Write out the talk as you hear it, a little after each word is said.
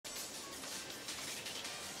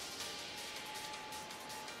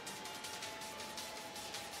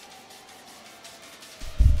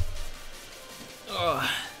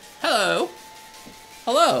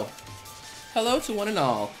Hello to one and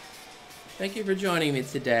all. Thank you for joining me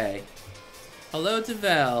today. Hello to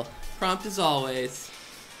Vel. Prompt as always.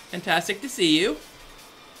 Fantastic to see you.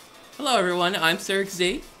 Hello everyone, I'm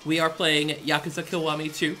CyricZ. We are playing Yakuza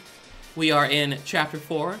Kiwami 2. We are in Chapter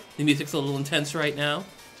 4. The music's a little intense right now,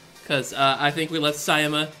 because I think we left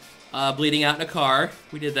Sayama bleeding out in a car.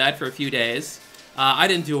 We did that for a few days. I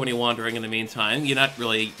didn't do any wandering in the meantime. You're not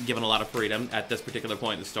really given a lot of freedom at this particular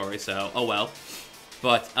point in the story, so oh well.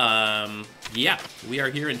 But, yeah, we are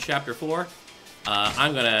here in Chapter 4.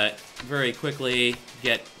 I'm gonna very quickly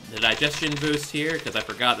get the digestion boost here, because I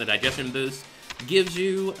forgot the digestion boost gives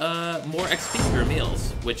you more XP for your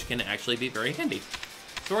meals, which can actually be very handy.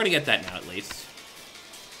 So we're gonna get that now, at least.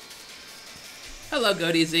 Hello,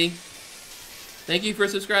 GoDZ. Thank you for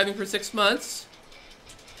subscribing for 6 months.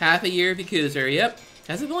 Half a year of Yakuza, yep.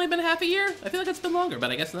 Has it only been half a year? I feel like it's been longer, but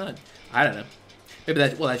I guess not. I don't know. Maybe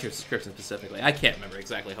that's, well, that's your subscription specifically. I can't remember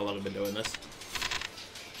exactly how long I've been doing this.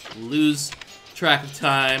 Lose track of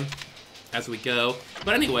time as we go.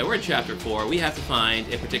 But anyway, we're in Chapter 4. We have to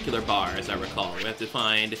find a particular bar, as I recall. We have to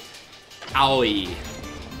find Aoi.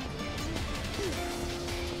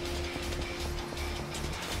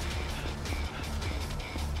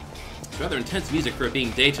 It's rather intense music for it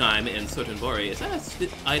being daytime in Sotenbori. Is that an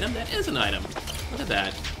item? That is an item. Look at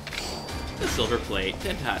that. The silver plate.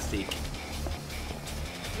 Fantastic.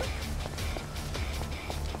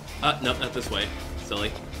 Nope, not this way.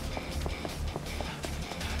 Silly.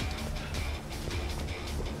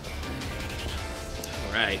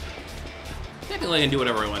 Alright. Technically I can do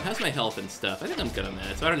whatever I want. How's my health and stuff? I think I'm good on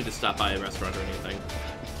that, so I don't need to stop by a restaurant or anything.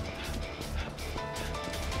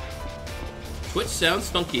 Twitch sounds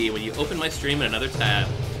funky when you open my stream in another tab.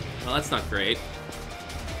 Well, that's not great.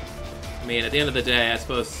 I mean, at the end of the day, I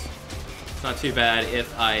suppose it's not too bad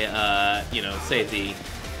if I, you know, save the...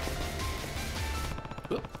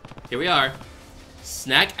 Whoop. Here we are.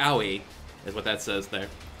 Snack Aoi is what that says there.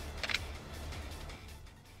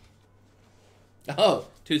 Oh,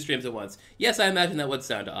 2 streams at once. Yes, I imagine that would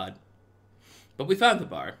sound odd. But we found the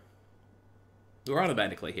bar. We're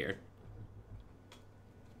automatically here.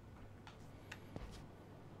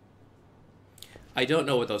 I don't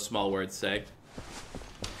know what those small words say.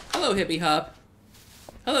 Hello, Hippie Hop.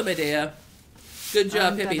 Hello, Medea. Good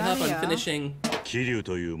job, Hippie Hop, on finishing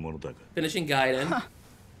Gaiden.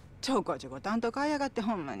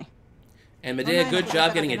 And Medea, good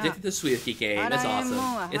job getting addicted to Suzuki game. That's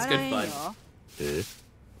awesome. It's good fun.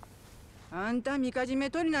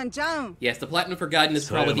 Yes, the Platinum for Gaiden is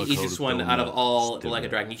probably the easiest one out of all the Like a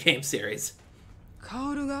Dragon game series.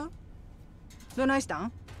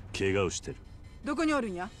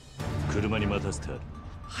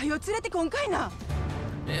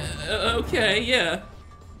 Okay, yeah.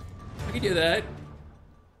 I can do that.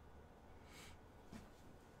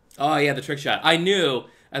 Oh, yeah, the trick shot. I knew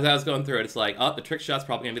as I was going through it, it's like, oh, the trick shot's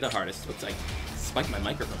probably gonna be the hardest. Oops, I spiked my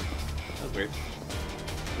microphone. That was weird.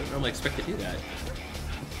 I don't normally expect to do that.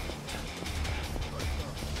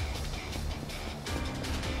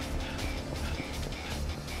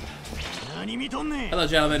 Hello,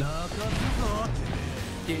 gentlemen.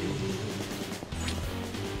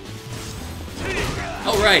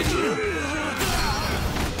 Oh, right.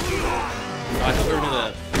 Oh, I thought we were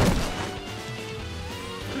gonna...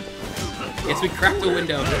 Yes, we cracked the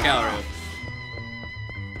window for Calro.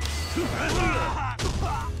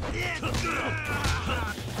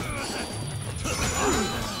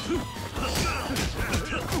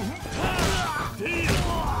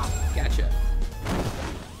 Gotcha.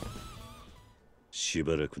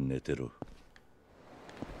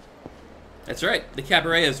 That's right. The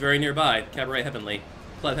cabaret is very nearby. Cabaret Heavenly.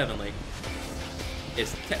 Club Heavenly.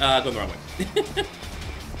 It's going the wrong way.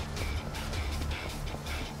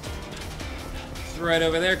 It's right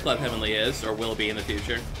over there Club Heavenly is, or will be in the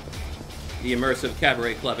future. The immersive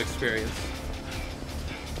cabaret club experience.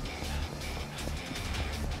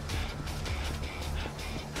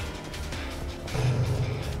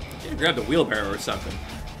 You grab the wheelbarrow or something.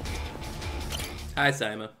 Hi,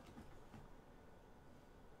 Saima.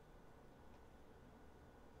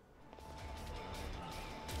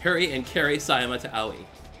 Hurry and carry Sayama to Aoi.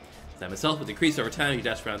 Sayama's health will decrease over time as you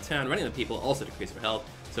dash around town. Running the people also decrease her health,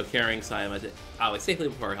 so carrying Sayama to Aoi safely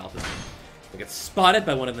before her health is gone. If you get spotted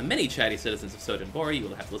by one of the many chatty citizens of Sotenbori, you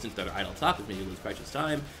will have to listen to their idle talk, which means you lose precious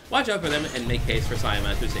time. Watch out for them and make haste for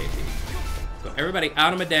Sayama to safety. So everybody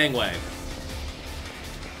out of my dang way.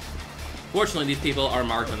 Fortunately, these people are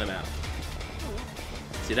marked on the map.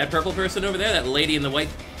 See that purple person over there? That lady in the white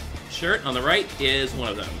shirt on the right is one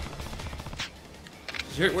of them.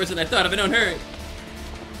 She hurt worse than I thought if I don't hurt.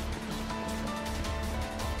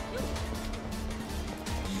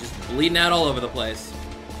 bleeding out all over the place.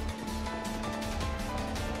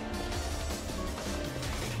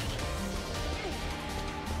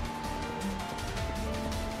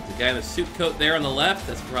 There's a guy in the suit coat there on the left.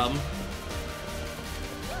 That's a problem.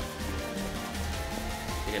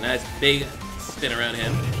 Take a nice big spin around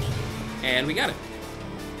him. And we got it.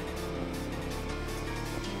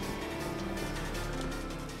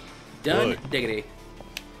 Done diggity.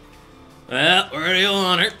 Well, where do you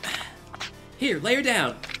want her? Here, lay her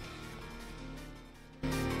down.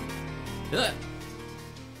 Ugh.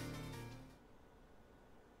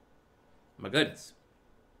 My goodness.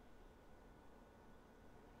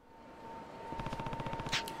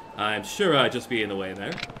 I'm sure I'd just be in the way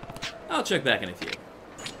there. I'll check back in a few.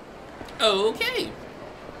 Okay.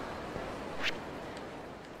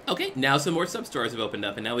 Okay, now some more sub-stores have opened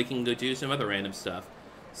up, and now we can go do some other random stuff.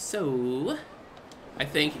 So, I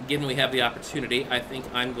think, given we have the opportunity, I think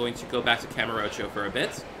I'm going to go back to Kamurocho for a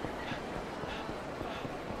bit.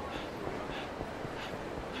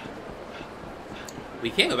 We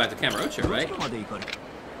can go back to Kamurocho, right?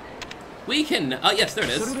 We can... Oh, yes, there it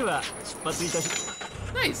is.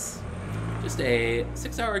 Nice. Just a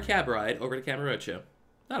 6-hour cab ride over to Kamurocho.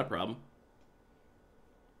 Not a problem.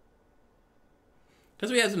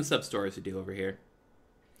 Because we have some sub-stories to do over here.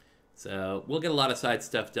 So, we'll get a lot of side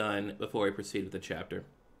stuff done before we proceed with the chapter.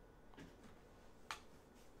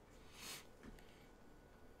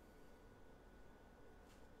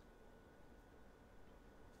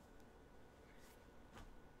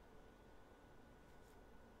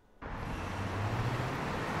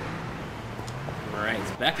 Alright,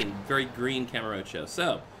 it's back in very green Kamurocho.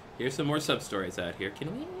 So, here's some more sub-stories out here.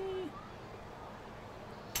 Can we...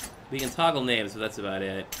 We can toggle names, but that's about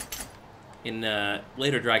it. In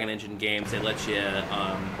later Dragon Engine games, they let you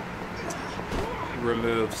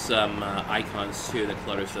remove some icons too that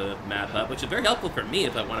clutters the map up, which is very helpful for me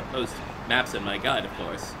if I want to post maps in my guide, of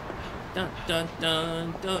course. Dun dun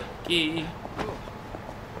dun donkey.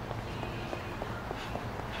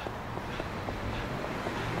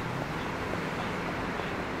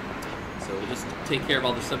 So we'll just take care of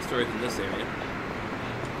all the sub-stories in this area.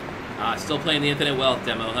 Ah, still playing the Infinite Wealth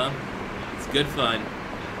demo, huh? It's good fun.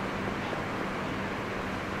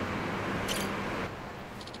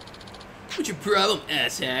 What's your problem,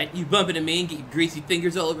 asshat? You bump into me and get your greasy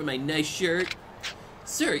fingers all over my nice shirt?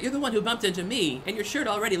 Sir, you're the one who bumped into me, and your shirt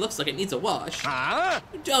already looks like it needs a wash. Huh?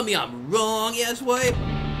 You tell me I'm wrong, asswipe?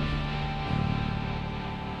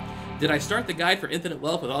 Did I start the guide for Infinite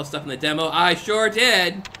Wealth with all the stuff in the demo? I sure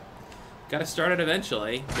did! Gotta start it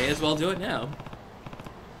eventually. May as well do it now.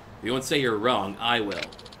 If you won't say you're wrong, I will.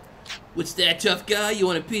 What's that, tough guy? You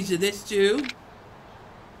want a piece of this, too?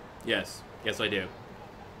 Yes. Yes, I do.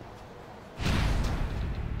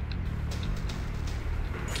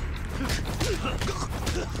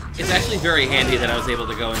 It's actually very handy that I was able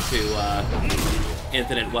to go into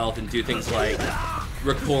Infinite Wealth and do things like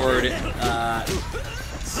record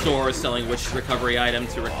stores selling which recovery item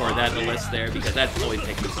to record that in the list there, because that's always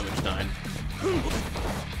taking me so much time.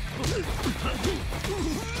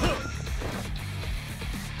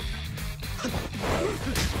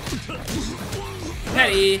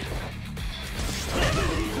 Patty!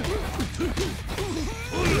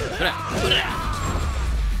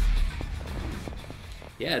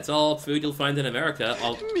 Yeah, it's all food you'll find in America,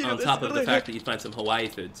 all on top of the fact that you find some Hawaii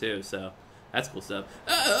food too, so that's cool stuff.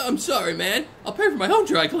 I'm sorry, man. I'll pay for my own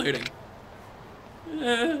dry cleaning.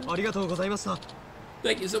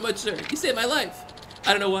 Thank you so much, sir. You saved my life.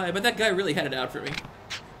 I don't know why, but that guy really had it out for me.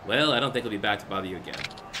 Well, I don't think he'll be back to bother you again.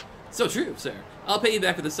 So true, sir. I'll pay you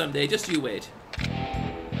back for this someday, just you wait.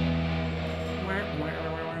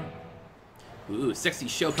 Ooh, sexy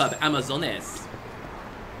show pub Amazones.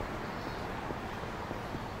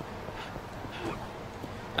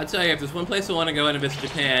 I'll tell you, if there's one place I want to go in and visit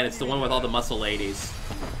Japan, it's the one with all the muscle ladies.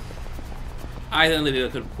 I think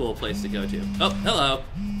it'd be a cool place to go to. Oh, hello.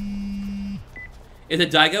 Is it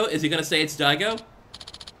Daigo? Is he gonna say it's Daigo?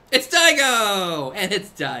 It's Daigo! And it's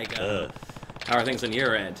Daigo. How are things on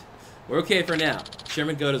your end? We're okay for now.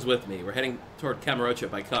 Chairman Goda's with me. We're heading toward Kamurocho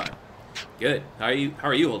by car. Good. How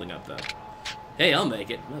are you holding up, though? Hey, I'll make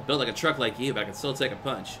it. I'm not built like a truck like you, but I can still take a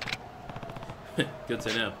punch. Good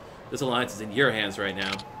to know. This alliance is in your hands right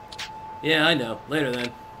now. Yeah, I know. Later, then.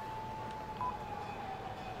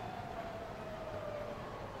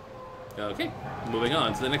 Okay, moving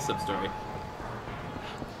on to the next sub-story.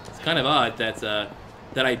 It's kind of odd that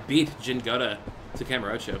I beat Jin Goda to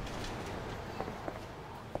Kamurocho.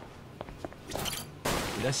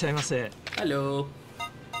 Hello.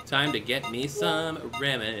 Time to get me some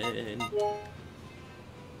ramen.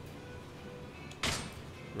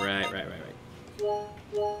 Right.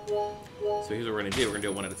 So here's what we're gonna do. We're gonna do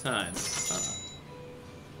it one at a time.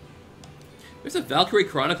 There's a Valkyrie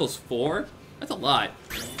Chronicles 4? That's a lot.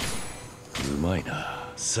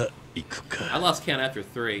 I lost count after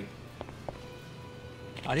 3.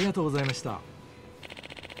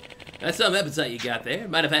 That's some appetite you got there.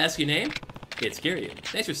 Mind if I ask your name? It's Kiryu.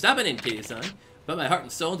 Thanks for stopping in, Kiryu-san. Put my heart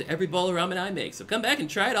and soul into every bowl of ramen I make, so come back and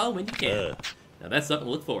try it all when you can. Now that's something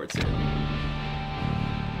to look forward to.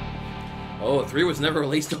 Oh, 3 was never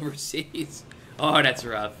released overseas. Oh, that's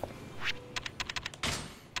rough.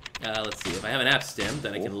 Let's see. If I have an app stim,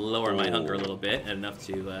 then I can lower my hunger a little bit, and enough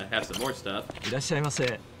to have some more stuff. Let's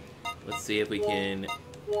see if we can...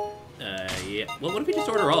 yeah. Well, what if we just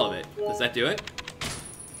order all of it? Does that do it?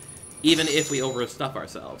 Even if we overstuff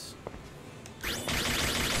ourselves.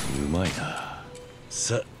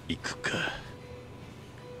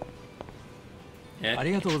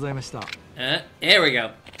 There we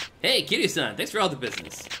go. Hey, Kiryu-san, thanks for all the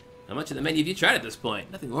business. How much of the menu have you tried at this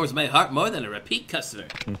point? Nothing warms my heart more than a repeat customer.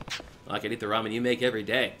 Well, I could eat the ramen you make every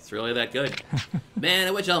day. It's really that good. Man,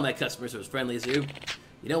 I wish all my customers were as friendly as you.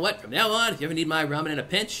 You know what? From now on, if you ever need my ramen in a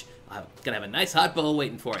pinch, I'm gonna have a nice hot bowl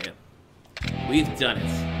waiting for you. We've done it.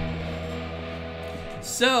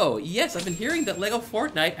 So, yes, I've been hearing that LEGO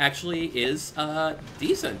Fortnite actually is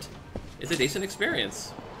decent. It's a decent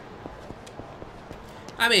experience.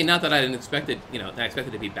 I mean, not that I didn't expect it, you know, I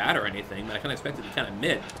expected it to be bad or anything, but I kind of expected it to be kind of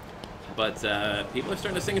mid. But people are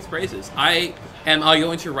starting to sing its praises. Am I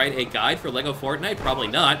going to write a guide for LEGO Fortnite? Probably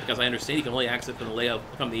not, because I understand you can only access it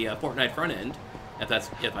from the Fortnite front end, if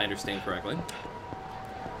I understand correctly.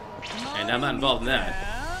 And I'm not involved in that.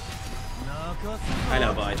 I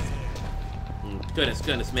know, boy.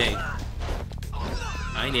 Goodness me.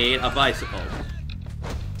 I need a bicycle.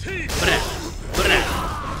 Put it out. Put it out.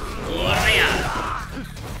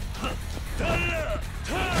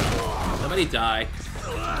 Somebody die.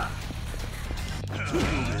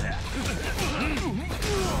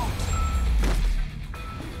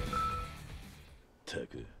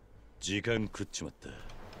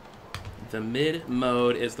 The mid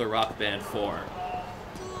mode is the Rock Band 4.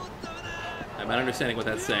 I'm not understanding what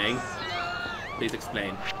that's saying. Please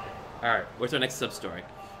explain. Alright, where's our next sub-story?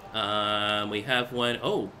 We have one...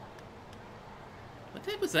 Oh! What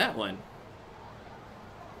type was that one?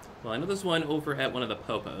 Well, I know there's one over at one of the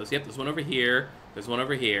popos. Yep, there's one over here. There's one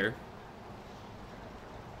over here.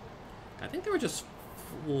 I think there were just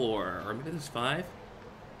 4. Or maybe there's 5?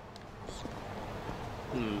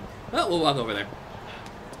 Well, we'll walk over there.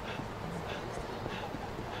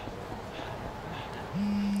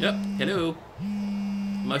 Yep, hello.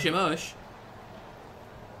 Moshi Mosh.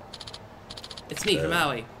 It's me from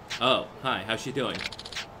Maui. Oh, hi, how's she doing?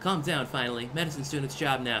 Calm down, finally. Medicine's doing its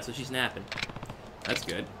job now, so she's napping. That's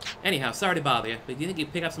good. Anyhow, sorry to bother you, but do you think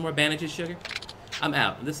you'd pick up some more bandages, Sugar? I'm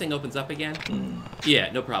out, and this thing opens up again?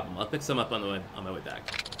 Yeah, no problem. I'll pick some up on my way back.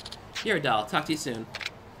 You're a doll. Talk to you soon.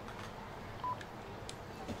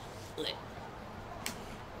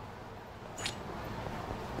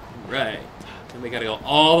 Right. Then we gotta go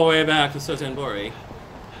all the way back to Sotenbori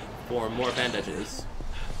for more bandages.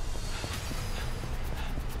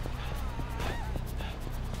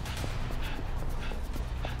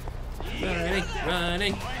 Running,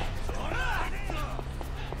 running.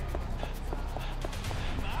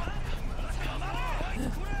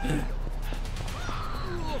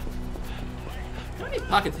 How many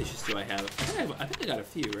pocket tissues do I have? I think I got a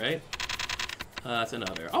few, right? That's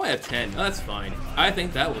another. Oh, I have 10. Oh, that's fine. I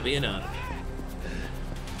think that will be enough.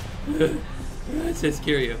 It says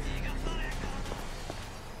Kiryu.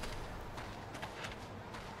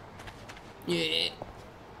 Yeah.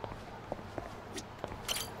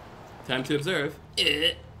 Time to observe.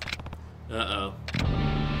 Uh-oh.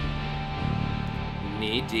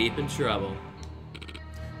 Knee deep in trouble.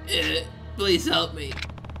 Please help me.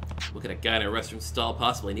 What could a guy in a restaurant stall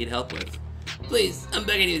possibly need help with? Please, I'm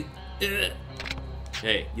begging you.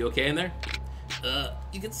 Hey, you okay in there?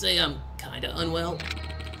 You could say I'm kinda unwell.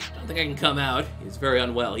 I don't think I can come out. He's very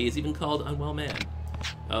unwell. He is even called Unwell Man.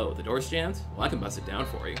 Oh, the door's jammed? Well, I can bust it down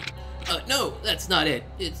for you. No, that's not it.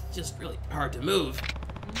 It's just really hard to move.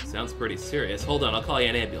 Sounds pretty serious. Hold on, I'll call you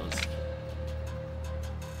an ambulance.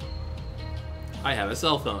 I have a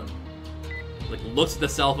cell phone. Like, looks at the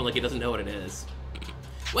cell phone like he doesn't know what it is.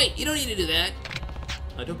 Wait, you don't need to do that.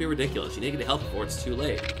 Don't be ridiculous. You need to get help before it's too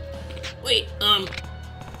late. Wait,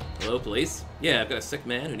 Hello, police? Yeah, I've got a sick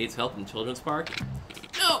man who needs help in Children's Park.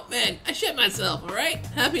 No, man, I shit myself, alright?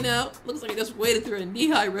 Happy now? Looks like I just waded through a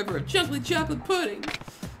knee-high river of chunky chocolate pudding.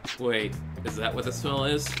 Wait, is that what the smell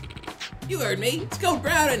is? You heard me. It's going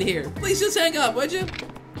brown in here. Please just hang up, would you?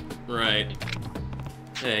 Right.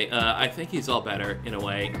 Hey, I think he's all better, in a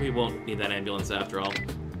way. We won't need that ambulance after all.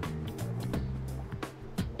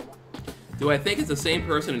 Do I think it's the same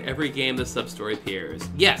person in every game the sub-story appears?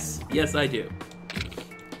 Yes! Yes, I do.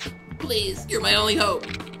 Please, you're my only hope.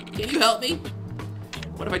 Can you help me?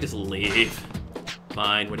 What if I just leave?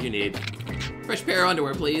 Fine, what do you need? Fresh pair of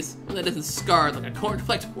underwear, please. One that isn't scarred like a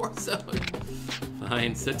cornflakes war zone.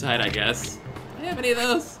 Fine, sit tight, I guess. Do I have any of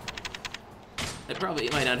those? I probably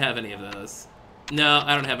might not have any of those. No,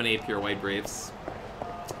 I don't have any pure white briefs.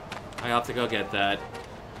 I have to go get that.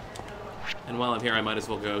 And while I'm here, I might as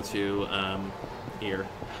well go to, here.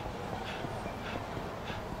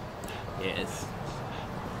 Yes.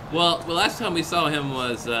 Well, the last time we saw him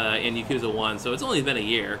was in Yakuza 1, so it's only been a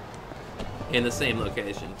year in the same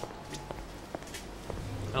location.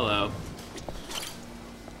 Hello.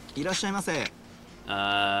 Do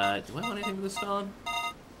I want anything for this felon?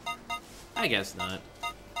 I guess not.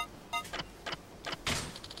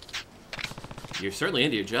 You're certainly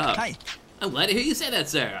into your job. Hi. I'm glad to hear you say that,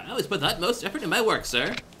 sir. I always put the utmost effort in my work,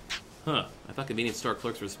 sir. Huh. I thought convenience store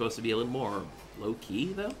clerks were supposed to be a little more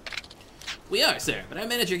low-key, though. We are, sir, but our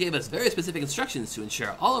manager gave us very specific instructions to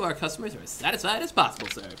ensure all of our customers are as satisfied as possible,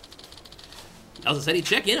 sir. He also said he'd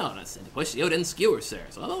check in on us and to push the Odin skewer, sir,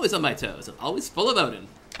 so I'm always on my toes and always full of Odin.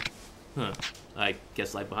 Huh. I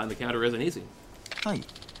guess life behind the counter isn't easy. Hi.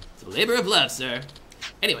 It's a labor of love, sir.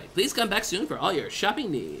 Anyway, please come back soon for all your shopping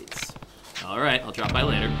needs. Alright, I'll drop by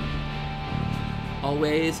later.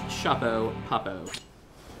 Always Shoppo Poppo.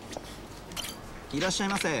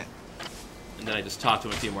 And then I just talk to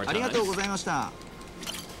him a few more times.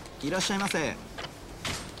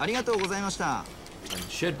 And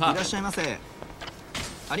should pop him.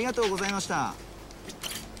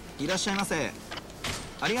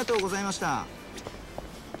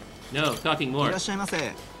 No, talking more.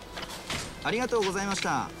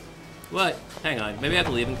 What? Hang on. Maybe I have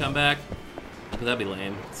to leave and come back? That'd be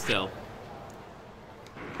lame. Still.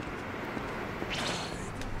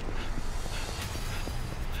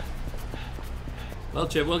 Well,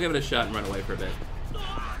 Chip, we'll give it a shot and run away for a bit.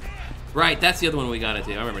 Right, that's the other one we gotta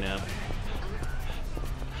do. I remember now.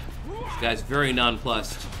 This guy's very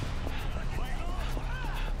nonplussed.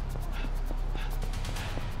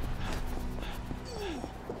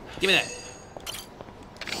 Give me that.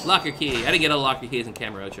 Locker key. I didn't get all locker keys in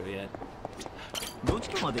Kamurocho yet.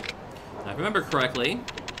 If I remember correctly,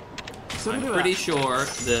 I'm pretty sure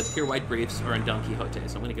the pure white briefs are in Don Quixote,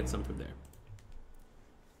 so I'm gonna get some from there.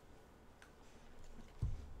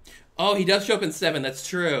 Oh, he does show up in 7, that's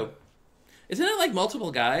true. Isn't it like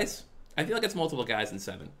multiple guys? I feel like it's multiple guys in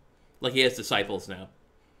 7. Like he has disciples now.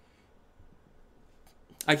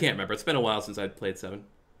 I can't remember, it's been a while since I've played 7.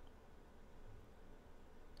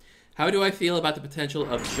 How do I feel about the potential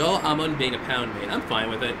of Joe Amon being a pound main? I'm fine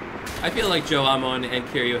with it. I feel like Joe Amon and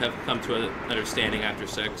Kiryu have come to an understanding after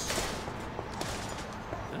 6.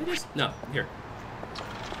 Did I just... No, here.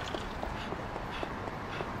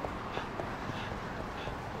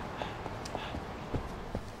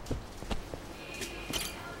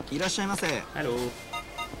 Hello.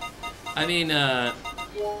 I mean, let's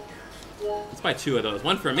buy 2 of those.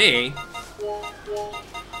 One for me.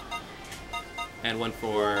 And one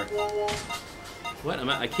for... What?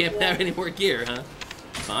 I can't have any more gear, huh?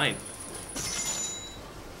 Fine.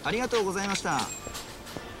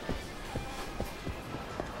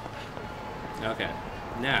 Okay.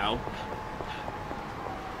 Now...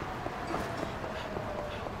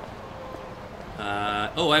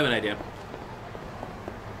 oh, I have an idea.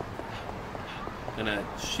 I'm gonna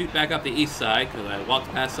shoot back up the east side, because I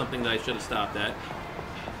walked past something that I should have stopped at.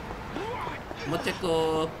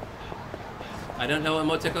 Moteko... I don't know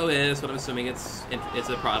what Moteko is, but I'm assuming it's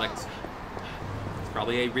a product. It's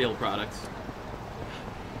probably a real product.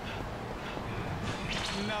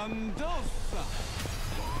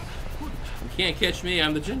 You can't catch me,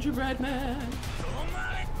 I'm the gingerbread man.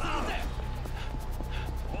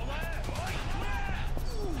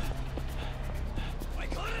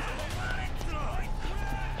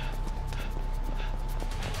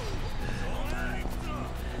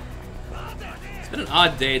 It's been an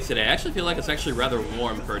odd day today. I actually feel like it's actually rather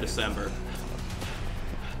warm for December.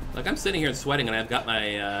 Like, I'm sitting here sweating and I've got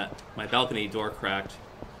my my balcony door cracked.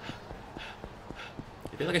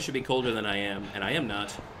 I feel like I should be colder than I am, and I am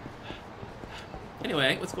not.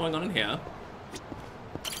 Anyway, what's going on in here?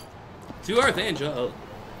 To Earth Angel!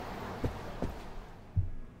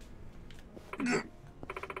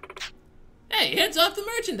 Hey, hands off the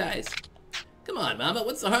merchandise! Come on, Mama,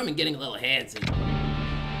 what's the harm in getting a little handsy?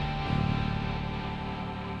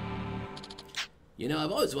 You know,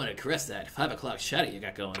 I've always wanted to caress that 5 o'clock shadow you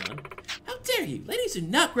got going on. How dare you? Ladies do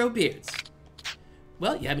not grow beards.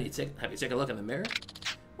 Well, you have me take a look in the mirror?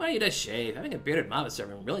 Why don't you just shave? Having a bearded mama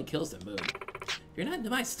servant really kills the mood. If you're not into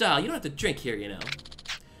my style, you don't have to drink here, you know.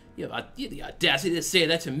 You have the audacity to say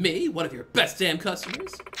that to me, one of your best damn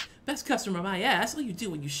customers? Best customer, my ass. All you do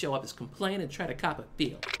when you show up is complain and try to cop a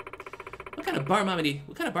feel. What kind of bar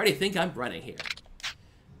do you think I'm running here?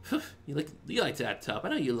 You like that top. I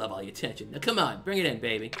know you love all the attention. Now come on, bring it in,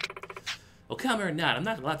 baby. Well, come or not, I'm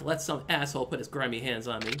not allowed to let some asshole put his grimy hands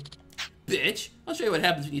on me. Bitch, I'll show you what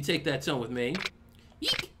happens when you take that tone with me.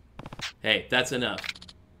 Yeek! Hey, that's enough.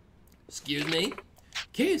 Excuse me?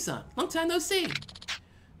 Kiryu-san, long time no see.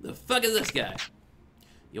 The fuck is this guy?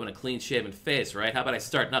 You want a clean-shaven face, right? How about I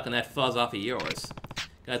start knocking that fuzz off of yours?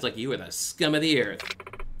 Guys like you are the scum of the earth.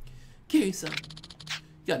 Kiryu-san,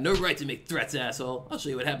 you got no right to make threats, asshole. I'll show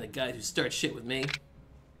you what happens to guys who start shit with me.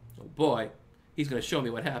 Oh boy, he's gonna show me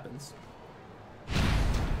what happens.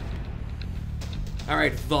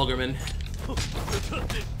 Alright, Vulgarman.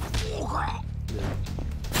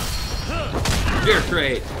 Beer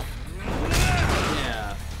crate.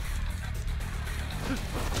 Yeah.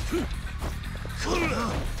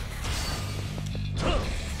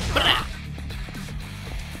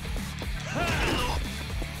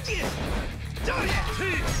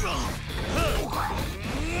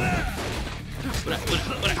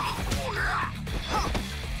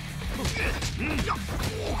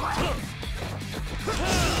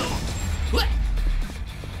 What?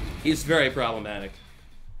 He's very problematic.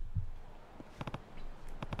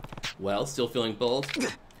 Well, still feeling bold?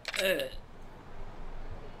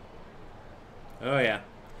 Oh yeah.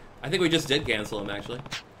 I think we just did cancel him, actually.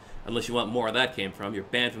 Unless you want more where that came from, you're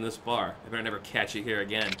banned from this bar. I better never catch you here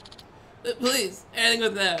again. Please, anything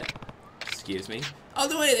with that. Excuse me? I'll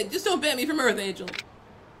do anything, just don't ban me from Earth, Angel.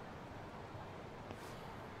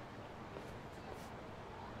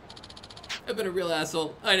 I've been a real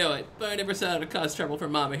asshole, I know it, but I never set out to cause trouble for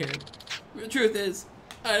Mama here. The truth is,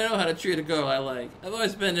 I don't know how to treat a girl I like. I've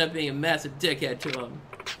always been up being a massive dickhead to him.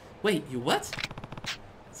 Wait, you what?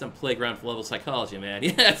 Some playground level psychology, man.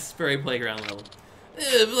 Yes, very playground level.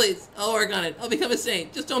 Please, I'll work on it. I'll become a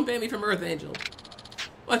saint. Just don't ban me from Earth, Angel.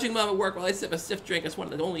 Watching Mama work while I sip a stiff drink is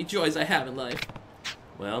one of the only joys I have in life.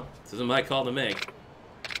 Well, this isn't my call to make.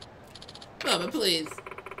 Mama, please.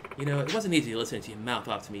 You know, it wasn't easy listening to you mouth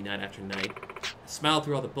off to me night after night. I smiled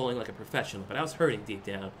through all the bullying like a professional, but I was hurting deep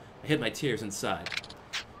down. I hid my tears inside.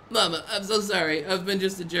 Mama, I'm so sorry. I've been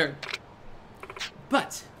just a jerk.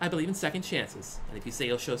 But I believe in second chances, and if you say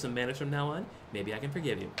you'll show some manners from now on, maybe I can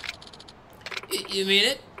forgive you. You mean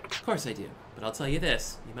it? Of course I do. But I'll tell you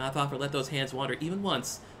this, you mouth off or let those hands wander even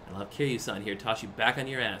once, and I'll have Kiryu-san here toss you back on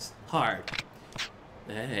your ass. Hard.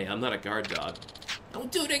 Hey, I'm not a guard dog.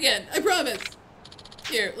 Don't do it again, I promise!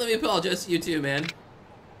 Here, let me apologize to you too, man.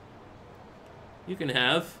 You can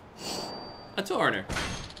have a Torner.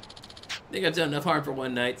 I think I've done enough harm for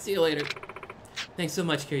one night. See you later. Thanks so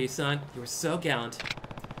much, Kiryu-san. You were so gallant.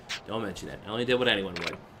 Don't mention it. I only did what anyone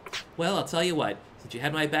would. Well, I'll tell you what. Since you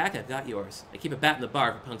had my back, I've got yours. I keep a bat in the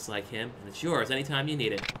bar for punks like him, and it's yours anytime you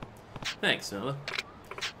need it. Thanks, Mama.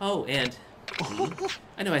 Oh, and...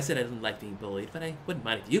 I know I said I didn't like being bullied, but I wouldn't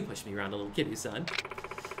mind if you pushed me around a little, Kiryu-san.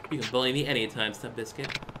 You can bully me anytime, Stub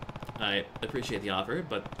Biscuit. I appreciate the offer,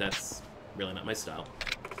 but that's really not my style.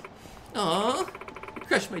 Aww, you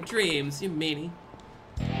crushed my dreams, you meanie.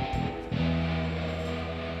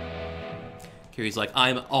 Kiryu's like,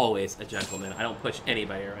 I'm always a gentleman. I don't push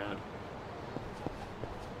anybody around.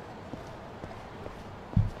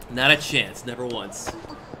 Not a chance, never once.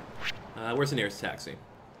 Where's the nearest taxi?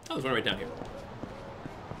 Oh, there's one right down here.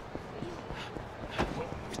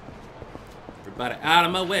 Everybody out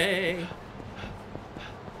of my way.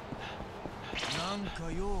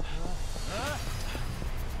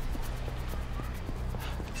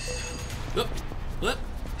 Whoop, whoop.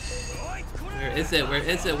 Where is it? Where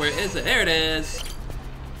is it? Where is it? There it is.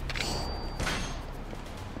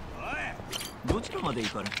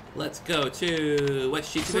 Let's go to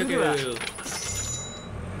West Shichibuku.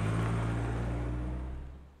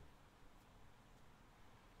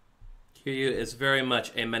 Kiryu is very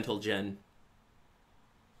much a mental gen.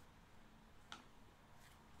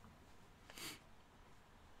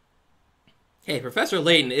 Hey, Professor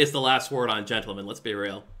Layton is the last word on gentlemen, let's be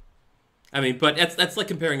real. I mean, but that's like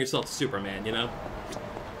comparing yourself to Superman, you know?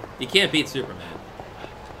 You can't beat Superman.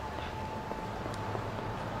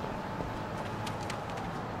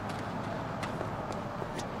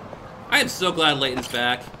 I am so glad Layton's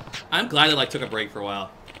back. I'm glad I took a break for a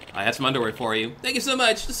while. I have some underwear for you. Thank you so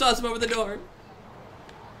much. Just toss them over the door.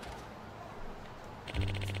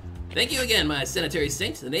 Thank you again, my sanitary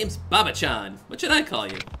saint. The name's Baba-chan. What should I call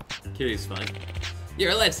you? Kiryu's fine.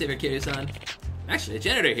 You're a lifesaver, Kiryu-san. Actually, a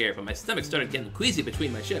janitor here, but my stomach started getting queasy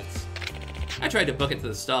between my shifts. I tried to book it to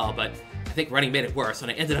the stall, but I think running made it worse,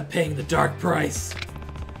 and I ended up paying the dark price.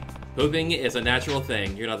 Pooping is a natural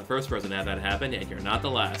thing. You're not the first person to have that happen, and you're not the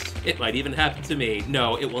last. It might even happen to me.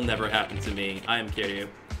 No, it will never happen to me. I am Kiryu.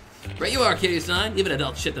 Right you are, Kiryu-san. Even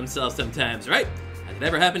adults shit themselves sometimes, right? Has it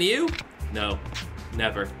ever happened to you? No.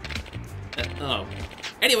 Never. Oh.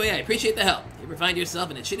 Anyway, I appreciate the help. If you ever find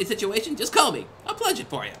yourself in a shitty situation, just call me. I'll plunge it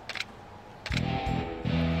for you.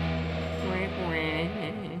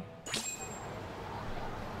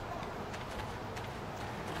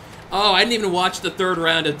 Oh, I didn't even watch the third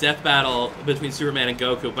round of death battle between Superman and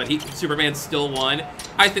Goku, but Superman still won.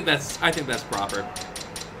 I think that's proper.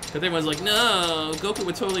 But everyone's like, no, Goku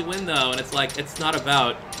would totally win though, and it's like, it's not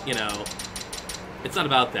about, you know, it's not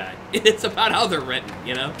about that. It's about how they're written,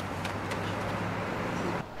 you know?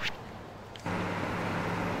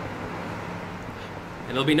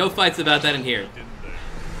 And there'll be no fights about that in here.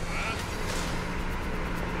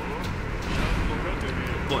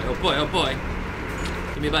 Boy, oh boy, oh boy.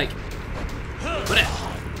 Give me a bike.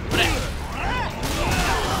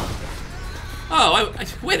 Oh,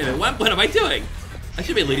 wait a minute, what am I doing? I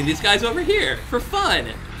should be leading these guys over here, for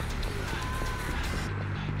fun.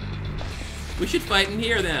 We should fight in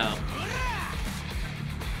here now.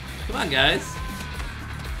 Come on, guys.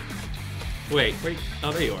 Wait,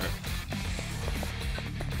 oh, there you are.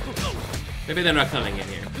 Maybe they're not coming in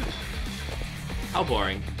here. How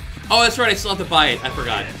boring. Oh, that's right, I still have to buy it, I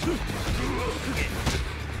forgot.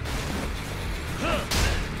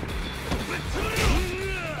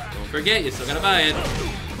 Don't forget, you still gotta buy it.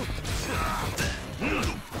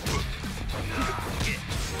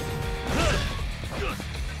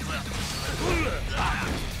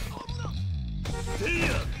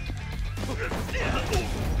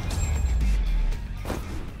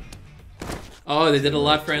 Oh, they did a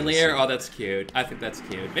lot friendlier? Oh, that's cute. I think that's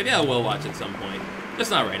cute. Maybe I will watch at some point. Just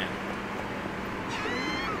not right now.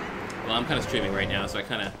 Well, I'm kind of streaming right now, so I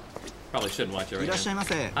kind of probably shouldn't watch it right now.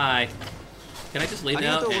 Hi. Can I just leave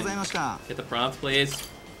now and hit the prompt, please?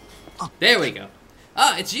 There we go.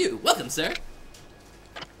 Ah, it's you. Welcome, sir.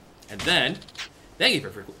 And then, thank you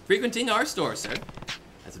for frequenting our store, sir.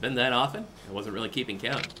 Has it been that often? I wasn't really keeping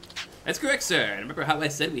count. That's correct, sir. And remember how I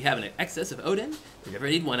said we have an excess of Odin? If you ever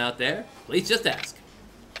need one out there, please just ask.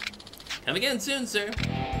 Come again soon, sir.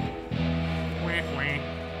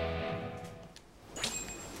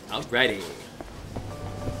 Alrighty.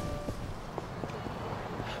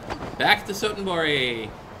 Back to Sotenbori.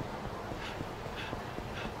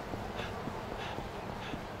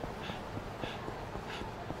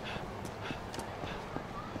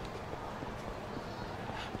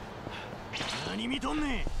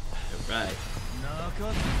 Alright.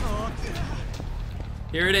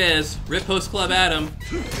 Here it is. Rip Host Club Adam.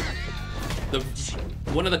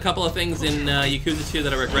 One of the couple of things in Yakuza 2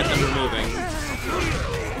 that I regret them removing.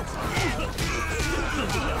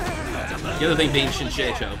 The other thing being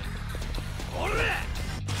Shinseicho.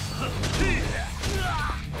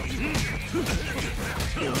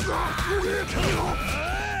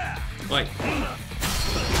 Wait.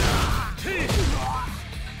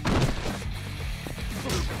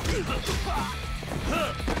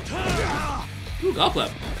 Ooh, golf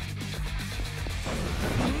club.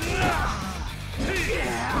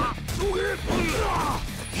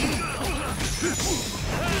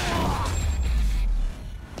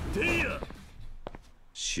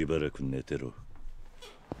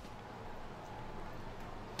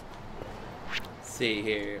 See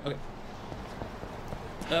here. Okay.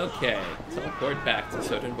 Okay. Teleport back to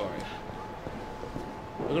Sotenbori.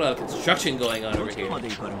 Look at all the construction going on over here.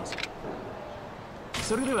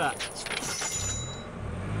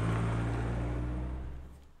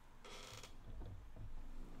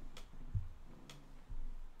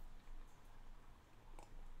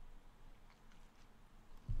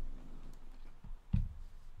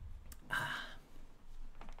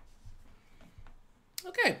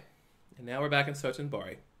 Okay, and now we're back in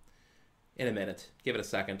Sotenbori. In a minute. Give it a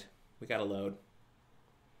second. We gotta load.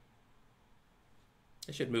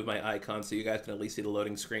 I should move my icon so you guys can at least see the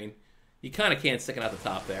loading screen. You kind of can't stick it out the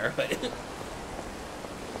top there, but...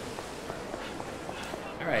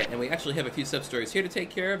 Alright, and we actually have a few sub-stories here to take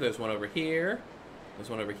care of. There's one over here. There's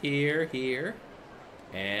one over here, here,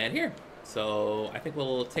 and here. So I think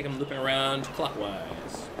we'll take them looping around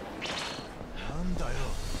clockwise.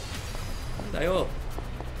 Dayo.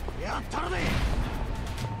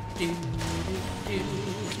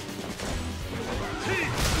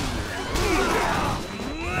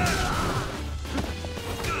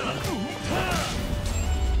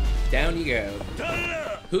 Down you go.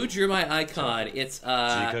 Who drew my icon? It's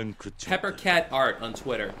Pepper Cat Art on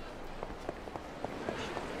Twitter.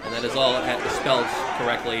 And that is all spelled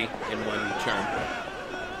correctly in one term.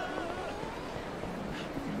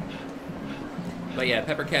 But yeah,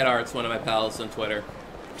 Pepper Cat Art's one of my pals on Twitter.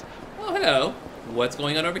 Oh, hello. What's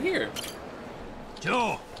going on over here?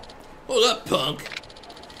 Joe! Hold up, punk.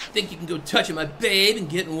 Think you can go touching my babe and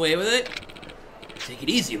getting away with it? Take it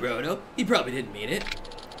easy, Roto. He probably didn't mean it.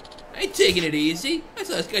 I ain't taking it easy. I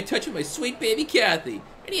saw this guy touching my sweet baby Kathy,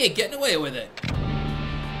 and he ain't getting away with it.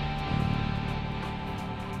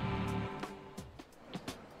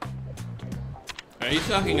 Are you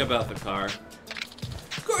talking about the car?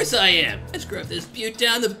 Of course I am. I scrubbed this beaut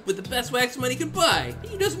down with the best wax money could buy.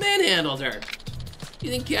 You just manhandled her. You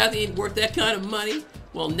think Kathy ain't worth that kind of money?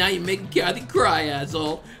 Well, now you're making Kathy cry,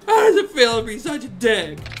 asshole. How does it feel to be such a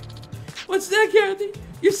dick? What's that, Kathy?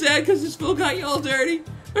 You're sad because this fool got you all dirty?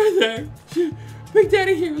 Right there. Big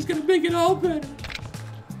Daddy here is gonna make it all better.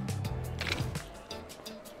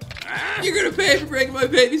 You're gonna pay for breaking my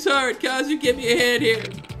baby's heart, Kazu. Give me a hand here.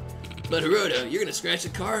 But Hiroto, you're gonna scratch the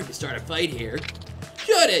car and start a fight here.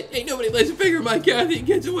 Shut it! Ain't nobody lays a finger on my Kathy and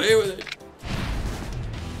gets away with it.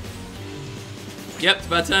 Yep, it's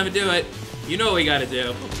about time to do it. You know what we gotta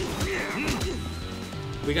do.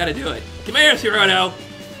 We gotta do it. Come here, Hiroto!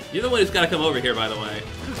 You're the one who's gotta come over here, by the way.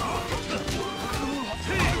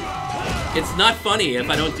 It's not funny if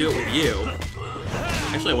I don't do it with you.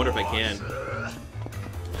 Actually, I wonder if I can.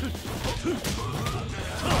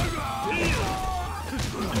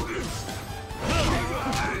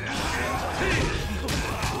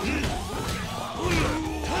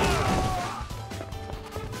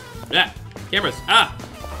 Yeah, cameras. Ah!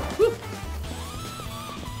 Woo.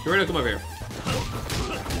 Hiroto, come over here.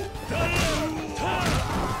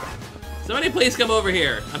 Somebody please come over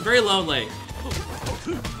here. I'm very lonely.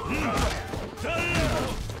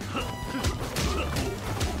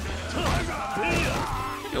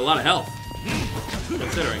 Got a lot of health,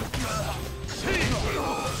 considering.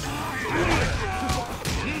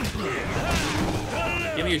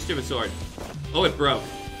 Give me your stupid sword. Oh, it broke.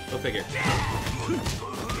 Go figure.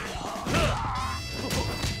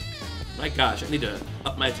 My gosh, I need to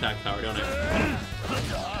up my attack power, don't I?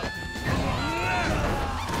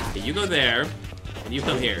 Okay, you go there, and you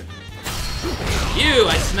come here. You!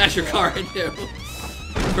 I smash your car into.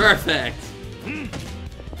 Perfect.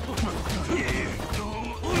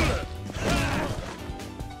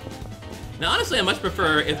 Now, honestly, I much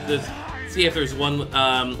prefer if this. See if there's one,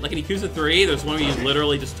 like in Yakuza 3, there's one where you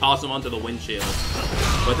literally just toss them onto the windshield.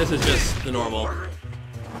 But this is just the normal.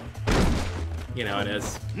 You know, it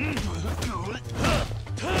is.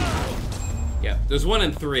 Yeah, there's one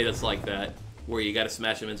in 3 that's like that, where you gotta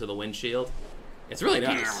smash them into the windshield. It's really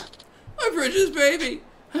nice. My precious baby!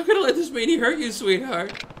 How could I let this meanie hurt you,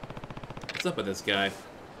 sweetheart? What's up with this guy?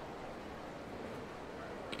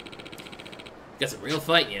 Got some real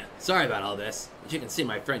fight in you. Sorry about all this. But you can see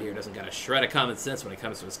my friend here doesn't got a shred of common sense when it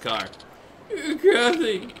comes to his car.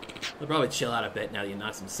 Kathy! He'll probably chill out a bit now that you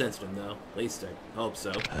knocked some sense into him, though. At least I hope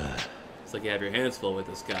so. It's like you have your hands full with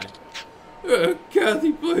this guy.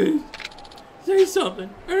 Kathy, please. Say something.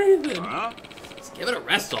 Or anything. Just give it a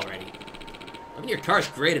rest already. I mean, your car's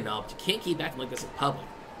great and all, but you can't keep acting like this in public.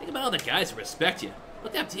 Think about all the guys who respect you.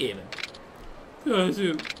 Look up to you, even.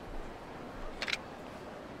 Kazu.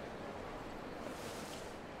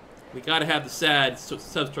 We gotta have the sad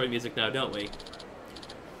sub-story music now, don't we?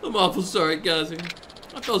 I'm awful sorry, Kazu.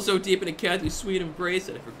 I fell so deep into Kathy's sweet embrace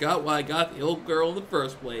that I forgot why I got the old girl in the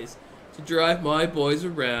first place. To drive my boys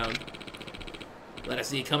around. Glad I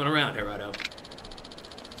see you coming around, Hiroto.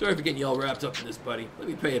 Sorry for getting you all wrapped up in this, buddy. Let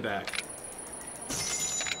me pay you back.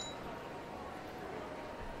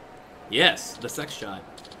 Yes, the sex shot.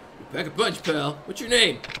 You pack a punch, pal. What's your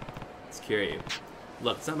name? Let's cure you.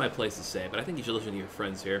 Look, it's not my place to say, but I think you should listen to your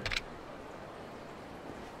friends here.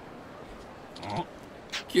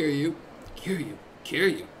 Cure you. Cure you. Cure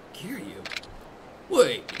you. Cure you.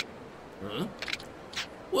 Wait. Huh?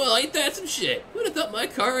 Well, ain't that some shit? Who'd have thought my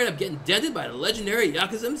car ended up getting dented by the legendary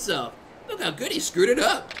Yakuza himself? Look how good he screwed it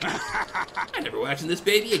up. I'm never watching this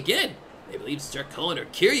baby again. Maybe leave start calling her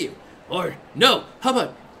Kiryu. Or, no, how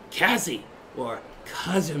about Kazi? Or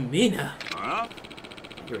Kazumina?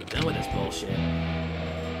 You're done with this bullshit.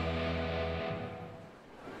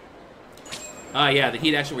 Yeah, the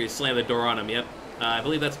heat action where you slam the door on him, yep. I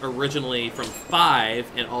believe that's originally from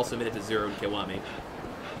 5 and also made it to 0 in Kiwami.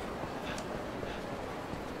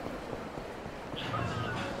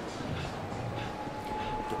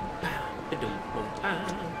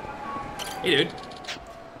 Hey, dude.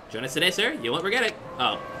 Join us today, sir? You won't forget it.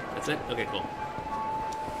 Oh, that's it? Okay, cool.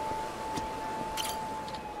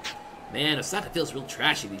 Man, Osaka feels real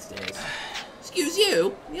trashy these days. Excuse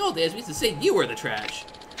you? In the old days, we used to say you were the trash.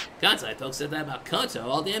 Kansai folks said that about Kanto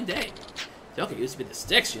all damn day. Tokyo used to be the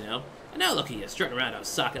sticks, you know. And now look at you, strutting around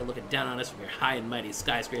Osaka, looking down on us from your high and mighty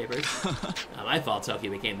skyscrapers. Not my fault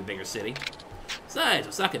Tokyo became the bigger city. Besides,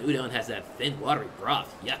 Osaka udon has that thin, watery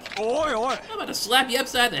broth. Yuck. Oi, oi. I'm about to slap you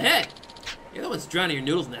upside the head. You're the one's drowning your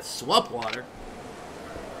noodles in that swamp water.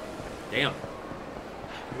 Damn.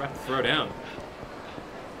 We're about to throw down.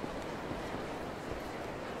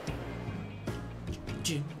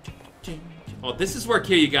 Oh, this is where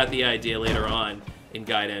Kiryu got the idea later on in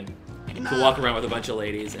Gaiden to walk around with a bunch of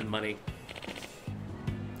ladies and money.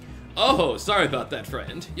 Oh, sorry about that,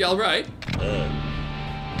 friend. You all right?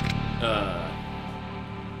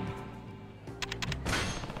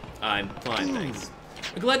 I'm fine, thanks.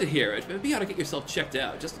 I'm glad to hear it, but maybe you ought to get yourself checked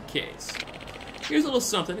out, just in case. Here's a little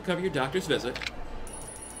something to cover your doctor's visit.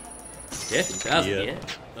 50,000 yen?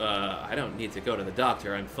 I don't need to go to the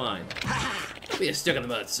doctor, I'm fine. Don't be a stick in the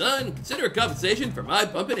mud, son. Consider it compensation for my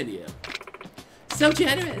bump in India. So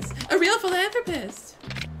generous. A real philanthropist.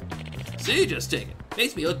 See, just take it.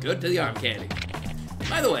 Makes me look good to the arm candy.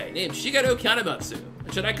 By the way, name's Shigeru Kanematsu.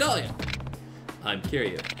 What should I call you? I'm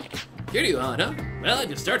Kiryu. Kiryu on, huh? Well, if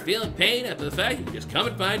you start feeling pain after the fact, you can just come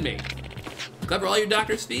and find me. I'll cover all your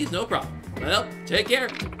doctor's fees, no problem. Well, take care.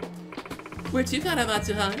 Where to,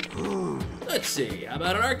 Kanematsu, huh? Let's see, how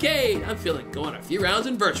about an arcade? I'm feeling going a few rounds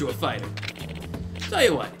in Virtua Fighter. Tell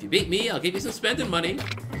you what, if you beat me, I'll give you some spending money.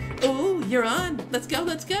 Oh, you're on. Let's go,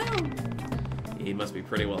 let's go. He must be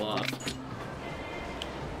pretty well off.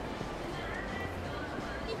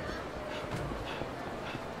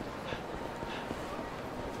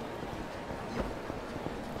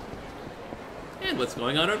 And what's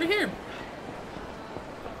going on over here?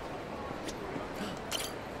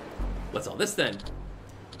 What's all this then?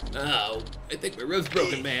 Oh, I think my rib's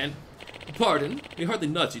broken, man. Pardon, we hardly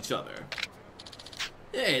nudge each other.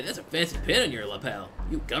 Hey, that's a fancy pin on your lapel.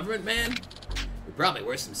 You government man? You're probably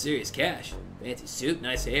worth some serious cash. Fancy suit,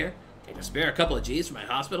 nice hair. Can you spare a couple of G's for my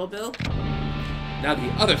hospital bill? Now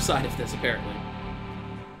the other side of this, apparently.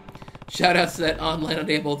 Shoutouts to that online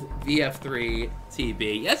enabled VF3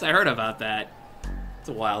 TB. Yes, I heard about that. It's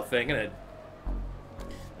a wild thing, isn't it?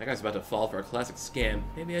 That guy's about to fall for a classic scam.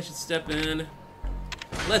 Maybe I should step in.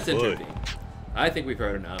 Let's intervene. I think we've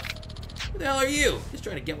heard enough. Who the hell are you? Just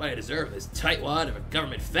trying to get what I deserve with this tightwad of a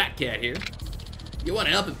government fat cat here. You want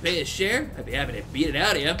to help him pay his share? I'd be happy to beat it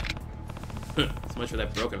out of you. So much for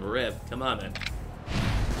that broken rib. Come on, man.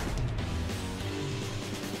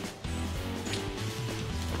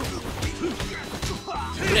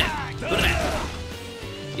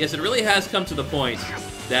 Yes, it really has come to the point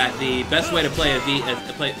that the best way to play a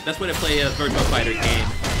Virtua Fighter game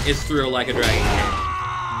is through Like a Dragon game.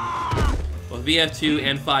 Well, VF2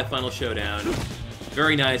 and 5 Final Showdown,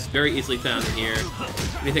 very nice, very easily found in here.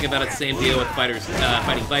 When you think about it, same deal with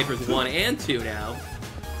Fighting Vipers 1 and 2 now.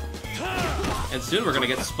 And soon we're gonna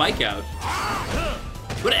get Spike Out.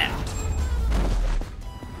 We're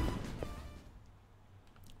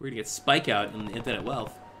gonna get Spike Out in Infinite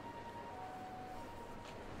Wealth.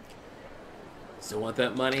 Still want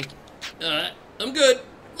that money? I'm good.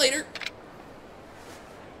 Later.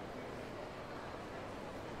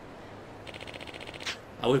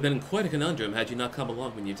 I would have been in quite a conundrum had you not come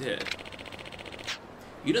along when you did.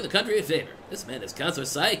 You do the country a favor. This man is Counselor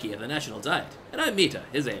Saiki of the National Diet, and I'm Mita,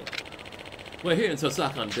 his aide. We're here in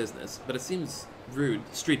Osaka on business, but it seems rude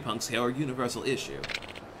street punks here are a universal issue.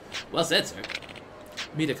 Well said, sir.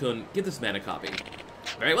 Mita-kun, give this man a copy.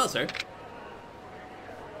 Very well, sir.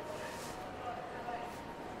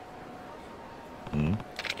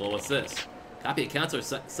 Well, what's this? Copy of Counselor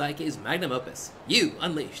Saiki's magnum opus, You,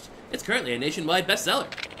 Unleashed. It's currently a nationwide bestseller.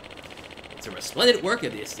 It's a resplendent work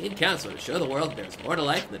of the esteemed counselor to show the world there's more to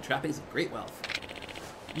life than the trappings of great wealth.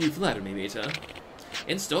 You flatter me, Mita.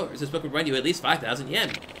 In stores, this book would run you at least 5,000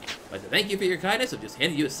 yen. But to thank you for your kindness, I've just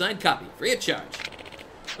handed you a signed copy, free of charge.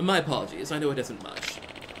 My apologies, I know it isn't much.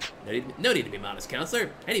 No need to be modest, counselor.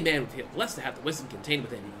 Any man would feel blessed to have the wisdom contained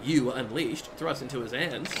within You, Unleashed, thrust into his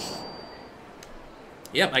hands.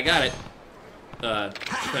 Yep, I got it.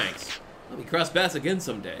 Thanks. Let me cross paths again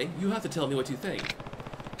someday. You have to tell me what you think.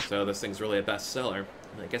 So this thing's really a bestseller.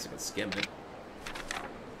 I guess I can skim it.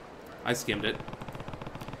 I skimmed it.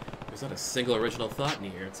 There's not a single original thought in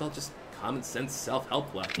here. It's all just common sense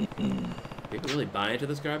self-help left. People really buy into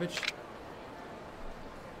this garbage?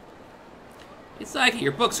 It's like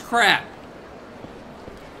your book's crap.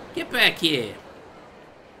 Get back here.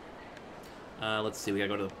 Let's see, we gotta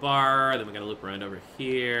go to the bar, then we gotta loop around over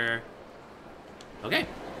here. Okay.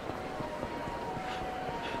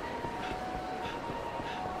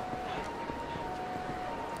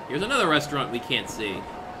 Here's another restaurant we can't see.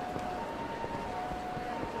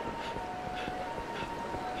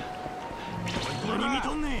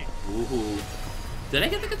 Ooh. Did I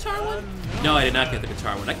get the guitar one? No, I did not get the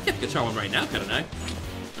guitar one. I can get the guitar one right now, couldn't I?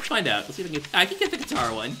 Let's find out. Let's see if I can get... I can get the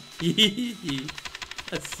guitar one.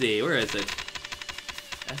 Let's see. Where is it?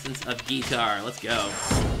 Essence of guitar. Let's go.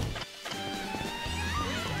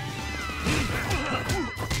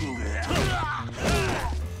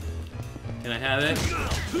 Can I have it?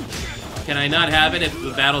 Can I not have it if the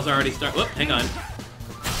battle's already started? Whoop, hang on.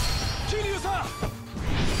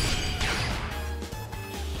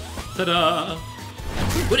 Ta-da!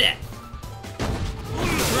 What it?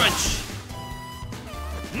 Crunch!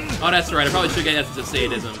 Oh, that's right. I probably should get Essence of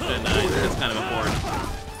Sadism, shouldn't I? That's kind of important.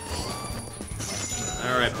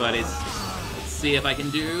 Alright, buddies. Let's see if I can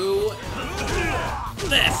do...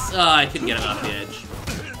 this! Oh, I couldn't get him off the edge.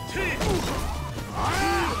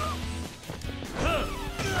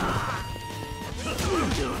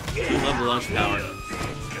 I love the launch power.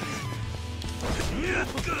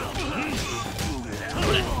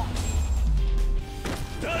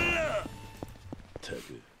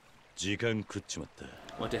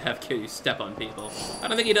 Want to have Kiryu step on people. I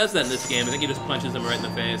don't think he does that in this game. I think he just punches them right in the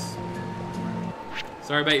face.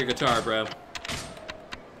 Sorry about your guitar, bro.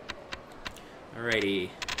 Alrighty.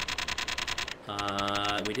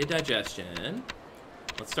 We did digestion.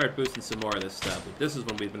 Let's start boosting some more of this stuff. This is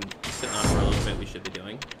one we've been sitting on for a little bit. We should be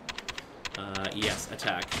doing. Yes,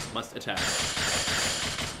 attack. Must attack.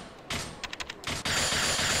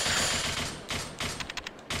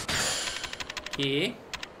 Key.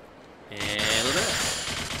 And a little bit.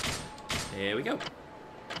 There we go.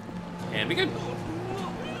 And we good.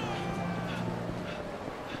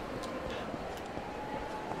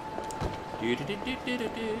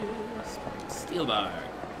 Steel bar.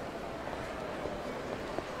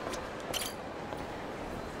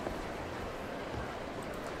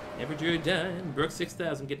 Never drew a dime, broke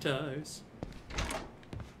 6,000 guitars.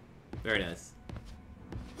 Very nice.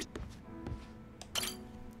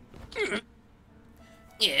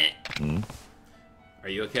 Yeah. Are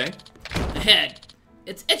you okay? My head.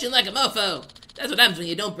 It's itching like a mofo. That's what happens when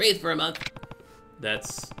you don't breathe for a month.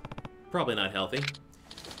 That's probably not healthy.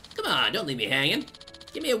 Come on, don't leave me hanging.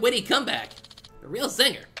 Give me a witty comeback. A real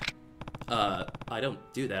singer. I don't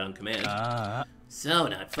do that on command. So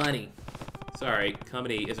not funny. Sorry,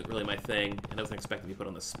 comedy isn't really my thing, and I wasn't expecting to be put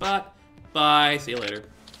on the spot. Bye, see you later.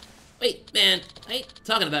 Wait, man, I ain't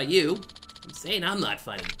talking about you. I'm saying I'm not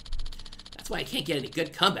funny. That's why I can't get any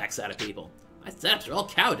good comebacks out of people. My setups are all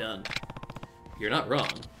cow dung. You're not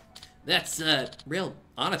wrong. That's, real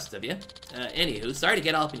honest of you. Anywho, sorry to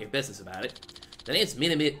get all up in your business about it. The name's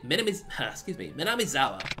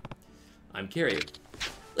Minamizawa. I'm Kiryu.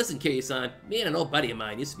 Listen, Kiryu-san, me and an old buddy of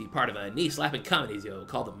mine used to be part of a knee-slapping comedy duo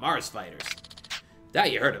called the Mars Fighters.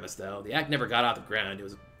 Doubt you heard of us, though. The act never got off the ground. It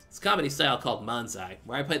was this comedy style called Manzai,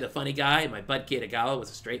 where I played the funny guy and my bud Kitagawa was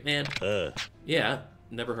a straight man. Yeah,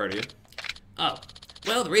 never heard of you. Oh,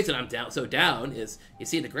 well, the reason I'm so down is, you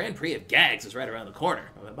see, the Grand Prix of Gags is right around the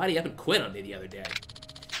corner. My buddy up and quit on me the other day.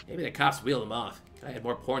 Maybe the cops wheeled him off. I had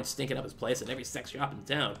more porn stinking up his place than every sex shop in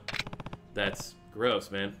town. That's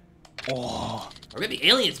gross, man. Oh. Or maybe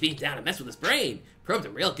aliens being down to mess with his brain. Probed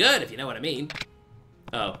him real good, if you know what I mean.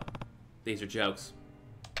 Oh, these are jokes.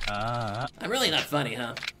 I'm really not funny,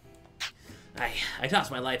 huh? I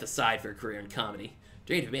tossed my life aside for a career in comedy.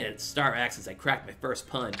 Dreamed of being a star act since I cracked my first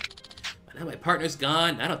pun. But now my partner's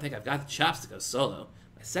gone, and I don't think I've got the chops to go solo.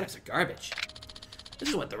 My setups are garbage. This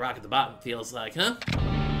is what the rock at the bottom feels like, huh?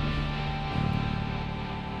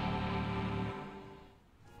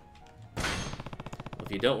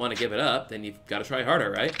 If you don't want to give it up, then you've got to try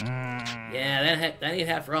harder, right? Yeah, that ain't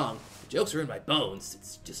half wrong. The jokes are in my bones.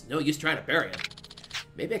 It's just no use trying to bury them.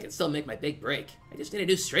 Maybe I can still make my big break. I just need a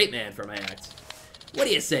new straight man for my act. What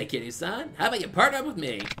do you say, Kiryu-san? How about you partner up with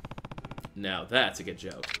me? Now that's a good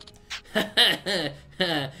joke.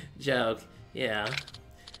 Joke, yeah.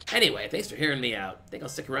 Anyway, thanks for hearing me out. I think I'll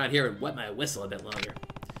stick around here and wet my whistle a bit longer.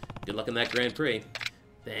 Good luck in that Grand Prix.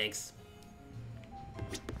 Thanks.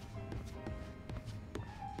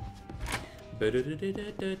 I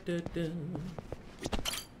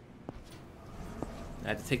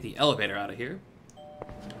have to take the elevator out of here.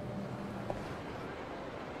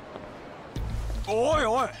 Oi,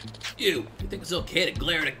 oi! You think it's okay to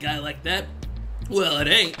glare at a guy like that? Well, it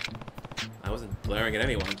ain't. I wasn't glaring at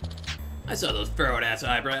anyone. I saw those furrowed-ass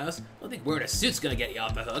eyebrows. Don't think wearing a suit's gonna get you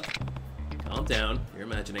off the hook. Calm down. You're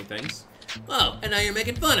imagining things. Oh, and now you're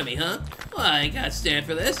making fun of me, huh? Well, I ain't gotta stand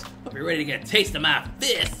for this. Hope you're ready to get a taste of my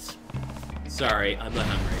fists. Sorry, I'm not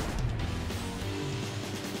hungry.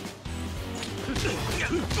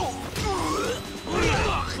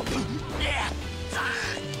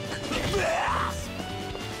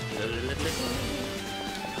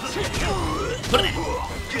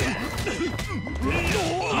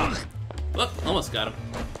 Whoop, almost got him.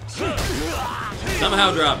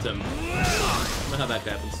 Somehow dropped him. I don't know how that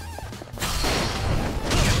happens.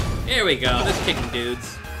 Here we go, just kicking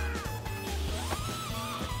dudes.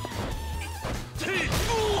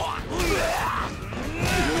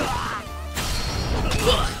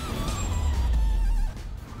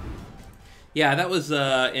 Yeah, that was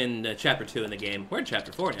in Chapter 2 in the game. We're in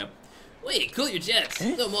Chapter 4 now. Wait, cool your jets.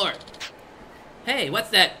 No more. Hey, what's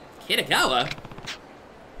that? Kitagawa?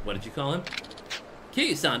 What did you call him?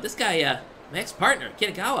 Kiryu-san, this guy, my ex-partner,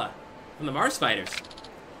 Kitagawa, from the Mars Fighters.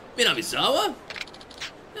 Minamizawa?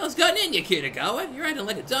 Hell's gotten in you, Kitagawa? You're acting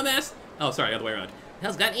like a dumbass. Oh, sorry, other way around.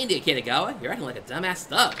 Hell's gotten into you, Kitagawa? You're acting like a dumbass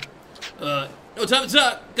thug. No time to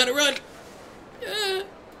talk. Gotta run.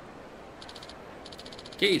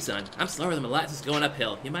 Kiryu-san, I'm slower than molasses going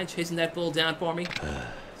uphill. You mind chasing that bull down for me?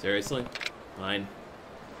 Seriously? Fine.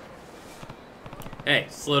 Hey,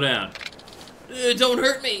 slow down. Don't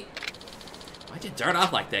hurt me. Why'd you dart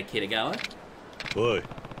off like that, Kitagawa? Boy.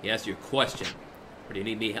 He asked you a question. Or do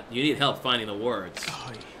you need help finding the words?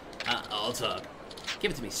 I'll talk.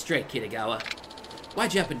 Give it to me straight, Kitagawa.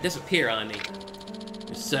 Why'd you up and disappear on me?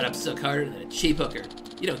 Your setup suck harder than a cheap hooker.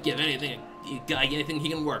 You don't give a guy anything he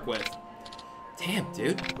can work with. Damn,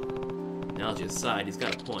 dude. Analogy aside, he's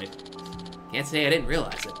got a point. Can't say I didn't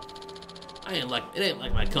realize it. It ain't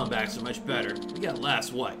like my comebacks are much better. We got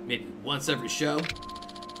laughs, what, maybe once every show?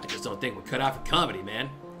 I just don't think we're cut out for comedy, man.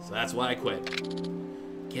 So that's why I quit.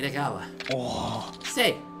 Kitagawa. Oh.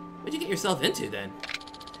 Say, what'd you get yourself into then?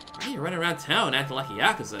 Why are you running around town acting like a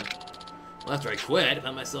Yakuza? Well, after I quit, I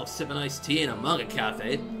found myself sipping iced tea in a manga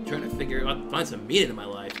cafe, trying to find some meaning in my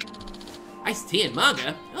life. Iced tea and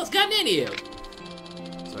manga? Hell's gotten into you?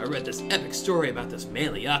 So I read this epic story about this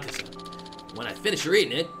manly Yakuza. When I finished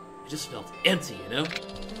reading it, I just felt empty, you know?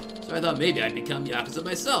 So I thought maybe I'd become Yakuza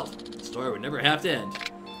myself. The story would never have to end.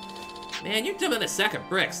 Man, you're dumb as a sack of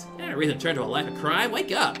bricks. You had a reason to turn to a life of crime.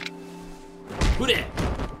 Wake up! Who dat?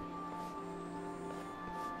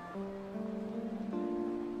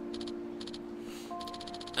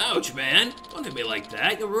 Ouch, man. Don't hit me like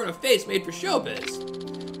that. You'll ruin a face made for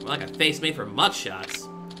showbiz. More like a face made for mugshots.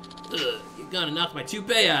 Ugh, you're gonna knock my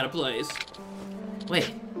toupee out of place.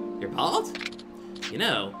 Wait, you're bald? You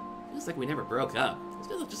know, it feels like we never broke up. It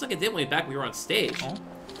feels just like it did way back when we were on stage. Huh?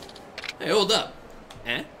 Hey, hold up.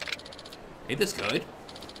 Eh? Ain't this good?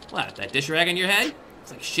 What, that dish rag on your head?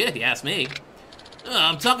 Looks like shit if you ask me.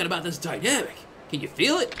 I'm talking about this dynamic. Can you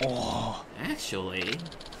feel it? Oh. Actually,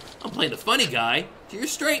 I'm playing the funny guy to your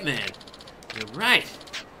straight man. You're right.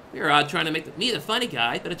 We were odd trying to make me the funny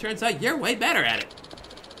guy, but it turns out you're way better at it.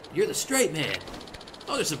 You're the straight man.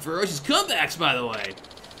 Oh, there's some ferocious comebacks, by the way.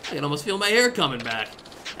 I can almost feel my hair coming back.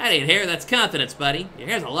 That ain't hair, that's confidence, buddy. Your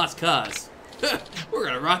hair's a lost cause. We're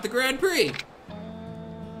gonna rock the Grand Prix.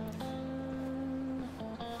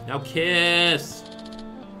 Now kiss.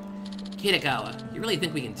 Kitagawa, you really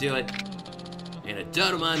think we can do it? Ain't a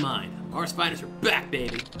doubt in my mind. Mars Fighters are back,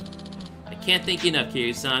 baby. I can't thank you enough,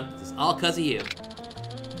 Kiryu-san. This is all cause of you.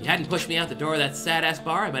 If you hadn't pushed me out the door of that sad-ass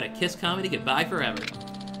bar, I might have kissed comedy goodbye forever.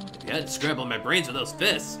 If you hadn't scrambled my brains with those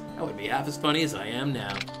fists, I would be half as funny as I am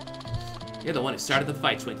now. You're the one who started the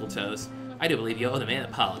fight, Twinkle Toes. I do believe you owe the man an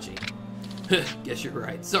apology. Guess you're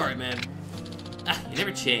right. Sorry, man. You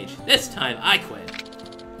never changed. This time, I quit.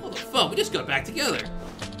 Hold the phone, we just got back together.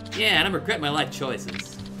 Yeah, and I'm regretting my life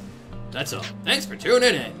choices. That's all. Thanks for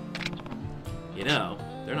tuning in. You know,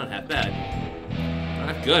 they're not half bad.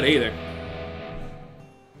 Not good either.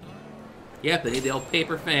 Yep, they need the old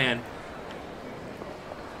paper fan.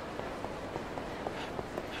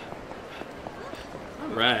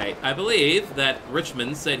 Alright, I believe that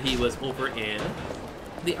Richmond said he was over in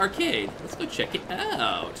the arcade. Let's go check it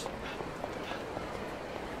out.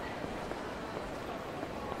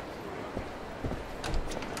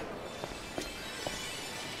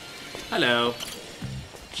 Hello.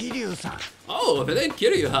 Kiryu-san. Oh, if it ain't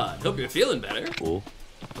Kiryu-han, hope you're feeling better. Oh.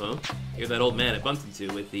 Huh? You're that old man I bumped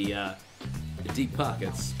into with the deep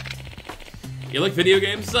pockets. You like video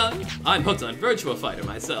games, son? I'm hooked on Virtua Fighter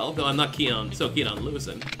myself, though I'm not so keen on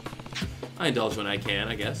losing. I indulge when I can,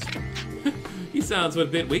 I guess. He sounds a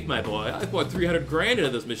bit weak, my boy. I poured 300 grand into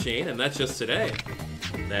this machine, and that's just today.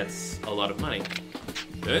 That's a lot of money.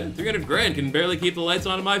 Good, 300 grand can barely keep the lights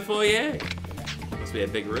on in my foyer. Must be a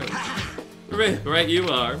big room. Right, you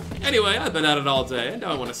are. Anyway, I've been at it all day, and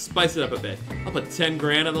now I want to spice it up a bit. I'll put 10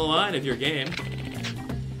 grand on the line if you're game.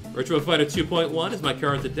 Virtua Fighter 2.1 is my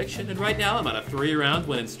current addiction, and right now I'm on a 3-round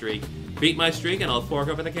winning streak. Beat my streak and I'll fork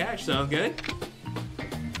over the cash. Sound good?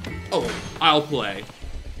 Oh, I'll play.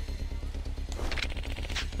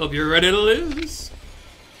 Hope you're ready to lose.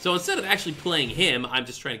 So instead of actually playing him, I'm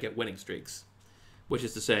just trying to get winning streaks. Which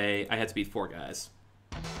is to say, I had to beat 4 guys.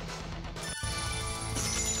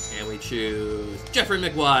 And we choose Jeffrey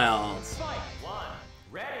McWild. Fight 1.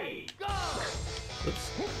 Ready. Go.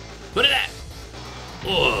 Oops. Put it at.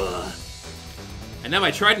 Ugh. And now my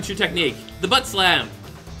tried and true technique, the butt slam.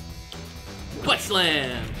 Butt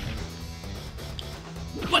slam.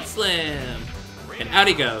 Butt slam. And out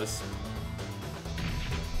he goes.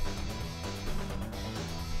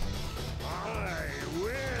 I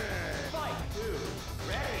win. Fight 2.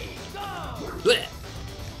 Ready. Go. Blech.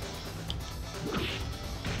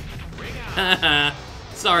 Haha.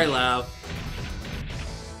 Sorry, Lau.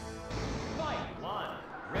 Fight 1.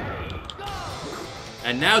 Ready. Go.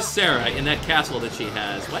 And now Sarah in that castle that she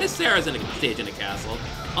has. Why is Sarah's in a stage in a castle?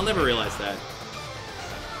 I'll never realize that.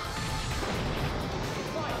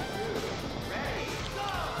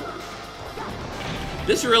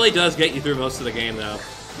 This really does get you through most of the game, though.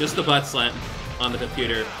 Just the butt slam on the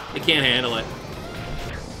computer. It can't handle it.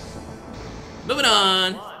 Moving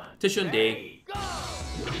on to Shundi.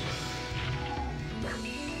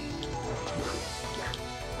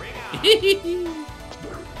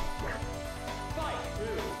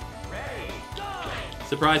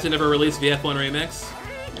 Surprised they never released VF1 Remix?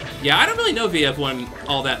 Yeah, I don't really know VF1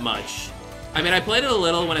 all that much. I mean, I played it a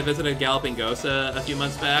little when I visited Galloping Ghost a few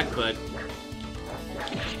months back, but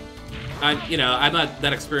I'm not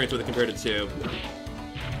that experienced with it compared to 2.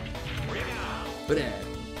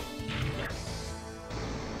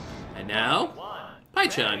 And now,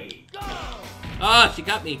 Pai-chan. Ah, she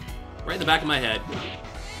got me right in the back of my head.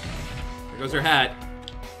 There goes her hat.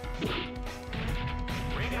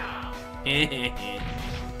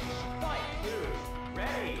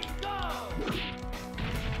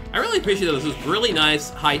 I really appreciate that this was really nice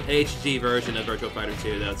high HD version of Virtua Fighter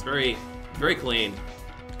 2 though. It's very, very clean.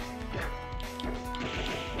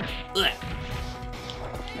 Ugh.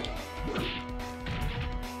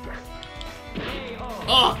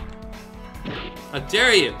 Oh! How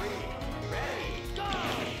dare you!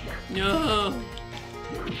 No!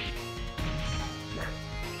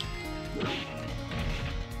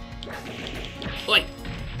 Oi!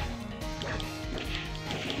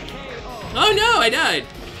 Oh no, I died!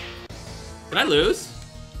 Did I lose?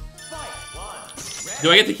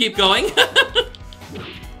 Do I get to keep going?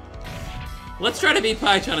 Let's try to beat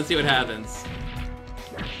Pai-chan and see what happens.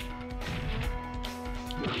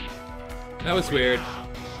 That was weird.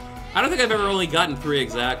 I don't think I've ever only gotten 3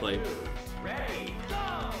 exactly.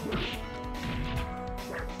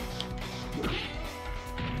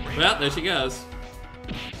 Well, there she goes.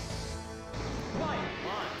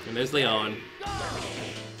 And there's Leon.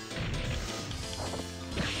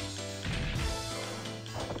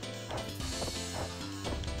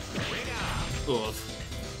 Oof.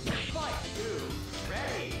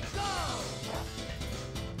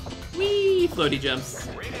 Whee! Floaty jumps.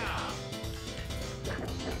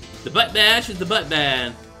 The butt bash is the butt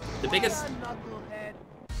ban. The biggest.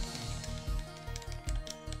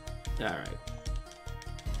 Alright.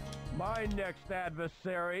 My next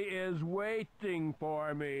adversary is waiting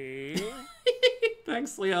for me.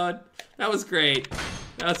 Thanks, Leon. That was great.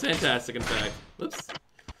 That was fantastic, in fact. Whoops.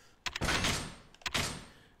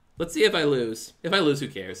 Let's see if I lose. If I lose, who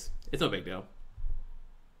cares? It's no big deal.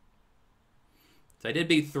 So I did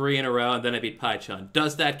beat 3 in a row, and then I beat Pai-chan.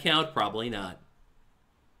 Does that count? Probably not.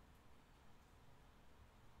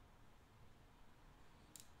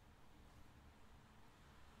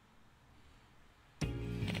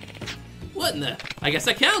 What in the? I guess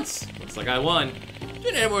that counts. Looks like I won.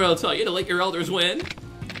 Didn't anyone tell you to let your elders win?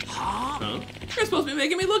 Huh? You're supposed to be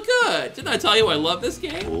making me look good. Didn't I tell you I love this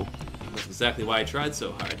game? That's exactly why I tried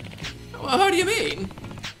so hard. Well, how do you mean?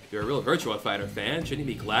 If you're a real Virtua Fighter fan, shouldn't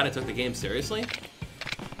you be glad I took the game seriously?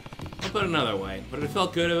 I'll put it another way. Would it have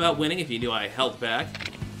felt good about winning if you knew I held back?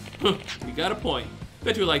 You got a point.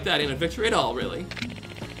 Victory like that ain't a victory at all, really.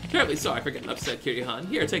 Terribly sorry for getting upset, Kiryu-han.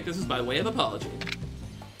 Here, take this as by way of apology.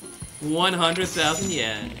 100,000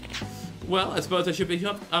 yen. Well, I suppose I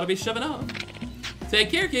ought to be shoving off.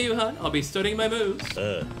 Take care, Kiryu-han. I'll be studying my moves.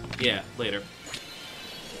 Yeah, later.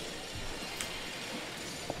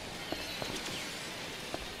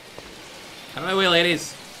 Out of my way,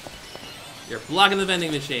 ladies. You're blocking the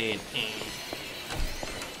vending machine.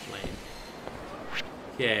 Lame.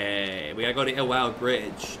 Okay, we gotta go to Iwao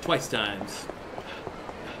Bridge twice times.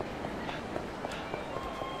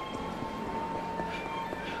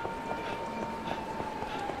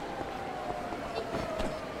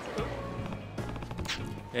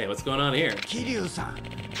 Hey, what's going on here? Kiryu-san.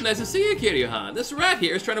 Nice to see you, Kiryu-han. This rat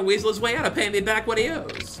here is trying to weasel his way out of paying me back what he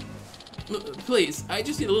owes. Please, I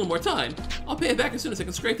just need a little more time. I'll pay it back as soon as I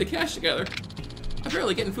can scrape the cash together. I'm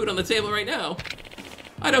barely getting food on the table right now.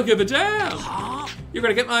 I don't give a damn. Huh? You're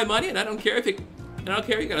gonna get my money, and I don't care if you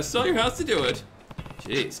gotta sell your house to do it.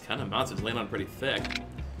 Jeez, Kanematsu's laying on pretty thick.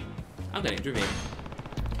 I'm gonna intervene.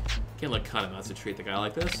 Can't let Kanematsu treat the guy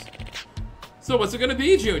like this. So what's it gonna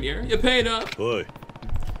be, Junior? You paying up? Boy.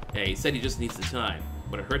 Hey, he said he just needs the time.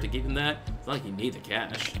 Would it hurt to give him that? It's not like you need the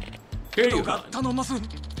cash. Here you go.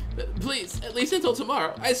 Please, at least until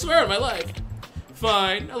tomorrow. I swear on my life.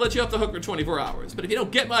 Fine, I'll let you off the hook for 24 hours. But if you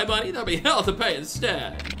don't get my money, there'll be hell to pay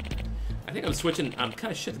instead. I think I'm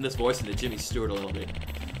kind of shifting this voice into Jimmy Stewart a little bit.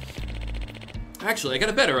 Actually, I got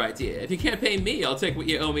a better idea. If you can't pay me, I'll take what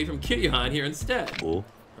you owe me from Kiryu-han here instead. Oh.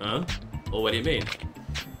 Huh? Well, what do you mean?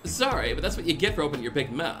 Sorry, but that's what you get for opening your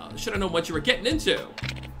big mouth. Should have known what you were getting into.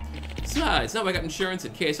 Besides, now I got insurance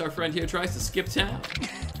in case our friend here tries to skip town.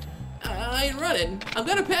 I ain't running. I'm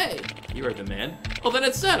gonna pay. You heard the man. Well, then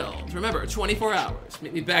it's settled. Remember, 24 hours.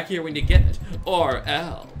 Meet me back here when you get it. Or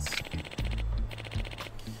else.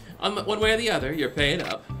 One way or the other, you're paying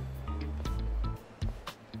up.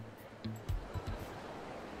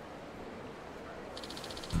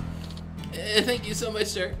 Thank you so much,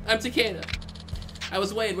 sir. I'm Takeda. I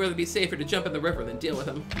was weighing whether it'd be safer to jump in the river than deal with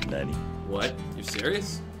him. Nani? What? You're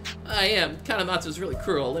serious? I am. Kanematsu's really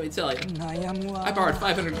cruel, let me tell you. I borrowed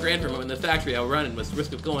 500 grand from him in the factory I run and was at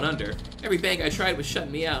risk of going under. Every bank I tried was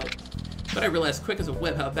shutting me out. But I realized quick as a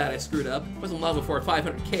whip how bad I screwed up. Wasn't long before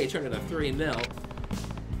 500K turned into 3 mil.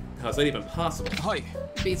 How's that even possible? Hi.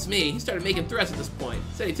 Beats me. He started making threats at this point.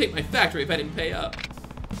 Said he'd take my factory if I didn't pay up.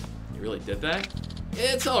 You really did that?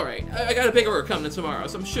 It's alright. I got a big order coming in tomorrow,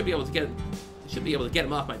 so I should be able to get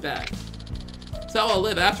him off my back. It's how I'll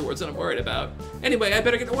live afterwards that I'm worried about. Anyway, I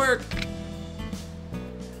better get to work.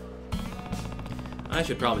 I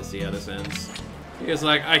should probably see how this ends. He was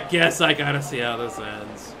like, I guess I gotta see how this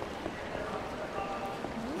ends.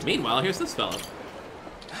 Meanwhile, here's this fella.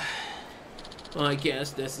 Well, I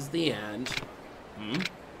guess this is the end.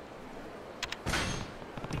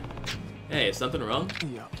 Hey, is something wrong?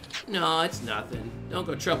 Yeah. No, it's nothing. Don't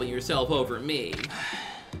go troubling yourself over me.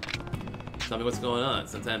 Tell me what's going on.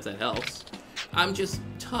 Sometimes that helps. I'm just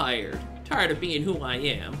tired. Tired of being who I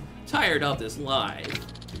am. Tired of this life.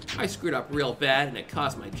 I screwed up real bad and it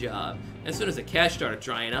cost my job. As soon as the cash started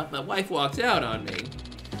drying up, my wife walked out on me.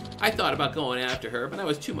 I thought about going after her, but I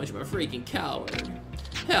was too much of a freaking coward.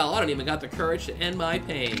 Hell, I don't even got the courage to end my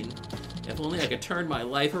pain. If only I could turn my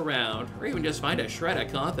life around, or even just find a shred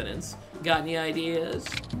of confidence. Got any ideas?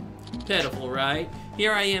 Pitiful, right?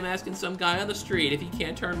 Here I am asking some guy on the street if he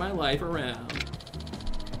can't turn my life around.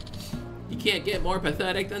 You can't get more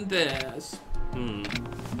pathetic than this.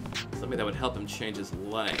 Something that would help him change his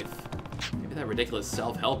life. Maybe that ridiculous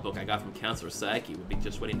self-help book I got from Counselor Saiki would be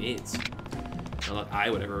just what he needs. Not like I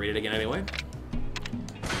would ever read it again anyway.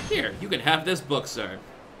 Here, you can have this book, sir.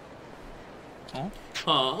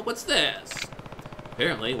 Huh? What's this?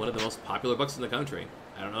 Apparently, one of the most popular books in the country.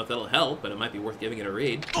 I don't know if that'll help, but it might be worth giving it a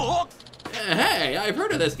read. Hey, I've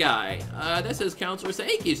heard of this guy. This is Counselor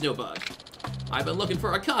Saiki's new book. I've been looking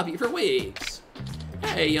for a copy for weeks.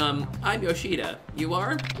 Hey, I'm Yoshida. You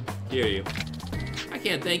are? Hear you. I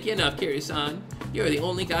can't thank you enough, Kiryu-san. You're the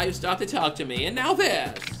only guy who stopped to talk to me, and now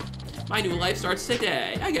this. My new life starts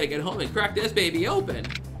today. I gotta get home and crack this baby open.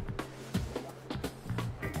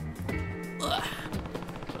 Ugh.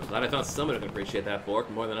 I'm glad I found someone who can appreciate that fork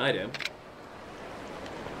more than I do.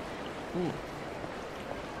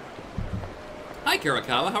 Hi,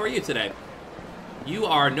 Kirikawa. How are you today? You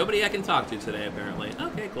are nobody I can talk to today, apparently.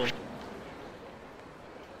 Okay, cool.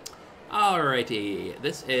 Alrighty.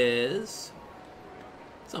 This is...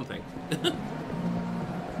 something.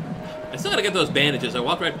 I still gotta get those bandages. I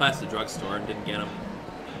walked right past the drugstore and didn't get them.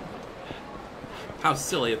 How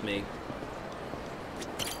silly of me.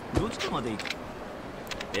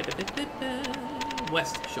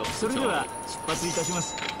 West Shokuto.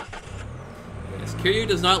 Yes, Kiryu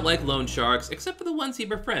does not like loan sharks, except for the ones he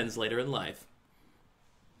befriends later in life.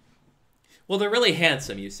 Well, they're really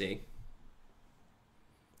handsome, you see.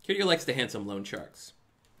 Kiryu likes the handsome loan sharks.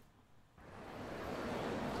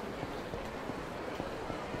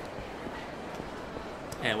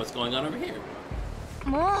 And what's going on over here?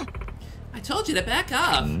 I told you to back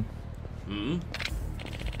up.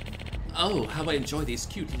 Oh, how I enjoy these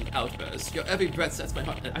cute little outbursts. Your every breath sets my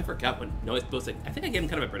heart. I forgot what Noah's supposed to. I think I gave him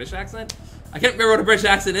kind of a British accent. I can't remember what a British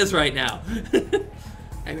accent is right now.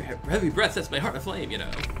 Every breath sets my heart aflame, you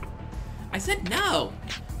know. I said no.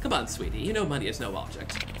 Come on, sweetie. You know money is no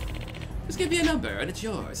object. Just give me a number and it's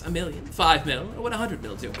yours. 1 million, 5 mil, or 100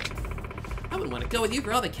 mil to it. I wouldn't want to go with you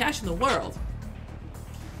for all the cash in the world.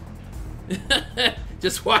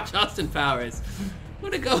 Just watch Austin Powers. I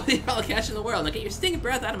want to go with you for all the cash in the world. Now get your stinking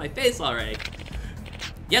breath out of my face already.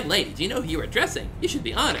 Young lady, do you know who you are addressing? You should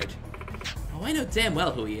be honored. Oh, I know damn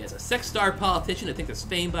well who he is. A sex star politician who thinks his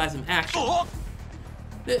fame buys him action.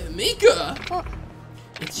 Mika!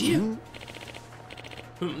 It's you.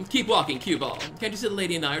 Keep walking, cue ball. Can't you see the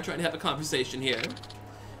lady and I are trying to have a conversation here?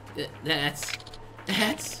 That's...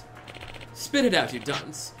 Spit it out, you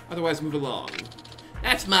dunce. Otherwise, move along.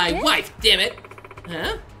 That's my wife, damn it!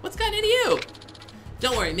 Huh? What's gotten into you?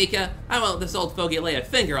 Don't worry, Mika. I won't let this old fogey lay a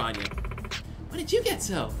finger on you. When did you get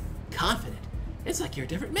so confident? It's like you're a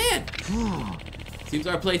different man. Seems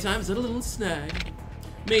our playtime is a little snag.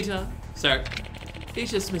 Mita, sir.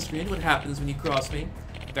 Please just dismiss me what happens when you cross me.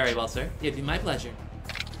 Very well, sir. It'd be my pleasure.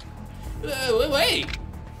 Wait!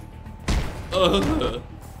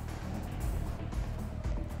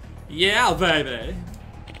 Yeah, baby.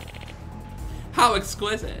 How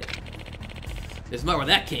exquisite. There's more where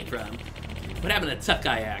that came from. What happened to the tough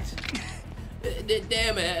guy act?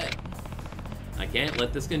 Damn it. I can't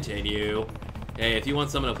let this continue. Hey, if you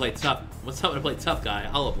want someone to play tough, guy,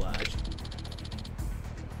 I'll oblige.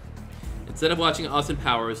 Instead of watching Austin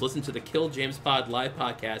Powers, listen to the Kill James Pod live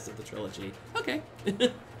podcast of the trilogy. Okay.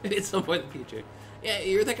 Maybe at some point in the future. Yeah,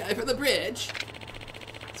 you're the guy from the bridge.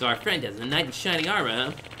 So our friend has a knight in shining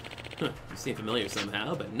armor, huh? You seem familiar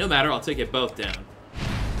somehow, but no matter, I'll take you both down.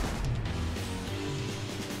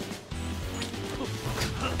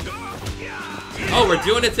 Oh, we're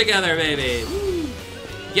doing it together, baby! Woo.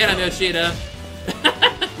 Get him, Yoshida!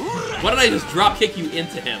 Why don't I just drop kick you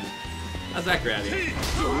into him? How's that grab you?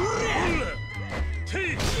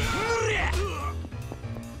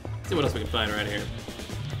 Let's see what else we can find right here.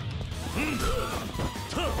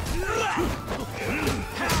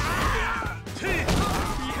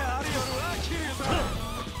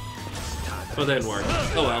 Oh, that didn't work.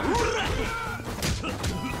 Oh well.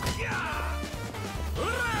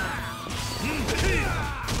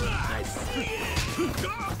 Nice.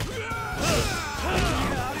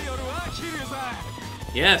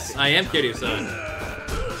 Yes, I am Kiryu-san.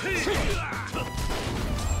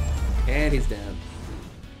 And he's down.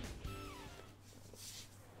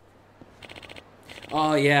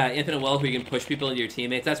 Oh yeah, infinite wealth where you can push people into your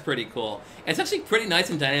teammates. That's pretty cool. It's actually pretty nice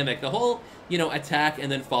and dynamic. The whole, attack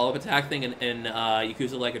and then follow-up attack thing in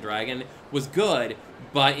Yakuza Like a Dragon was good,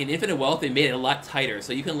 but in infinite wealth they made it a lot tighter.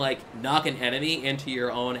 So you can knock an enemy into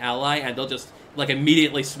your own ally and they'll just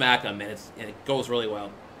immediately smack them, and it goes really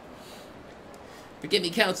well. Forgive me,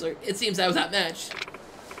 counselor. It seems I was outmatched.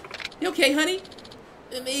 You okay, honey?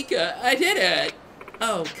 Mika, I did it.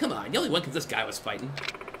 Oh, come on. You only won because this guy was fighting.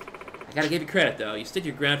 I gotta give you credit, though. You stood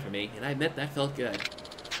your ground for me, and I admit that felt good.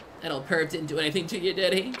 That old perv didn't do anything to you,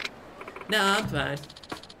 did he? No, I'm fine.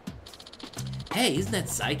 Hey, isn't that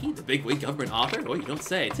Psyche, the big wig government author? Oh, you don't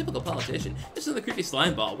say. Typical politician. Just another creepy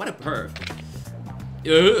slime ball. What a perv.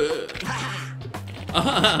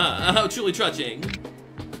 How truly touching.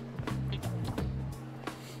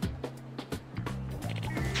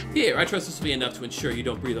 Here, I trust this will be enough to ensure you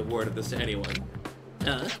don't breathe a word of this to anyone.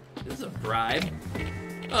 This is a bribe.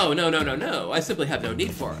 Oh, no. I simply have no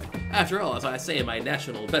need for it. After all, as I say in my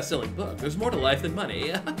national best-selling book, there's more to life than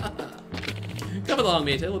money. Come along,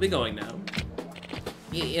 Mita. We'll be going now.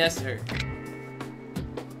 Yes, sir.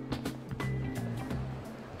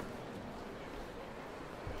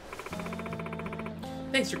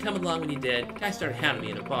 Thanks for coming along when you did. Guy started hounding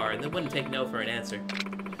me in a bar and then wouldn't take no for an answer.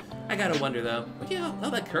 I gotta wonder, though, where'd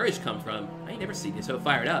all that courage come from? I ain't never seen you so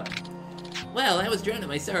fired up. Well, I was drowning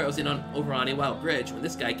my sorrows over on Iwao Bridge when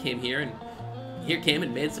this guy came here and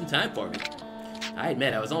made some time for me. I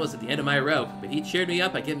admit I was almost at the end of my rope, but he cheered me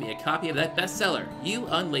up by giving me a copy of that bestseller, You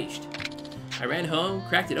Unleashed. I ran home,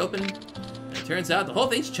 cracked it open, and it turns out the whole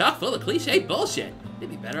thing's chock full of cliche bullshit. It'd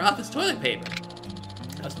be better off as toilet paper.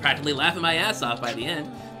 I was practically laughing my ass off by the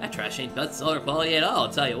end. That trash ain't bestseller quality at all, I'll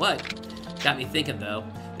tell you what. Got me thinking, though.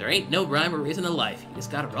 There ain't no rhyme or reason in life. You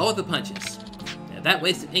just gotta roll with the punches. And if that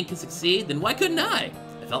wasted ink can succeed, then why couldn't I?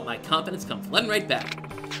 I felt my confidence come flooding right back.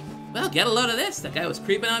 Well, get a load of this. That guy was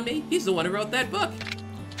creeping on me. He's the one who wrote that book.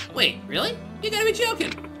 Wait, really? You gotta be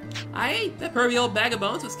joking. I ain't. That pervy old bag of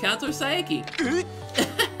bones was Counselor Saeki.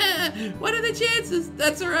 What are the chances?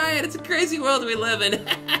 That's alright. It's a crazy world we live in.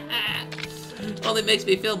 Only makes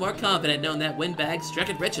me feel more confident knowing that windbag struck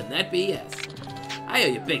it rich on that BS. I owe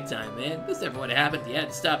you big time, man. If this ever would have happened, you had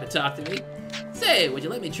to stop and talk to me. Say, would you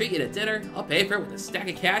let me treat you to dinner? I'll pay for it with a stack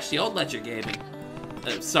of cash the old Letcher gave me.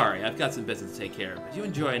 Sorry, I've got some business to take care of, but you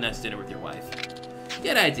enjoy a nice dinner with your wife.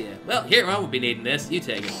 Good idea. Well, here, I won't be needing this. You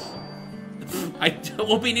take it. I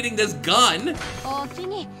won't be needing this gun.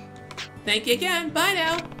 Thank you again. Bye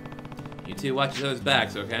now. You two watch each other's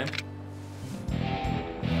backs, okay?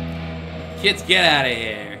 Kids, get out of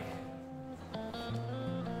here.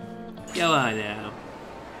 Go on now.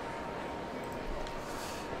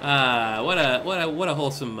 What a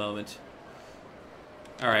wholesome moment.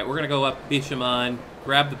 All right, we're gonna go up Bishamon,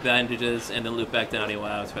 grab the bandages, and then loop back down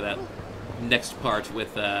Iwao's for that next part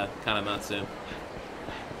with Kanamatsu.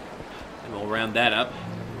 And we'll round that up.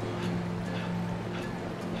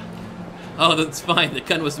 Oh, that's fine. The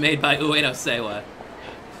gun was made by Ueno Seiwa.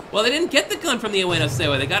 Well, they didn't get the gun from the Ueno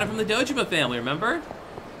Seiwa. They got it from the Dojima family, remember?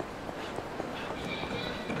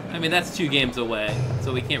 I mean, that's 2 games away,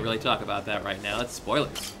 so we can't really talk about that right now. That's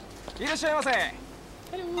spoilers. Hello.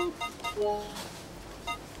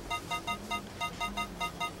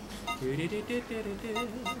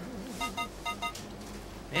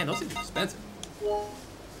 Man, those things are expensive. How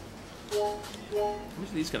much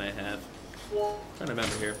of these can I have? I'm trying to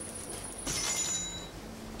remember here.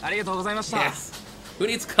 Yes. Who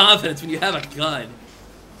needs confidence when you have a gun?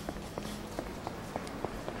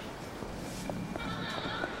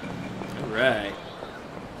 Alright.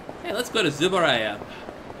 Hey, let's go to Zubaraya.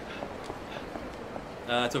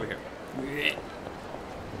 It's over here.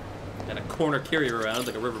 Got a corner carrier around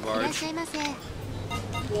like a river barge. Oops.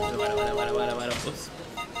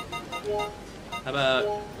 How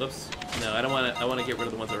about, oops. No, I don't want to, I want to get rid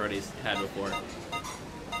of the ones I already had before.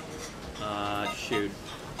 Shoot.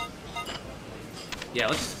 Yeah,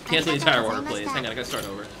 let's cancel the entire order, please. Hang on, I gotta start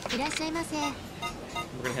over. We're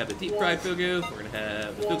gonna have the deep fried fugu. We're gonna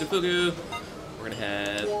have the fugu fugu. We're gonna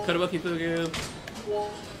have kotobuki fugu.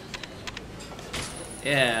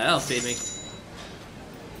 Yeah, that'll feed me.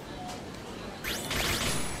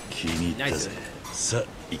 Nice.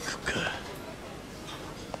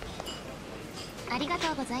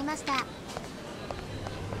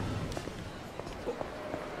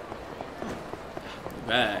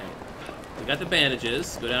 Right. We got the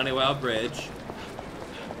bandages. Go down a wild bridge.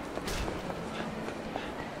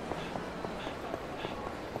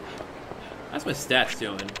 How's my stats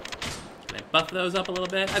doing? Can I buff those up a little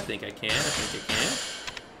bit? I think I can. I think I can.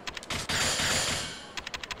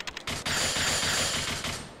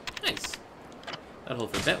 Nice. That'll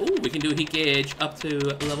hold for a bit. Ooh, we can do heat gauge up to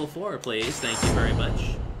level 4, please. Thank you very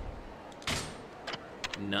much.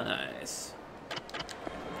 Nice.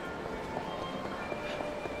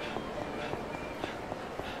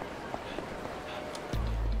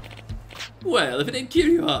 Well, if it ain't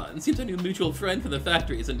Kiryu-han, seems our new mutual friend from the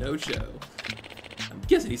factory is a no-show. I'm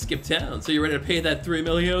guessing he skipped town, so you're ready to pay that $3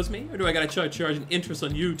 million he owes me? Or do I gotta start charging interest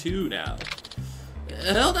on you too now?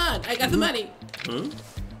 Hold on, I got the money! Huh?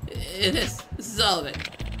 This is all of it.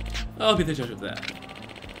 I'll be the judge of that.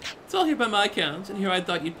 It's all here by my account, and here I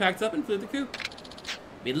thought you'd packed up and flew the coop.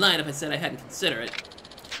 I'd be lying if I said I hadn't considered it.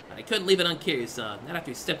 But I couldn't leave it on Kiryu-san, not after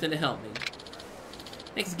he stepped in to help me.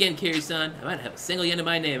 Thanks again, Kiryu-san. I might not have a single yen in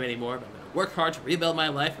my name anymore, but I'm gonna work hard to rebuild my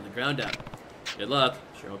life from the ground up. Good luck.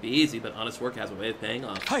 Sure won't be easy, but honest work has a way of paying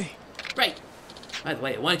off. Hey. Right. By the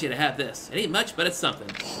way, I wanted you to have this. It ain't much, but it's something.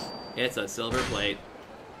 It's a silver plate.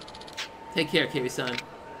 Take care, Kiryu-san.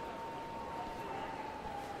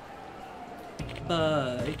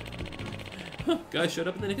 Bye. Guy showed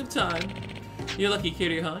up in the nick of time. You're lucky,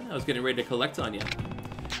 Kiryu-han. I was getting ready to collect on you.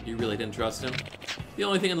 You really didn't trust him. The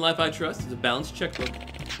only thing in life I trust is a balanced checkbook.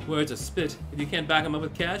 Words are spit. If you can't back them up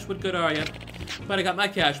with cash, what good are you? But I got my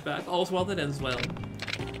cash back. All's well that ends well.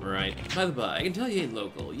 Right. By the by, I can tell you ain't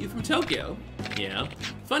local. You from Tokyo? Yeah.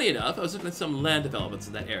 Funny enough, I was looking at some land developments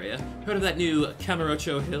in that area. Heard of that new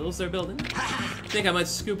Kamurocho Hills they're building? Think I might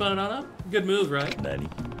scoop on it on up? Good move, right? You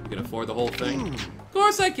can afford the whole thing? Of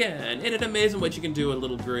course I can. Ain't it amazing what you can do with a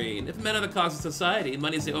little green? If men are the cogs of society,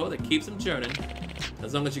 money's the oil that keeps them churning.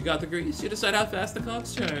 As long as you got the grease, you decide how fast the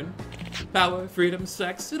cogs turn. Power, freedom,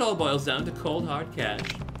 sex, it all boils down to cold, hard cash.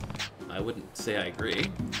 I wouldn't say I agree.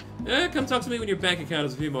 Come talk to me when your bank account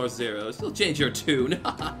has a few more zeros. It'll change your tune.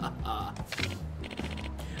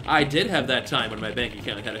 I did have that time when my bank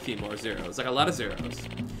account had a few more zeros, like a lot of zeros.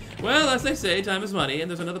 Well, as they say, time is money,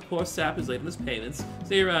 and there's another poor sap who's late in his payments.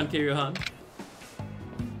 See you around, Kiryu-han.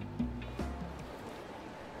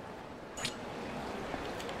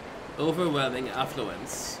 Overwhelming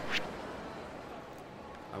affluence.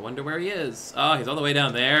 I wonder where he is. Oh, he's all the way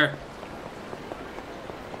down there.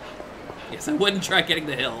 Yes, I wouldn't try getting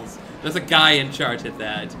the hills. There's a guy in charge at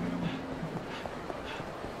that.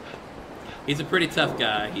 He's a pretty tough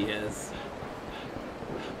guy, he is.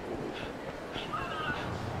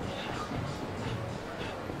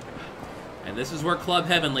 And this is where Club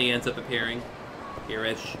Heavenly ends up appearing.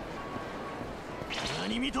 Here-ish.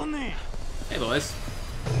 Hey, boys.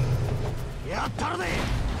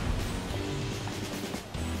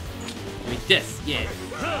 Give me this, yeah.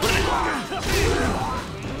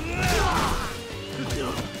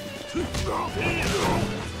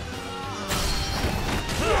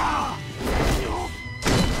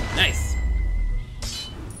 Nice.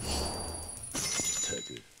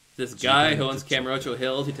 This guy who owns Kamurocho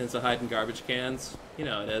Hills, he tends to hide in garbage cans. You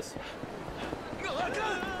know how it is.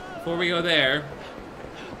 Before we go there,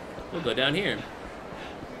 we'll go down here.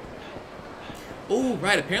 Oh,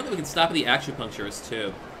 right, apparently we can stop at the acupuncturist,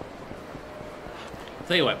 too.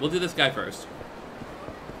 Tell you what, we'll do this guy first.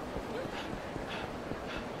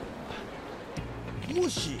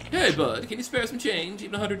 Hey, bud, can you spare some change?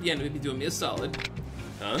 Even 100 yen would be doing me a solid.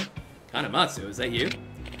 Huh? Kanematsu, is that you?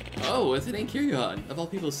 Oh, if it ain't Kiryu-han, of all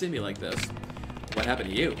people to see me like this. What happened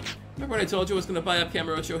to you? Remember when I told you I was gonna buy up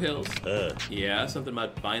Kamurocho Hills? Yeah, something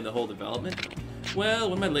about buying the whole development? Well,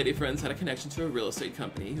 one of my lady friends had a connection to a real estate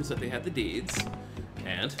company who said they had the deeds.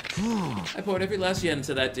 And I poured every last yen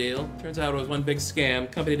into that deal. Turns out it was one big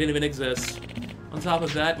scam. Company didn't even exist. On top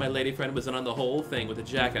of that, my lady friend was in on the whole thing with a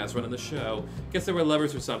jackass running the show. Guess they were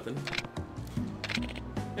lovers or something.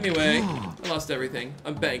 Anyway, I lost everything.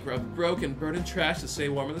 I'm bankrupt, broke, and burning trash to stay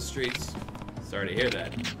warm on the streets. Sorry to hear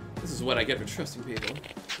that. This is what I get for trusting people.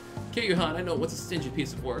 Kiryu-han, I know what's a stingy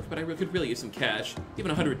piece of work, but I could really use some cash. Even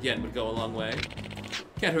 100 yen would go a long way.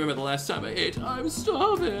 Can't remember the last time I ate. I'm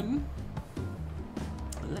starving.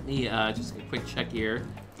 Let me just get a quick check here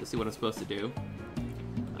to see what I'm supposed to do.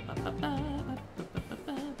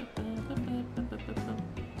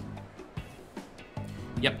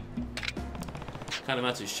 Yep.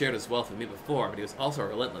 Kanematsu shared his wealth with me before, but he was also a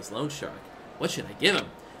relentless loan shark. What should I give him?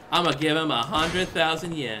 I'm gonna give him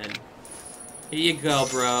 100,000 yen. Here you go,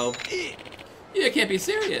 bro. You can't be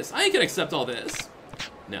serious. I ain't gonna accept all this.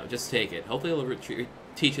 No, just take it. Hopefully it'll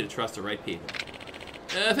teach you to trust the right people.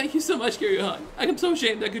 Thank you so much, Kiryu-han. I'm so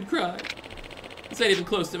ashamed I could cry. This ain't even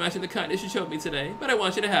close to matching the kindness you showed me today, but I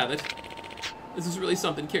want you to have it. This is really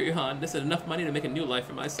something, Kiryu-han. This is enough money to make a new life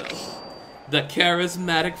for myself. The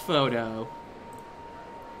charismatic photo.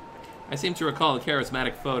 I seem to recall a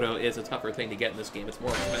charismatic photo is a tougher thing to get in this game. It's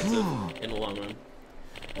more expensive in the long run.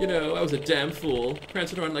 You know, I was a damn fool,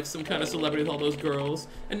 prancing around like some kind of celebrity with all those girls,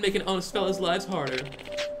 and making honest fellas' lives harder.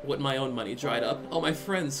 When my own money dried up, all my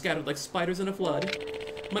friends scattered like spiders in a flood.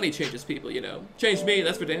 Money changes people, you know. Changed me,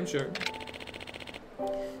 that's for damn sure.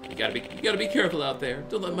 You gotta be careful out there.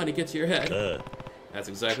 Don't let money get to your head. That's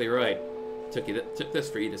exactly right. Took this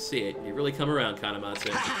for you to see it. You really come around,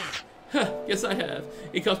 Kanematsu. Yes, I have.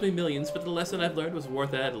 It cost me millions, but the lesson I've learned was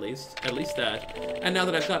worth it at least that. And now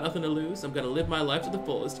that I've got nothing to lose, I'm gonna live my life to the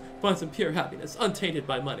fullest, find some pure happiness, untainted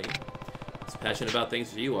by money. As passionate about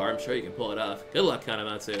things as you are, I'm sure you can pull it off. Good luck,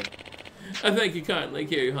 Kanematsu. I thank you kindly,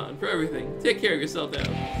 Kiryu-han, for everything. Take care of yourself now.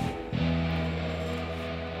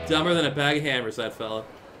 Dumber than a bag of hammers, that fella.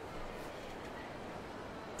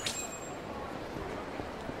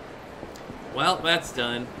 Well, that's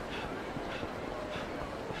done.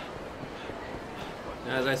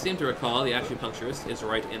 As I seem to recall, the acupuncturist is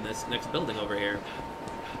right in this next building over here.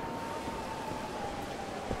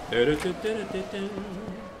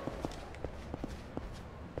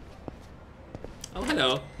 Oh,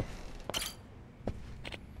 hello.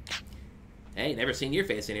 Hey, never seen your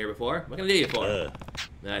face in here before. What can I do you for?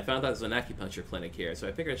 I found out there's an acupuncture clinic here, so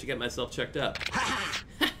I figured I should get myself checked up.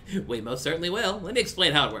 We most certainly will. Let me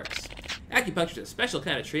explain how it works. Acupuncture is a special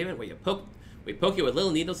kind of treatment where we poke you with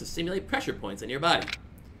little needles to stimulate pressure points in your body.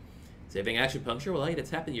 Saving acupuncture will allow you to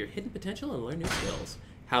tap into your hidden potential and learn new skills.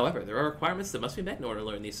 However, there are requirements that must be met in order to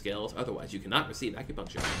learn these skills, otherwise you cannot receive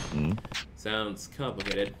acupuncture. Sounds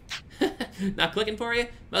complicated. Not clicking for you?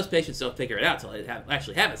 Most patients don't figure it out till they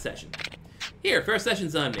actually have a session. Here, first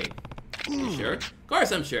session's on me. You sure? Of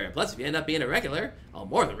course I'm sure. Plus, if you end up being a regular, I'll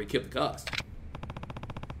more than recoup the cost.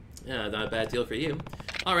 Not a bad deal for you.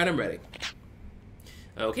 Alright, I'm ready.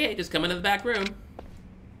 Okay, just come into the back room.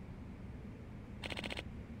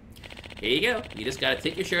 Here you go. You just gotta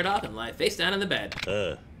take your shirt off and lie face down in the bed.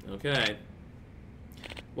 Okay.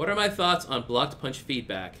 What are my thoughts on blocked punch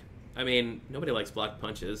feedback? I mean, nobody likes blocked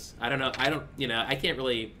punches. I don't know. I can't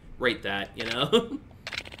really rate that, you know?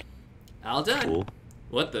 All done. Cool.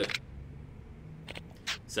 What the?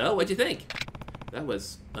 So, what'd you think? That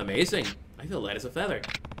was amazing. I feel light as a feather.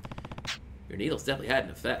 Your needles definitely had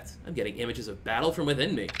an effect. I'm getting images of battle from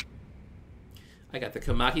within me. I got the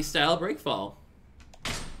Kamaki-style breakfall.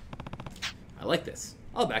 I like this.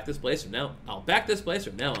 I'll back this place from now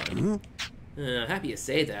on. Happy you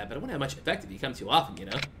say that, but it won't have much effect if you come too often, you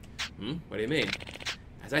know? What do you mean?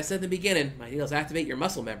 As I said in the beginning, my deals activate your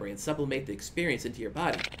muscle memory and sublimate the experience into your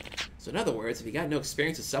body. So in other words, if you got no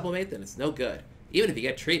experience to sublimate, then it's no good. Even if you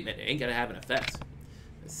get treatment, it ain't gonna have an effect.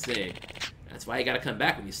 Let's see. That's why you gotta come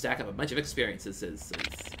back when you stack up a bunch of experiences.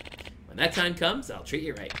 When that time comes, I'll treat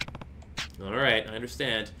you right. Alright, I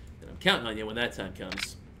understand. And I'm counting on you when that time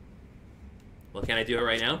comes. Well, can I do it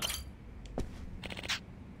right now?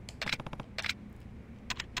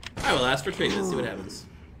 I will ask for treatment, see what happens.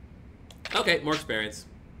 Okay, more experience.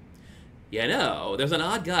 Yeah, no, there's an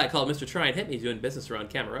odd guy called Mr. Try and Hit Me doing business around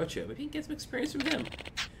Kamurocho. Maybe you can get some experience from him.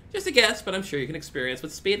 Just a guess, but I'm sure you can experience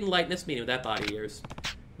with speed and lightness meeting with that body of yours.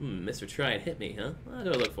 Mr. Try and Hit Me, huh? I'll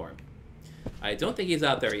go look for him. I don't think he's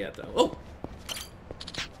out there yet, though. Oh!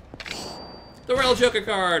 The Royal Joker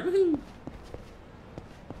card! Woohoo!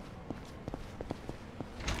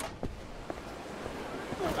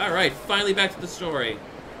 Alright, finally back to the story.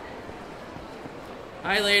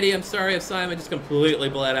 Hi, lady. I'm sorry if Simon just completely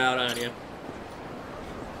bled out on you.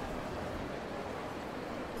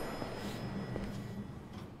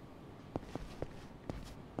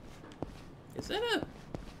 Is that a...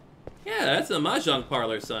 Yeah, that's a mahjong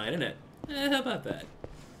parlor sign, isn't it? How about that?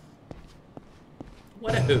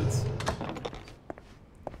 What a hoots.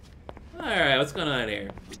 Alright, what's going on here?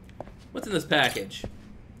 What's in this package?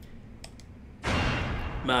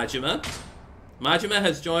 Majima. Majima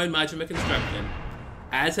has joined Majima Construction.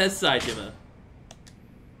 As has Saejima.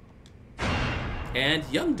 And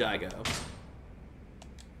young Daigo.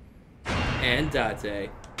 And Date.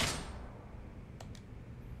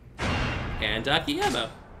 And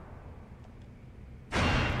Akiyama.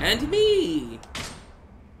 And me.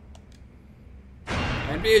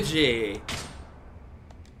 And Ryuji.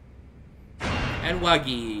 And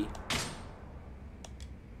Wagi.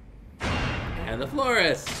 And the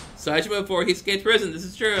florist. Saejima before he escaped prison, this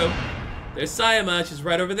is true. There's Sayama, she's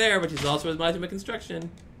right over there, but she's also with Majima Construction.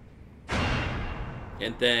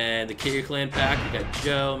 And then the Kiryu Clan pack, we got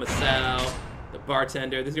Joe, Masao, the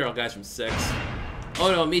bartender. These are all guys from 6.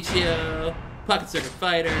 Ono Michio, Pocket Circuit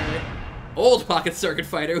Fighter, old Pocket Circuit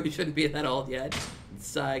Fighter, who shouldn't be that old yet. And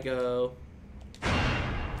Saigo.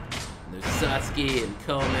 And there's Satsuki and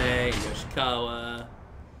Kome and Yoshikawa.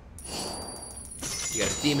 We got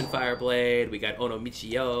a Demon Fireblade, we got Ono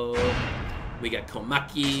Michio. We got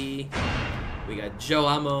Komaki. We got Joe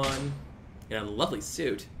Amon in a lovely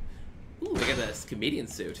suit. Ooh, look at this comedian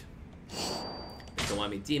suit. The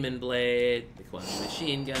Kiwami Demon Blade, the Kiwami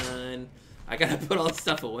Machine Gun. I gotta put all this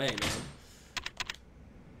stuff away, man.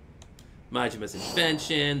 Majima's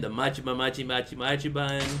Invention, the Majibun,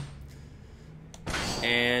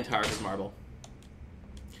 and Haruka's Marble.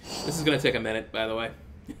 This is gonna take a minute, by the way.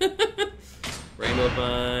 Rainbow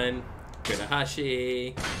Bun,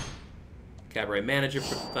 Kurahashi. Cabaret Manager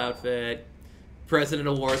outfit, President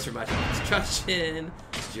Awards for Majima Construction,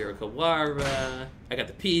 Jiro Kawara, I got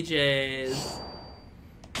the PJs,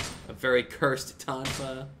 a very cursed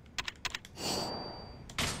Tonfa,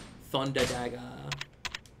 Thunder Dagger,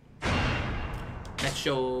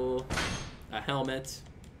 Mecho, a helmet,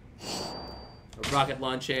 a rocket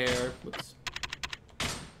launcher, whoops,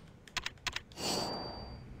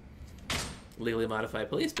 legally modified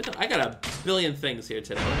police, but no, I got a billion things here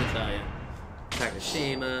today, let me tell you.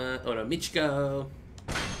 Takashima, Ono Michiko,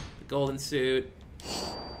 the golden suit,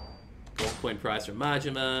 gold coin prize for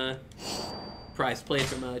Majima, prize plate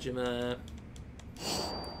for Majima,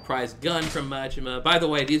 prize gun from Majima. By the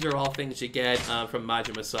way, these are all things you get from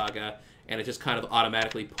Majima Saga, and it just kind of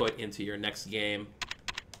automatically put into your next game,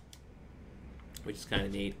 which is kind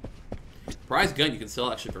of neat. Prize gun you can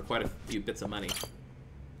sell actually for quite a few bits of money.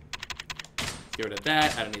 Get rid of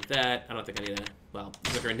that. I don't need that. I don't think I need a... Well,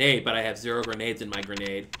 it's a grenade, but I have 0 grenades in my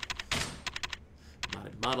grenade.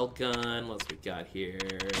 Modded model gun. What else we got here?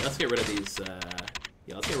 Let's get rid of these,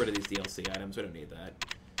 yeah, let's get rid of these DLC items. We don't need that.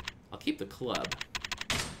 I'll keep the club.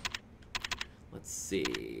 Let's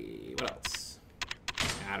see. What else?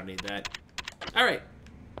 I don't need that. Alright.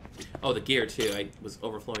 Oh, the gear, too. I was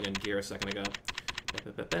overflowing on gear a second ago.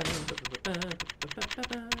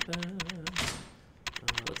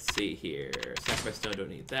 Let's see here. Sacrifice Stone, don't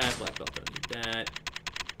need that. Black Belt, don't need that.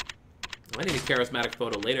 I need a charismatic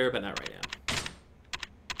photo later, but not right now.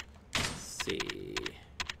 Let's see.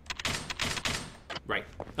 Right.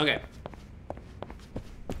 Okay.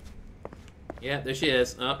 Yeah, there she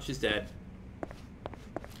is. Oh, she's dead.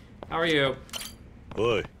 How are you?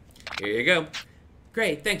 Oi. Here you go.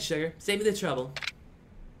 Great, thanks, sugar. Save me the trouble.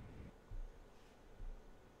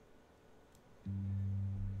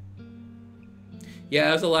 Yeah,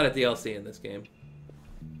 there's a lot of DLC in this game.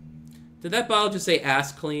 Did that bottle just say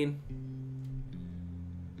ass clean?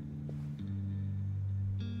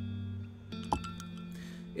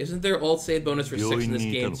 Isn't there old save bonus for 6 in this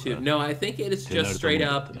game too? No, I think it is just straight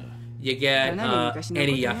up. You get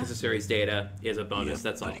any Yakuza series data is a bonus.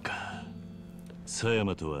 That's all. 狭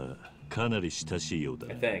山とはかなり親しいようだ。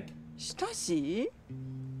I think. 親しい？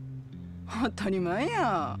当たり前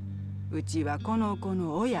や。うちはこの子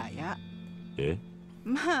の親や。え？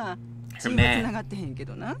まあ、血は繋がってへんけ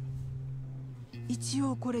どな。一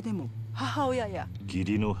応これでも母親や。義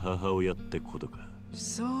理の母親ってことか。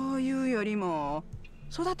そういうよりも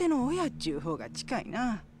育ての親っちゅう方が近い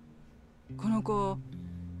な。この子、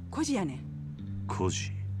孤児やねん。孤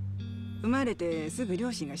児？生まれてすぐ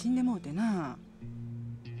両親が死んでもうてな。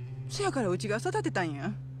せやからうちが育てたん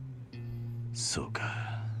や。そうか、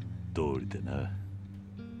道理でな。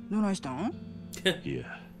どないしたん？いや、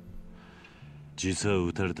実は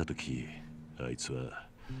撃たれた時、あいつは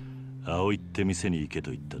葵って店に行け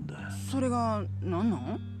と言ったんだ。それが何な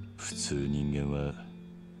ん？普通人間は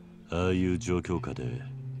ああいう状況下で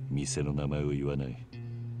店の名前を言わない。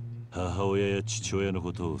母親や父親の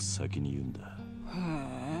ことを先に言うんだ。へ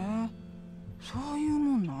え、そういう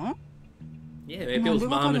もんなん？ Yeah, maybe it was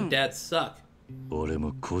mom and dad suck. 俺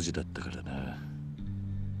も孤児だったからな。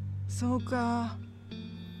そうか。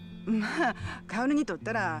まあ、薫にとっ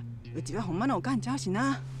たらうちはほんまのおかんちゃうし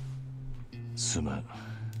な。すまん、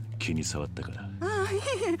気に障ったから。ああ、い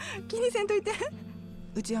えいえ、気にせんといて。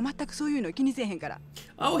うちは全くそういうの気にせえへんから。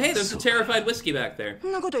Oh, hey, there's a terrified whiskey back there. そ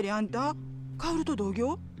んなことよりあんた、薫と同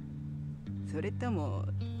業？それとも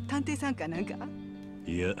探偵さんかなんか？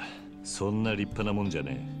いや、そんな立派なもんじゃ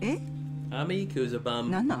ねえ。え？I'm a Yakuza bum.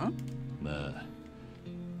 なんなん？まあ、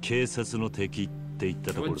警察の敵って言っ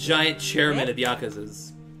たところで。Giant chairman of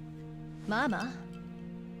Yakuzas. ママ、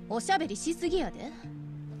おしゃべりしすぎやで。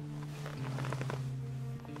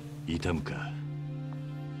痛むか？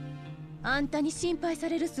あんたに心配さ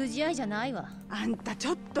れる筋合いじゃないわ。あんたち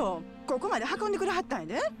ょっとここまで運んでくれはったんや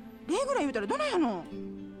で。礼ぐらい言うたらどないやの？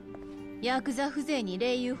ヤクザ風情に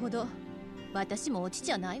礼言うほど私も落ち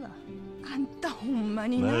ちゃないわ。あんたほんま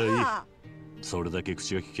にな。まあいい。それだけ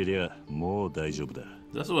口が聞けりゃもう大丈夫だ。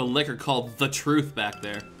That's what a liquor called the truth back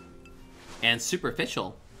there. And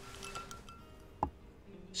superficial.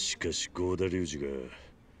 しかし郷田隆二が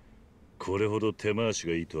これほど手回し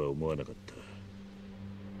がいいとは思わなかった。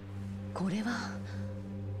これは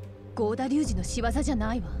郷田隆二の仕業じゃ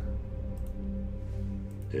ないわ。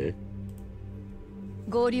え？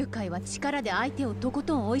合流会は力で相手をとこ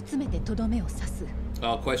とん追い詰めてとどめを刺す。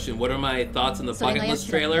Oh, question. What are my thoughts on the bucket list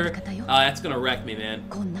trailer? That's gonna wreck me, man.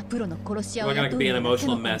 こんなプロの殺し屋を We're gonna be an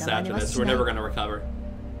emotional mess after this. We're never gonna recover.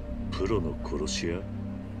 プロの殺し屋？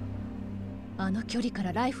あの距離か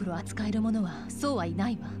らライフルを扱える者はそうはいな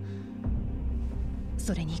いわ。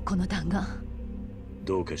それにこの弾丸、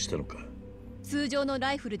どうかしたのか？通常の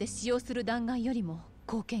ライフルで使用する弾丸よりも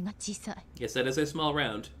口径が小さい。Yes, that is a small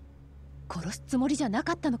round. 殺すつもりじゃな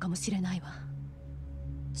かったのかもしれないわ。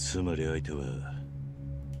つまり相手は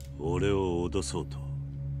俺を脅そうと。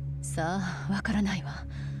さあ、わからないわ。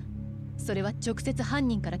それは直接犯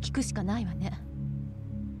人から聞くしかないわね。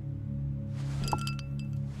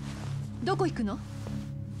どこ行くの？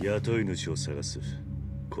雇い主を探す。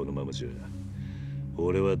このままじゃ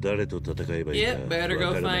俺は誰と戦えばいいか Yep, better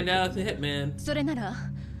go find out the hitman. それなら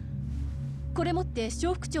これ持って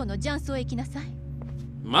小副長のジャンソへ行きなさい。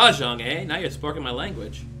Mahjong, eh? Now you're speaking my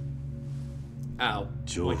language. Ow.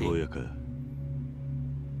 情報屋か。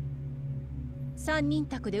三人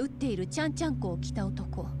宅で撃っているちゃんちゃんこを着た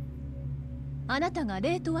男。あなたが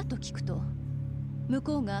レートはと聞くと、向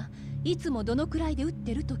こうがいつもどのくらいで撃っ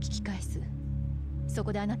てると聞き返す。そ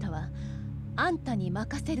こであなたはあんたに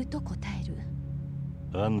任せると答える。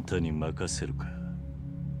あんたに任せるか？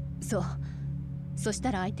そう。そし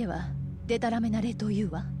たら相手はデタラメなレートを言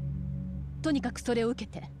うわ。とにかくそれを受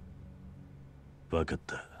けて。わかっ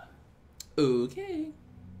た。Okay.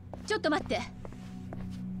 ちょっと待って。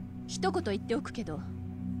一言言っておくけど、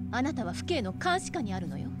あなたは府警の監視下にある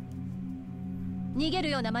のよ。逃げる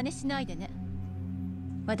ような真似しないでね。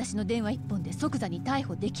私の電話一本で即座に逮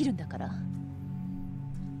捕できるんだから。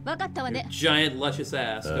わかったわ Your ね。 giant luscious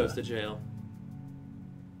ass goes to jail.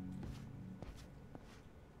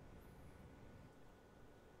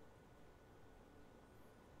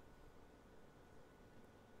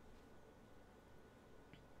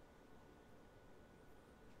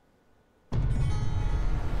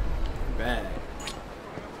 Right.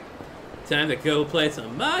 Time to go play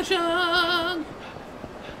some mahjong.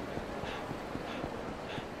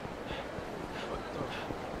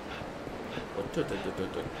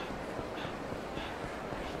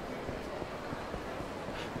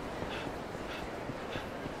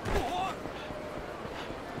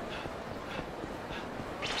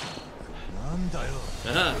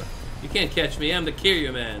 Aha! You can't catch me, I'm the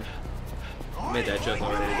Kiryu man. I made that joke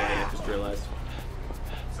already today, I just realized.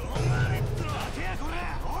 Wait.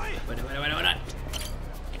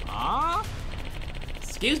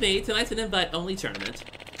 Excuse me, tonight's an invite-only tournament.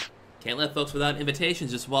 Can't let folks without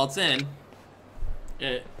invitations just waltz in.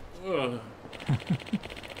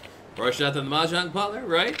 Rush out to the Mahjong parlor,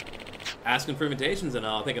 right? Asking for invitations and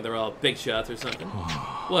all, thinking they're all big shots or something.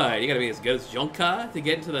 What, you gotta be as good as Jonka to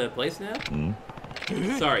get into the place now?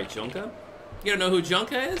 Sorry, Jonka? You don't know who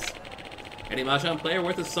Jonka is? Any Mahjong player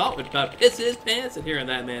worth his salt would about piss his pants at hearing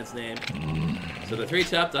that man's name. So the three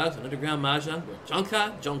top dogs in underground Mahjong were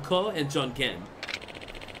Jonka, Jonko, and Jonken.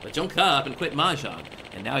 But Jonka up and quit Mahjong,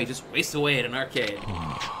 and now he just wastes away at an arcade.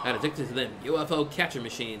 Got addicted to them UFO catcher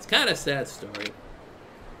machines. Kinda sad story.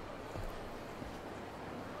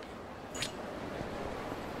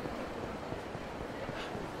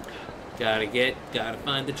 Gotta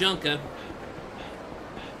find the Jonka.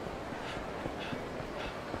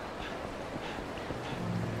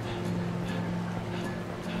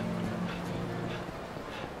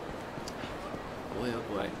 Boy, oh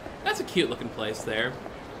boy. That's a cute looking place there.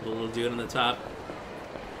 Little dude on the top.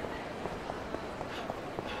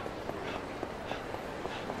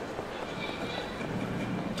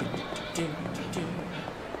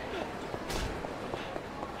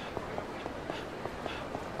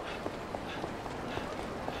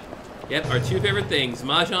 Yep, our two favorite things,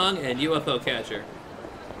 Mahjong and UFO catcher.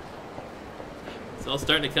 It's all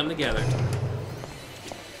starting to come together.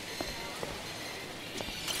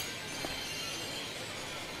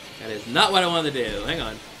 That is not what I wanted to do. Hang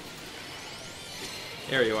on.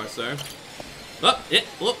 There you are, sir.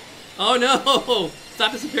 Oh no!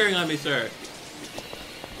 Stop disappearing on me, sir.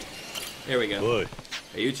 There we go. Boy.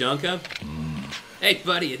 Are you Jonka? Hey,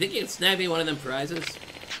 buddy, you think you can snag me one of them prizes?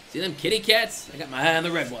 See them kitty cats? I got my eye on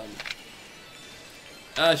the red one.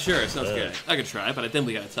 Sure, sounds good. I could try, but then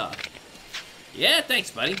we gotta talk. Yeah,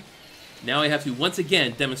 thanks, buddy. Now I have to once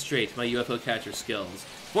again demonstrate my UFO catcher skills.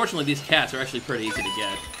 Fortunately, these cats are actually pretty easy to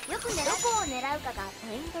get.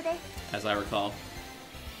 As I recall.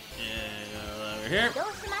 And over here.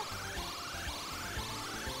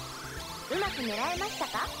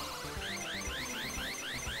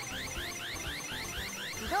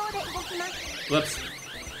 Whoops.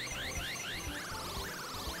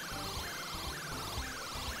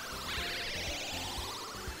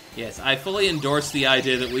 Yes, I fully endorse the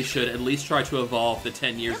idea that we should at least try to evolve the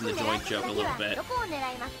 10 years in the joint joke a little bit.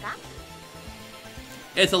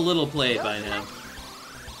 It's a little played by now.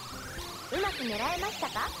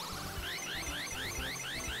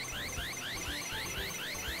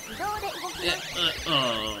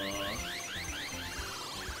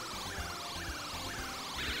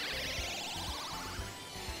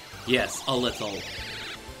 Yes, a little.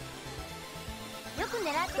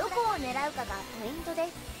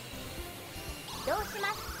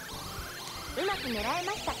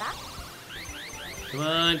 Come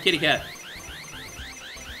on, kitty cat.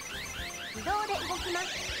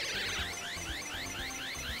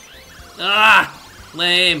 Ah!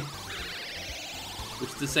 Lame. Which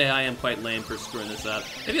is to say I am quite lame for screwing this up.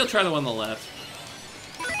 Maybe I'll try the one on the left.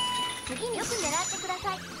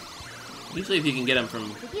 Usually if you can get them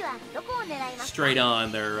from straight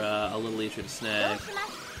on, they're a little easier to snag.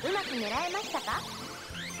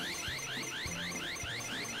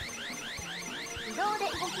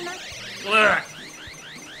 Ugh.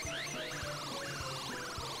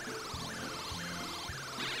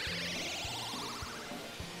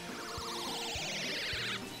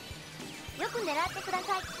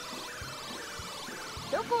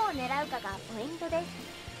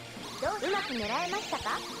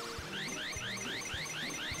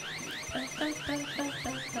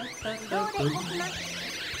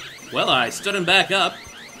 Well, I stood him back up.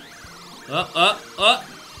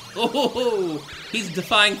 Oh, he's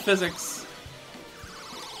defying physics.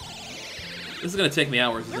 This is gonna take me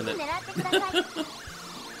hours, isn't it?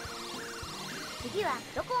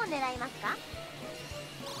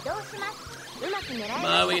 Come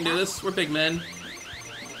on, we can do this. We're big men.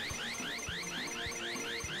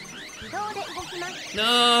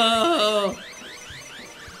 No!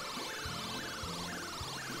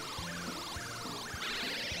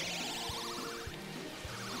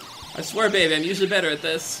 I swear, baby, I'm usually better at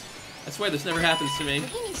this. I swear this never happens to me.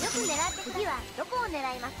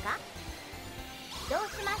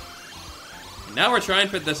 And now we're trying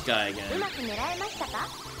for this guy again.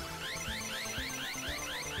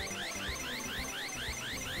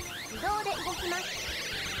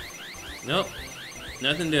 Nope.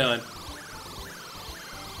 Nothing doing.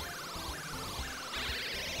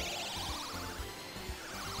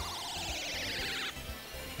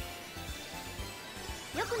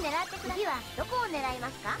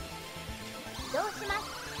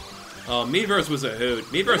 Oh, Miiverse was a hoot.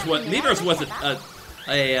 Miiverse was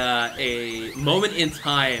a moment in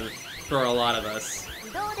time for a lot of us,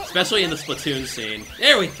 especially in the Splatoon scene.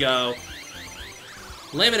 There we go.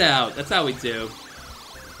 Blame it out. That's how we do.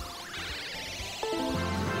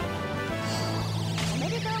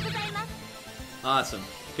 Awesome.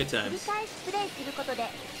 Good times.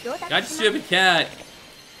 Got you, stupid cat.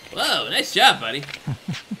 Whoa, nice job, buddy.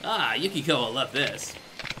 Ah, Yukiko will love this.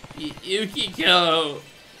 Yukiko.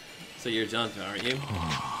 So you're Junko, aren't you?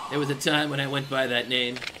 There was a time when I went by that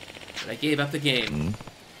name, but I gave up the game.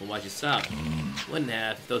 Well, why'd you stop? Wouldn't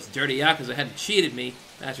have. If those dirty Yakuza hadn't cheated me,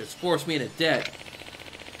 bastards forced me into debt.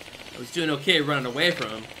 I was doing okay running away from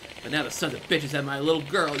them, but now the sons of bitches have my little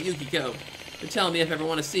girl, Yukiko. They're telling me if I ever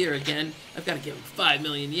want to see her again, I've got to give them 5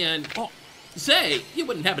 million yen. Oh, say, you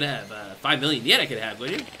wouldn't happen to have 5 million yen I could have,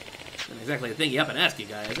 would you? Not exactly the thing you up and ask you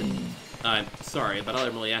guys, is it? I'm sorry, but all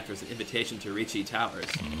I'm really after is an invitation to Riichi Towers.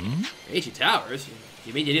 Riichi Towers?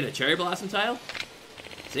 You mean you need a cherry blossom tile?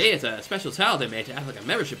 See, it's a special tile they made to act like a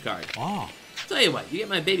membership card. Oh. Tell you what, you get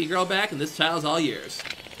my baby girl back and this tile's all yours.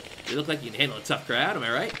 You look like you can handle a tough crowd, am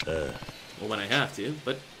I right? Well, when I have to,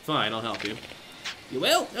 but fine, I'll help you. You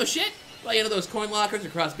will? No shit? Well, you know those coin lockers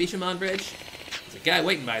across Bishamon Bridge? There's a guy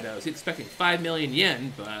waiting by those. He's expecting 5 million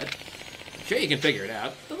yen, but I'm sure you can figure it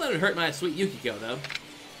out. Don't let it hurt my sweet Yukiko, though.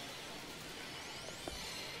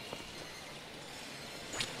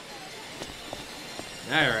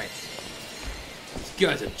 Alright. This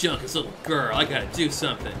guy's a junkus little girl. I gotta do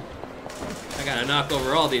something. I gotta knock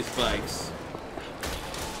over all these bikes.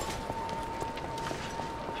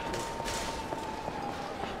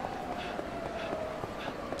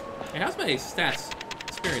 Hey, how's my stats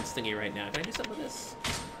experience thingy right now? Can I do something with this?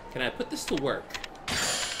 Can I put this to work?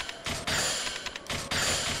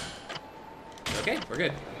 Okay, we're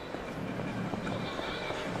good.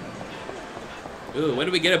 Ooh, when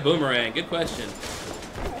do we get a boomerang? Good question.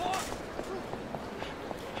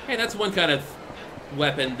 Hey, that's one kind of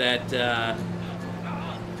weapon that the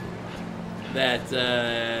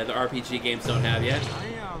RPG games don't have yet.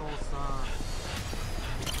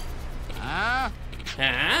 Huh?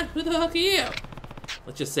 Who the fuck are you?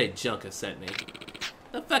 Let's just say Junka sent me.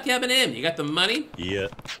 The fuck happened to him? You got the money? Yeah.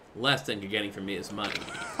 Last thing you're getting from me is money.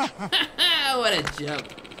 What a joke.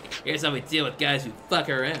 Here's how we deal with guys who fuck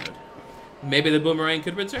around. Maybe the boomerang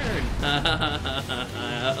could return.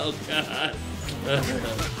 Oh god.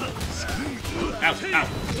 Ow, ow.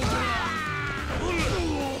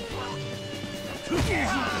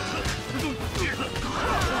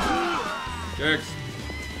 Jerks.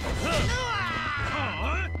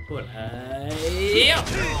 What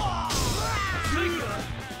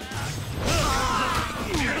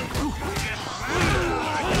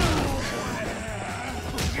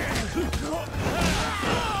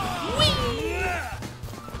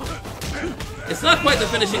It's not quite the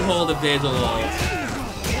finishing hold of Days of Old,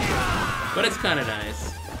 but it's kind of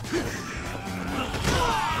nice.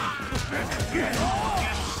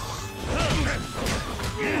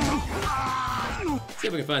 See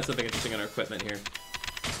if we can find something interesting in our equipment here.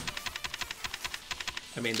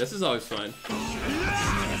 I mean, this is always fun.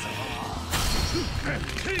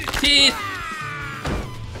 Teeth!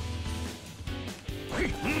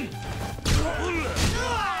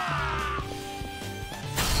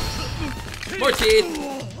 More teeth!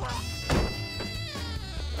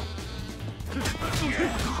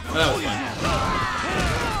 Oh, that was fun.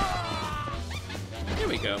 Here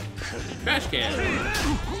we go. Trash can.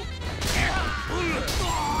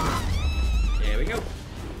 There we go.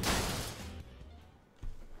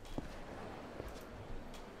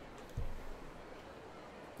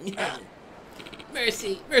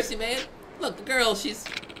 Mercy, man. Look, the girl, she's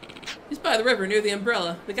by the river near the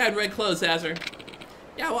umbrella. The guy in red clothes has her.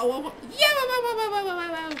 Yeah, whoa. Yeah,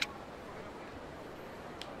 whoa.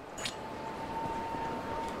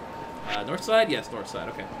 North side? Yes, north side,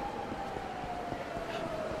 okay.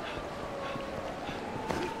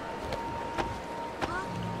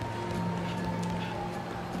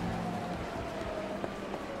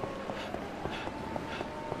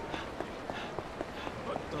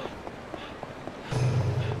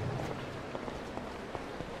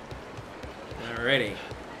 Alrighty.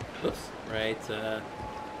 Oops. Right,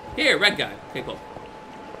 here, red guy. Okay, cool.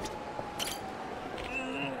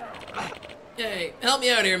 Hey, help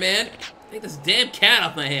me out here, man. Take this damn cat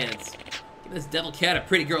off my hands. Give this devil cat a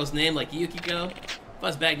pretty girl's name like Yukiko.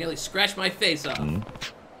 Fuzzbag nearly scratched my face off.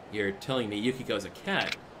 You're telling me Yukiko's a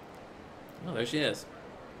cat? Oh, there she is.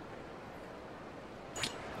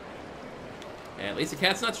 At least the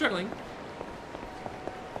cat's not struggling.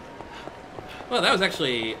 Well, that was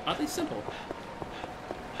actually oddly simple.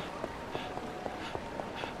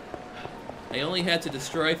 I only had to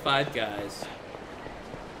destroy 5 guys.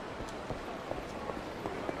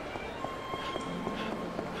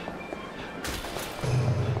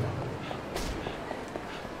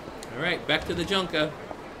 Alright, back to the Junka.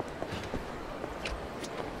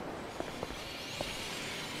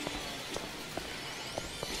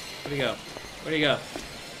 Where'd he go? Where'd he go?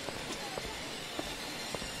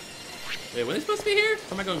 Wait, was he supposed to be here?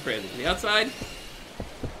 Or am I going crazy? Is he outside?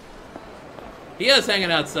 He is hanging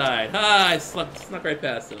outside. Ah, I snuck right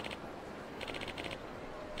past him.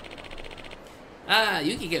 Ah,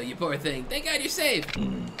 you can get it, you poor thing. Thank God you're safe.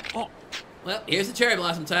 Oh. Well, here's the cherry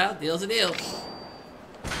blossom tile. Deal's a deal.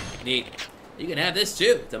 Neat. You can have this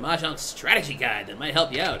too. It's a Mahjong strategy guide that might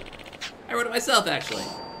help you out. I wrote it myself, actually.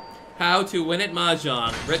 How to Win at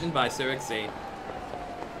Mahjong, written by CyricZ.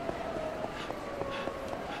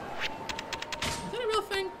 Is that a real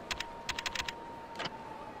thing?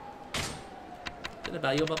 Is it a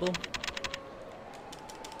value bubble?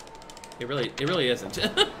 It really isn't.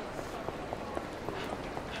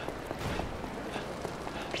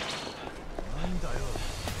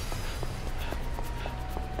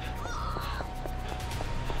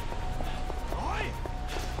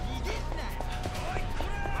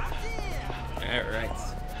 Alright.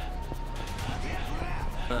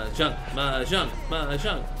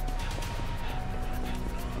 Mahjong.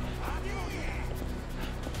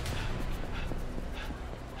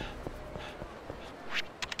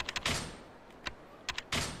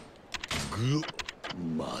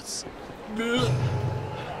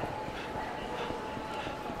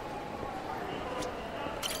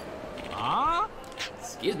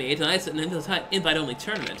 Excuse me, tonight's an invite-only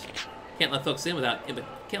tournament. Can't let folks without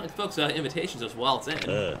invitations as well as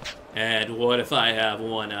in. And what if I have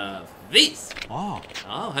one of these? Oh,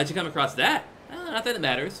 how'd you come across that? Not that it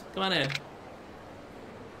matters. Come on in.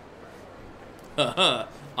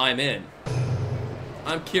 I'm in.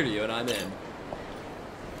 I'm Kiryu and I'm in.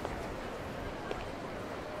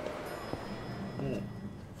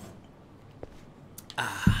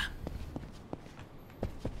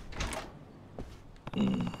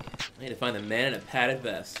 I need to find the man in a padded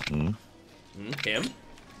vest. Him,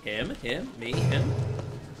 me, him.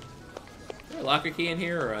 Is there a locker key in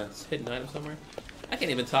here or a hidden item somewhere? I can't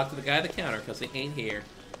even talk to the guy at the counter because he ain't here.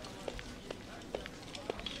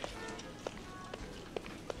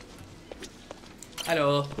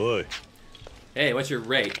 Hello. Oi. Hey, what's your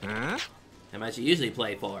rate? Huh? How much you usually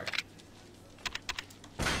play for?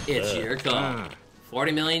 It's your call.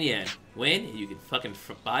 40 million yen. Win, and you can fucking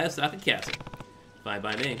buy a stock of castle. Fine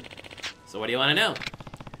by me. So what do you want to know?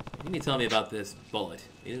 You need to tell me about this bullet.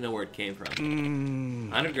 You need to know where it came from.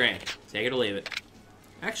 100 grand. Take it or leave it.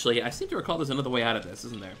 Actually, I seem to recall there's another way out of this,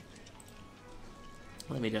 isn't there?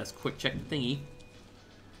 Let me just quick check the thingy.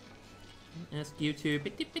 Ask YouTube.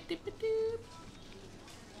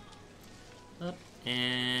 Up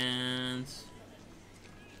and...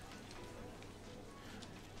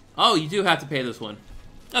 Oh, you do have to pay this one.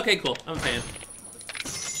 Okay, cool. I'm paying.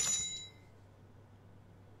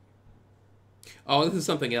 Oh, this is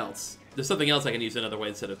something else. There's something else I can use another way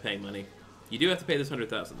instead of paying money. You do have to pay this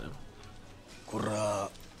 100,000 though. これは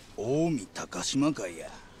近江高島会や。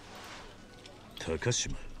高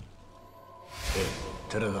島。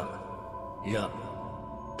寺田。いや、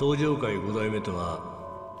東上会5代目と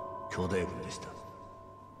は兄弟分でした。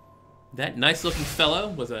That nice-looking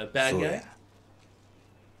fellow was a bad guy.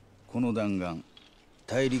 この弾丸、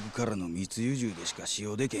大陸からの密輸銃でしか使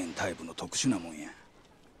用できへんタイプの特殊なもんや。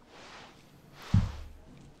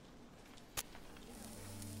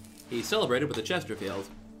He celebrated with a Chesterfield.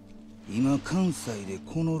 今関西で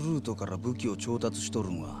このルートから武器を調達しとる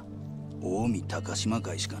んは近江高島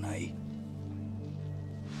会しかない。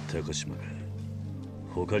高島が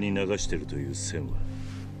他に流してるという線は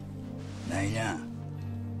ないな。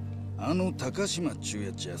あの高島っちゅう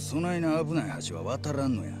やっちゃそないな危ない橋は渡ら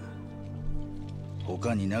んのや。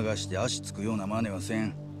他に流して足つくような真似はせ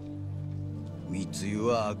ん。密輸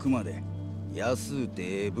はあくまで安う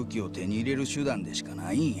てええ武器を手に入れる手段でしか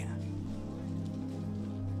ないんや。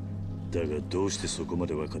だがどうしてそこま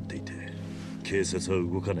で分かっていて警察は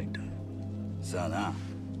動かないんだ。さあな、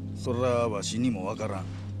それはわしにも分からん。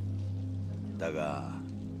だが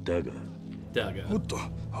おっと、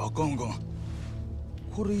あかんあかん。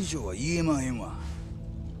これ以上は言えまへんわ。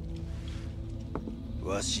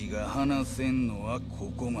わしが話せんのは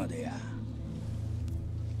ここまでや。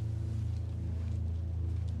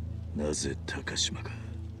なぜ高島が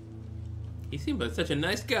He seemed like such a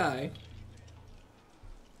nice guy.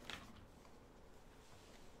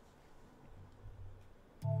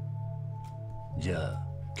 じゃあ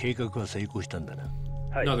計画は成功したんだな。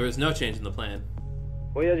はい。 No, there is no change in the plan.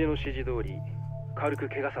 親父の指示通り軽く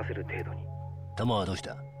怪我させる程度に。弾はどうし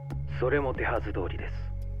た？それも手はず通りです。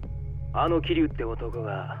あの桐生って男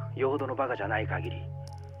がよほどのバカじゃない限り、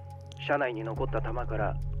車内に残った弾か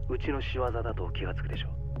らうちの仕業だと気がつくでしょ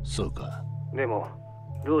う。そうか。でも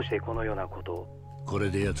どうしてこのようなことを？これ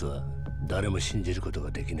で奴は誰も信じることが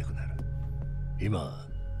できなくなる。今は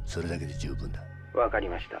それだけで十分だ。わかり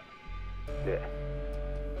ました。で、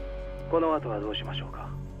この後はどうしましょうか？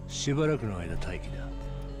しばらくの間待機だ。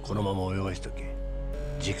このまま泳がしとけ。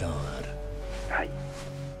時間はある。はい。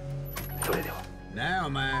それでは。なあお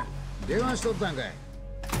前、電話しとったんかい。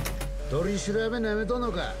取り調べなめとん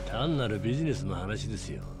のか。単なるビジネスの話です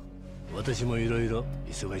よ。私もいろいろ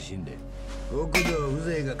忙しいんで。極道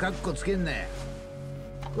風情がカッコつけんなよ。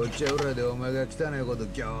こっちは裏でお前が汚いこと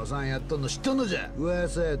ぎょうさんやっとんの知っとんのじゃ。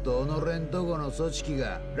噂やと己んとこの組織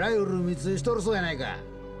がライフル密輸しとるそうやないか。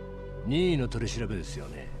任意の取り調べですよ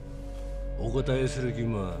ね。お答えする義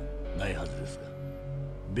務はないはずですが、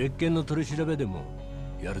別件の取り調べでも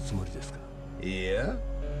やるつもりですか？いや、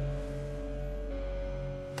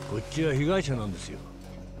こっちは被害者なんですよ。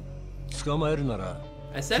捕まえるなら。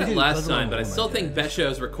 I said it last time, but I still think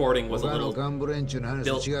Besho's recording was a little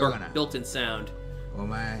built-in sound.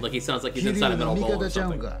 Like he sounds like he's inside a metal bowl or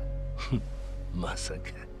something. まさか。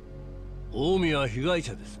近江は被害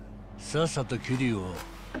者です。さっさと桐生を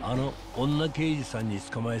あの女刑事さんに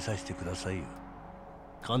捕まえさせてくださいよ。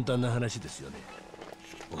簡単な話ですよね。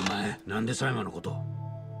お前、なんで最後のこと？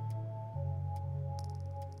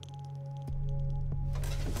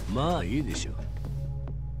まあいいでしょう。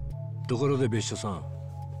ところで別所さん、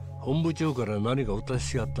本部長から何かお達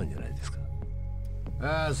しがあったんじゃないですか？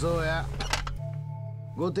ああ、そうや。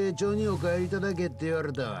ご丁重にお帰りいただけって言わ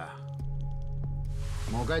れたわ。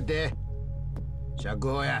もう帰って。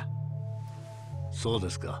釈放や。そうで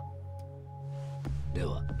すか。で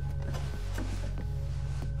は。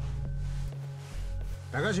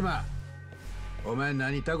高島、お前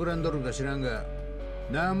何企んどるか知らんが、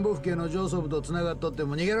南部府警の上層部と繋がっとって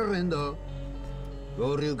も逃げられへんど。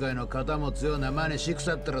合流会の肩持つような真似しく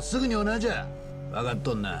さったらすぐに同じゃ。分かっ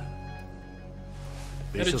とんな。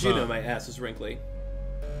 How did you know my ass was wrinkly?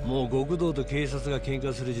 もう極道と警察が喧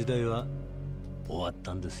嘩する時代は終わっ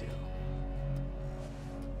たんですよ。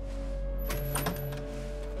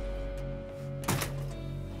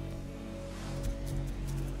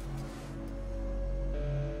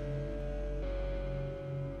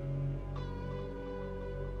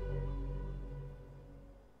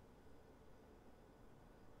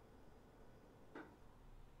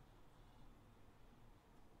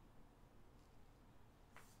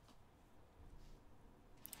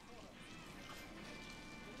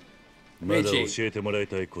まだ教えてもらい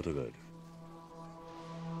たいことがある。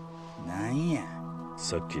なんや。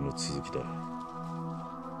さっきの続きだ。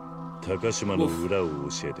高島の裏を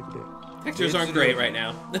教えてくれ。Pictures aren't great right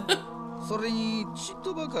now. それにちっ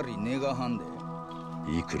とばかり値がはんで。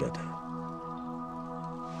いくらだ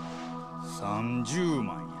？30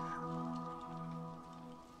万や。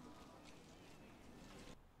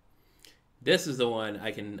This is the one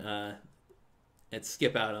I can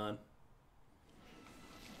skip out on.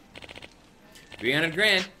 300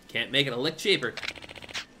 grand. Can't make it a lick cheaper.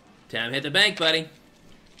 Time to hit the bank, buddy.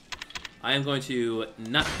 I am going to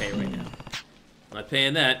not pay right now. I'm not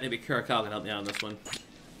paying that. Maybe Kurakawa can help me out on this one.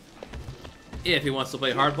 If he wants to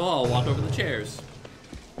play hardball, I'll walk over the chairs.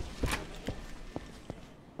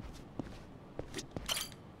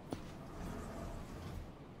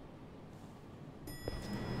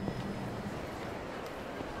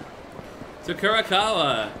 So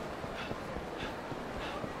Kurakawa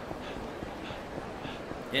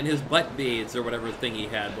and his butt beads or whatever thing he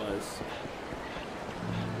had was.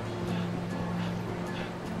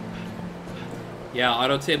 Yeah,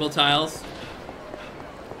 auto table tiles.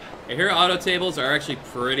 I hear auto tables are actually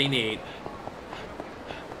pretty neat.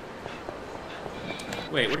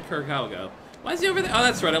 Wait, where did Kurakawa go? Why is he over there? Oh,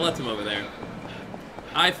 that's right, I left him over there.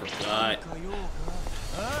 I forgot.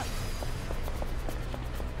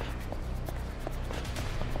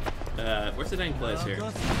 Where's the dang place here?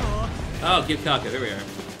 Oh, give Kaka, here we are.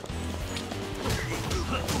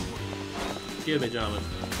 Excuse me, gentlemen.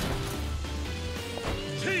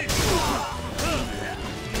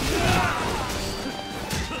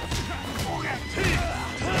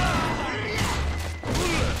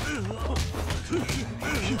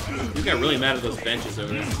 You got really mad at those benches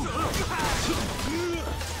over there.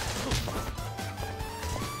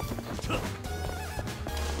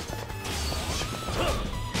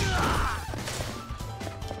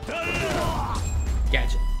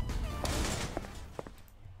 Gotcha.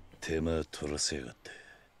 手間取らせやがって。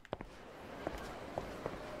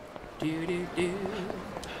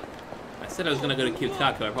I said I was gonna go to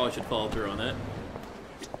Kyutaku. I probably should follow through on that.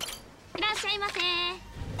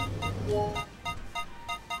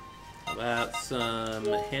 How about some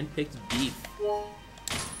hand-picked beef?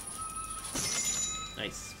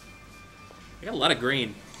 Nice. I got a lot of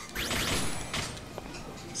green.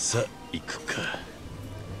 Sa, iku ka.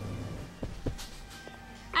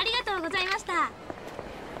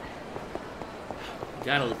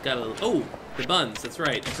 Gotta. Oh, the buns. That's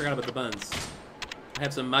right. I forgot about the buns. I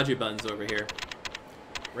have some maji buns over here.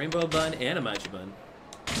 Rainbow bun and a maji bun.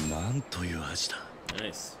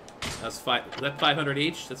 Nice. That's five. Is that 500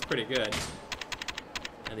 each? That's pretty good.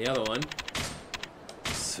 And the other one.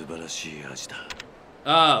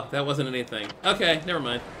 Oh, that wasn't anything. Okay, never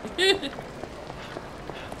mind.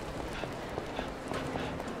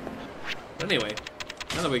 But anyway,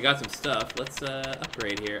 now that we got some stuff, let's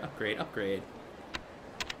upgrade here. Upgrade.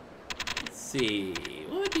 Let's see.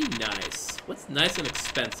 What would be nice? What's nice and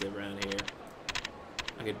expensive around here?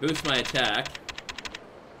 I could boost my attack.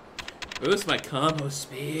 Boost my combo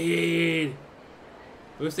speed.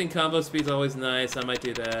 Boosting combo speed is always nice. I might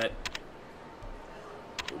do that.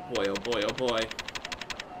 Oh boy, oh boy, oh boy.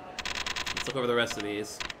 Let's look over the rest of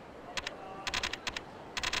these.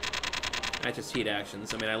 Not just heat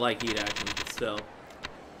actions. I mean, I like heat actions, but still.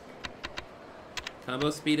 Combo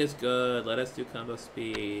speed is good. Let us do combo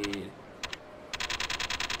speed.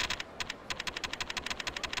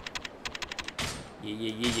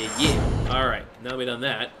 Yeah. Alright, now we've done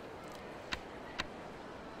that.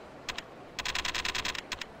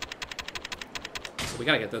 We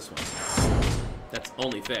gotta get this one. That's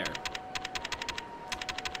only fair.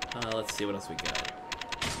 Let's see what else we got.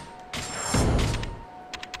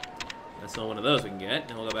 That's not one of those we can get.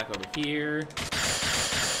 And we'll go back over here. Get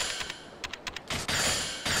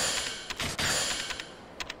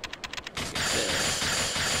this.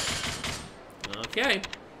 Okay.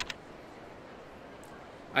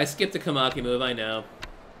 I skipped the Kamaki move, I know.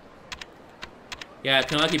 Yeah,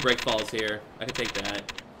 Kamaki break falls here. I can take that.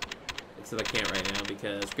 Except I can't right now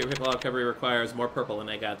because critical recovery requires more purple than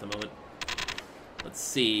I got at the moment. Let's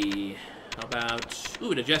see. How about...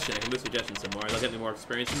 Ooh, digestion. I can boost digestion some more. That'll get me more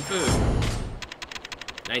experience in food.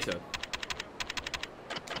 Nice.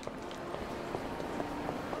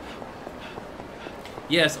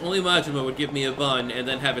 Yes, only Majima would give me a bun and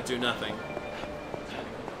then have it do nothing.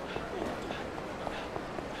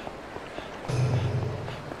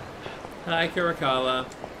 Hi, Kurakawa.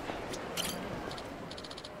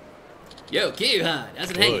 Yo, Kiwami,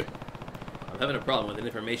 how's it hanging? I'm having a problem with an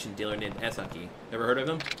information dealer named Esaki. Ever heard of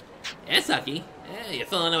him? Esaki? Hey, you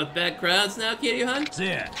falling out with bad crowds now, Kiwami?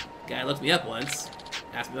 Yeah. Guy looked me up once.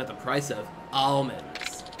 Asked me about the price of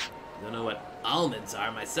almonds. Don't know what almonds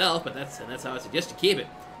are myself, but that's how I suggest you keep it.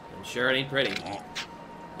 I'm sure it ain't pretty.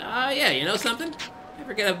 Yeah, you know something? I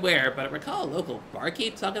forget where, but I recall a local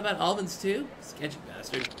barkeep talking about almonds too. Sketchy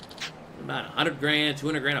bastard. About 100 grand,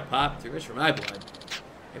 200 grand a pop, too rich for my blood.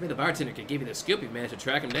 Maybe the bartender could give you the scoop if you manage to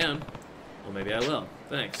track him down. Well, maybe I will.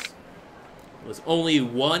 Thanks. There was only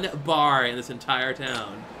one bar in this entire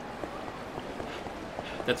town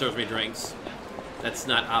that serves me drinks. That's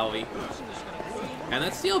not Aoi. And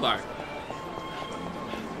that's Steel Bar.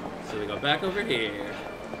 So we go back over here.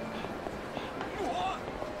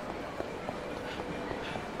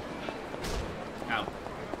 Ow.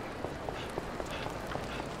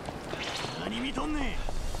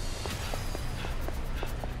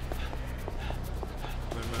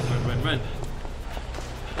 Run.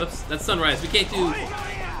 Oops, that's sunrise. We can't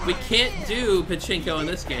do pachinko in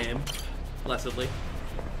this game. Blessedly.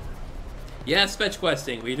 Yes, fetch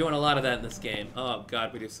questing. We're doing a lot of that in this game. Oh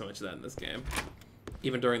god, we do so much of that in this game.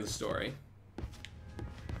 Even during the story.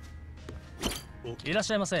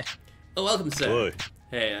 Oh, welcome, sir. Oi.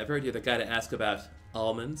 Hey, I've heard you're the guy to ask about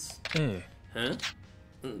almonds. Huh?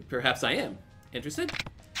 Perhaps I am. Interested?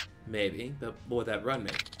 Maybe, but what would that run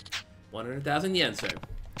me? 100,000 yen, sir.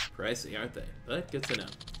 Pricey, aren't they? But good to know.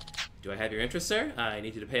 Do I have your interest, sir? I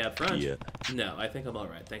need you to pay up front. Yeah. No, I think I'm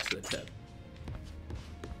alright. Thanks for the tip.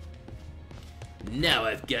 Now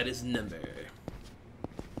I've got his number.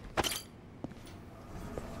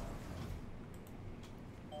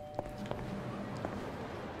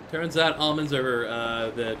 Turns out almonds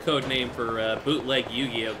are the code name for bootleg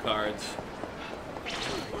Yu-Gi-Oh cards.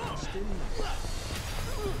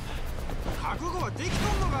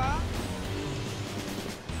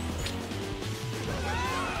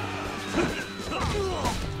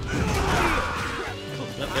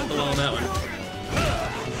 Hit the wall on that one.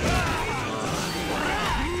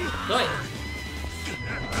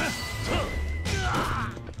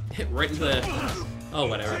 Right into the... Oh,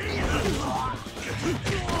 whatever.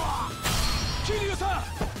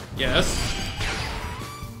 Yes.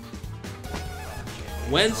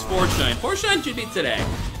 When's Fortune? Fortune should be today.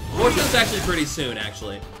 Fortune's actually pretty soon,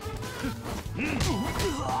 actually.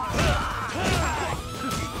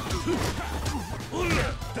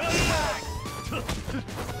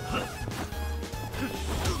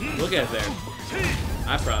 Look at it there.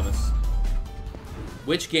 I promise.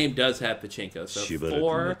 Which game does have pachinko? So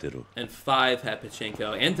 4 and 5 have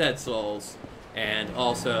pachinko and Dead Souls, and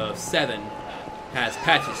also 7 has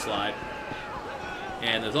patchy slot.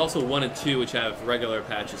 And there's also 1 and 2 which have regular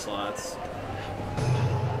patchy slots.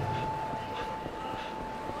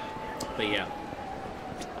 But yeah.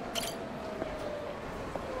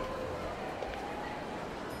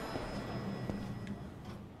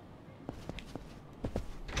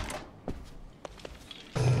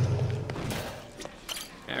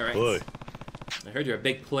 Alright. I heard you're a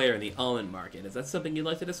big player in the almond market. Is that something you'd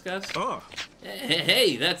like to discuss? Oh.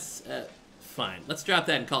 Hey, that's fine. Let's drop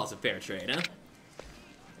that and call it a fair trade, huh?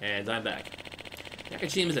 And I'm back.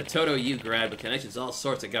 Yakushima's a Toto U grad with connections to all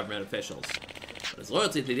sorts of government officials. But his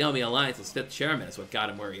loyalty to the Omi Alliance as 5th chairman is what got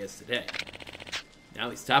him where he is today. Now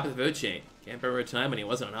he's top of the food chain. Can't remember a time when he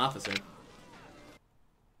wasn't an officer.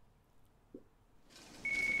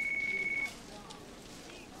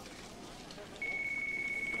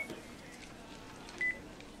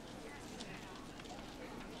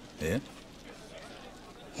え？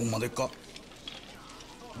ほんまでっか？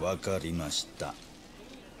わかりました。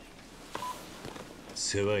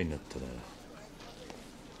世話になったな。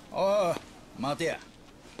ああ、待てや。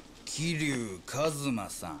桐生一馬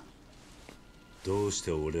さん。どうし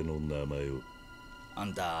て俺の名前を？あ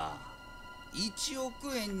んた、1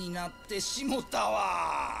億円になってしもた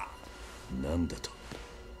わ。なんだと？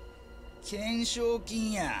懸賞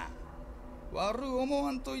金や。悪思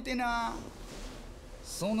わんといてな。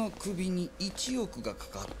その首に1億がか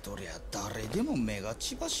かっとりゃ誰でも目が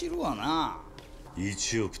血走るわな。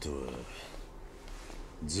1億とは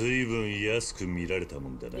ずいぶん安く見られたも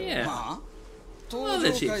んだな。まあ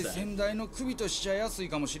東上界先代の首としちゃ安い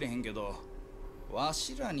かもしれへんけど、わ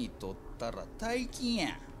しらにとったら大金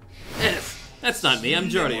や。That's not me, I'm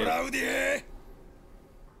Jordy.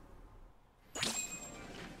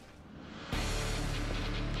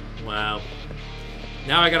 Wow.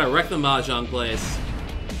 Now I gotta wreck the mahjong place.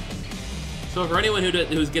 So for anyone who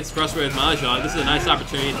gets frustrated with mahjong, this is a nice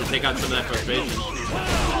opportunity to take out some of that frustration.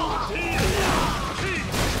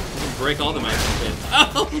 Break all the microphones.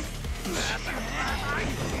 Oh!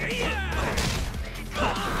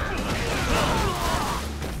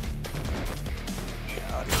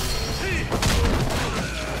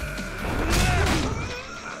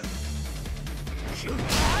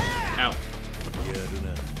 Ow.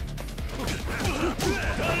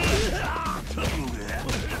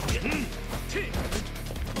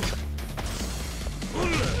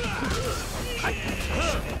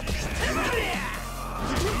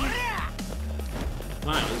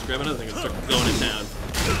 Fine, let's grab another thing and start going in town.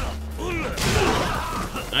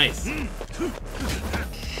 Nice.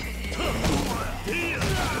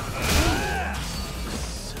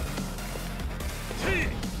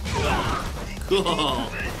 Cool.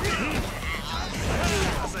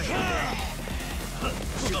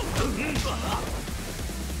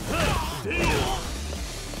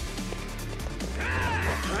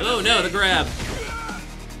 Oh no, the grab.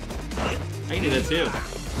 I can do that too.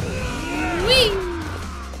 Whee!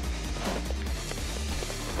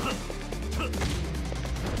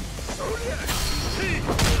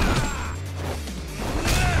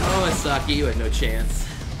 Oh, Asaki, you had no chance.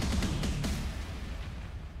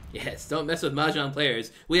 Yes, don't mess with mahjong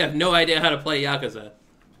players. We have no idea how to play Yakuza.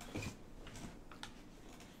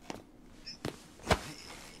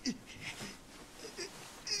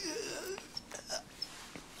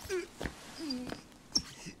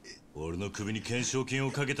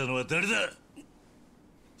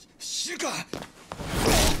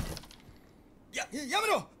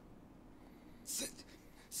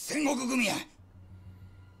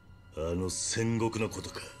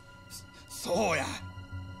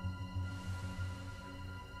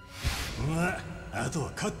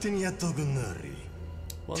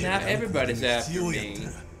 Well, now everybody's after me.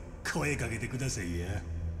 声かけてくださいや。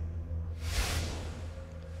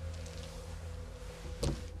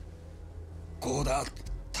こうだ、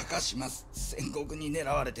高島戦国に狙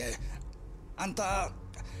われて、あんた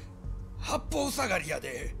八方塞がりや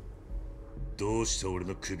で。どうして俺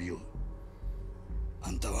の首を？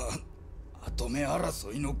あんたは跡目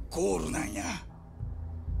争いのゴールなんや。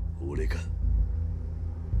俺が？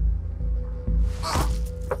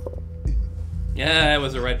 Yeah, it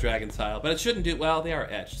was a red dragon tile, but it shouldn't do well. They are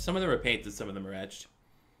etched. Some of them are painted, some of them are etched.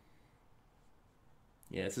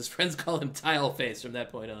 Yes, his friends call him Tile Face from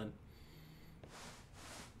that point on.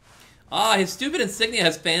 Ah, his stupid insignia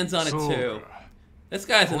has fans on it too. This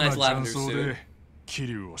guy has a nice lavender suit. 桐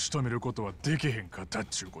生を仕留めることはできへんかったっ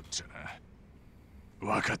ちゅうこっちゃな。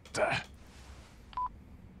わかった。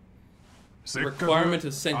 Requirement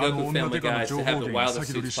of Sengoku family guys to have the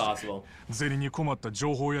wildest suits possible. 銭に困った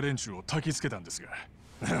情報や連中を焚きつけたんですが。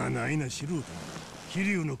ないな素人。桐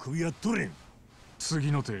生の首は取れん。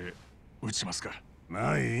次の手打ちますか。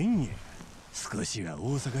まあええんや。少しは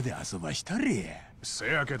大阪で遊ばしたれや。せ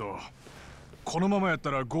やけど、このままやっ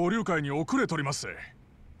たら合流会に遅れ取りますぜ。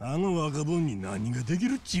あの若者に何ができ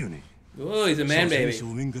るっちゅうねん。Oh, he's a man baby. 正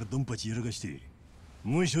面からドンパチやらかして、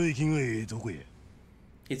無所行きがええとこや。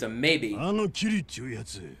 He's a maybe. あのキリっちゅうや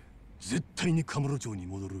つ、絶対にカムロ町に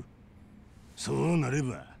戻る。そうなれ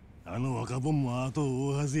ば、あの若者も後を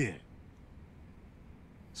追うはずや。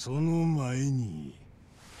その前に。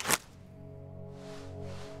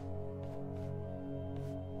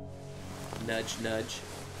Nudge, nudge.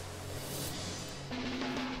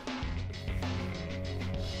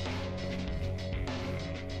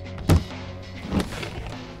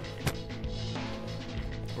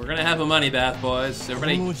 We're gonna have a money bath, boys.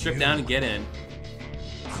 Everybody strip down and get in.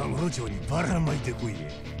 カムロ町にばらまいてこいや。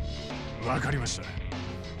わかりました。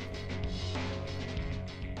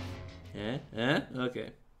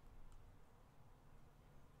Okay.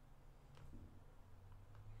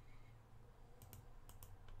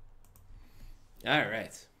 All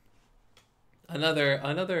right.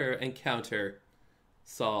 Another encounter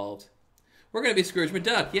solved. We're gonna be Scrooge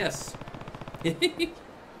McDuck, yes.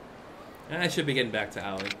 I should be getting back to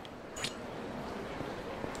Aoi.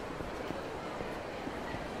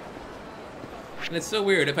 And it's so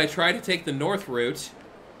weird. If I try to take the north route,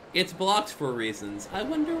 it's blocked for reasons. I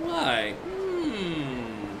wonder why.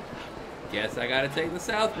 Guess I gotta take the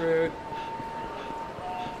south route.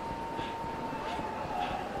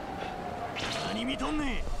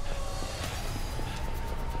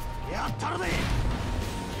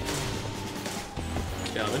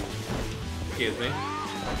 Gentlemen, excuse me.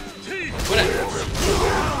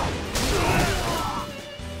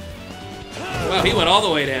 Wow, he went all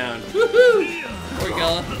the way down. Woohoo! Poor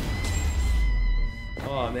Gella.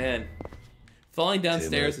 Oh man, falling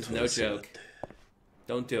downstairs is no joke.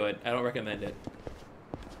 Don't do it. I don't recommend it.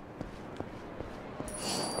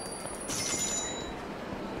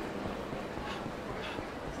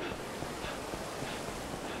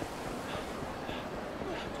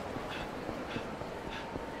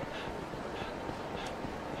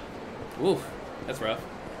 Oof, that's rough.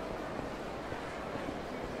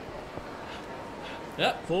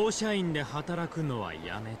 Yep. フォーシャインで働くのは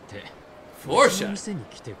やめて。フォーシャイン。店に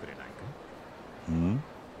来てくれない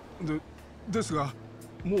か。ですが、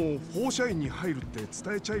もうフォーシャインに入るって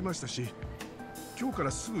伝えちゃいましたし、今日か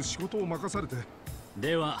らすぐ仕事を任されて。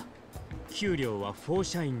では、給料はフォー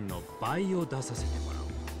シャインの倍を出させてもらう。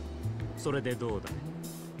それでどうだね。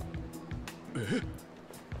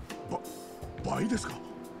倍ですか。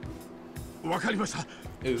わかりました。フ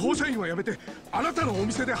ォーシャインはやめて、あなたのお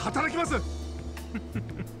店で働きます。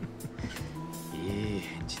いい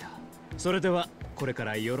返事だ。それではこれか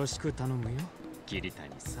らよろしく頼むよ、桐谷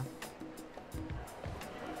さん。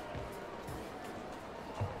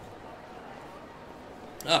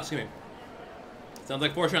Oh, excuse me. Sounds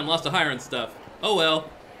like Fortune lost a hire and stuff. Oh well,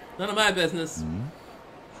 none of my business.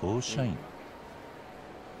 Fortune.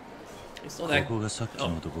 You saw that? ここがさっき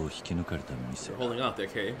の男を引き抜かれた店。They're holding off there,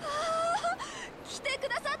 Kay. 来てく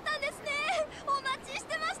ださったんですね。お待ちし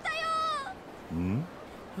てましたよ。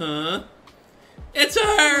Huh? It's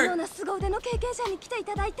her! このような凄腕の経験者に来てい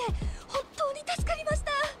ただいて本当に助かりまし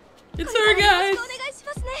た。 It's her, guys! お願いし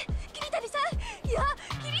ますね。桐谷さん、いや、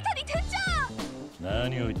桐谷店長。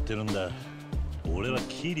何を言ってるんだ。俺は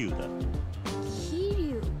桐生だ。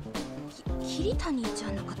桐谷じゃ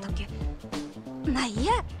なかったっけ。まあいい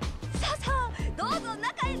や。さあさあ、どうぞ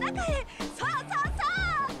中へ中へ。さあさあさ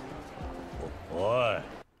あ。お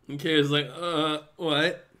い。Kay's like,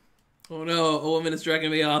 what? Oh no, a woman is dragging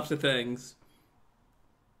me off to things.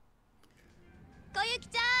 小雪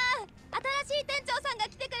ちゃん、新しい店長さんが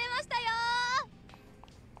来てくれましたよ。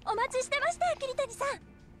お待ちしてました、桐谷さん。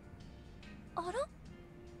あら、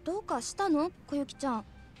どうかしたの、小雪ちゃん。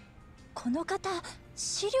この方、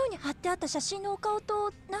資料に貼ってあった写真のお顔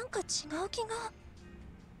となんか違う気が。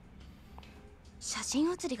写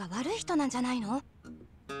真写りが悪い人なんじゃないの？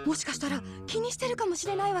もしかしたら気にしてるかもし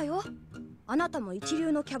れないわよ。あなたも一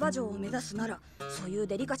流のキャバ嬢を目指すなら、そういう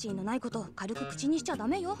デリカシーのないことを軽く口にしちゃダ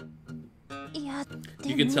メよ。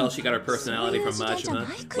You can tell she got her personality from Majima.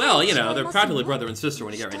 Well, you know, they're practically brother and sister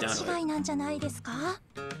when you get right down to it.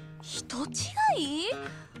 人違い？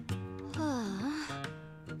は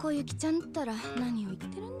あ、小雪ちゃんったら何を言っ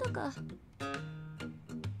てるんだか。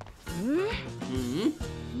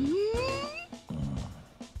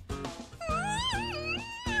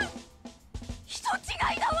人違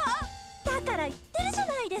いだわ。だから言ってるじゃ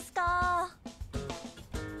ないですか。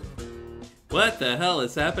What the hell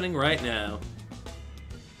is happening right now?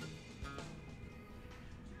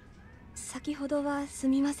 先ほどはす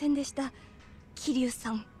みませんでした、桐生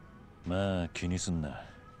さん。まあ気にすんな。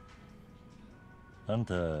あん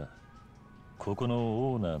たここの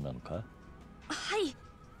オーナーなのか？はい、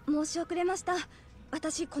申し遅れました。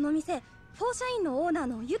私この店フォーシャインのオーナー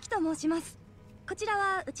のユキと申します。こちら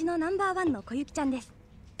はうちのナンバーワンの小雪ちゃんです。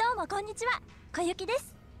どうもこんにちは、小雪で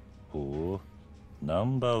す。ほう、ナ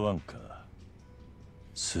ンバーワンか。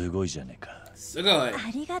すごいじゃねえか。すごい。あ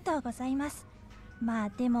りがとうございます。まあ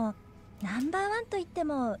でもナンバーワンといって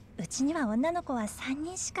もうちには女の子は3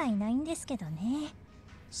人しかいないんですけどね。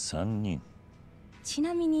3人？ち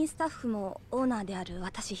なみにスタッフもオーナーである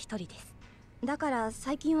私一人です。だから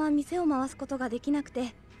最近は店を回すことができなく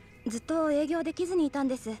てずっと営業できずにいたん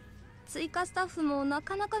です。追加スタッフもな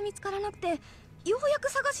かなか見つからなくて、ようや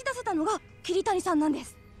く探し出せたのが桐谷さんなんで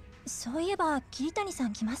す。そういえば桐谷さ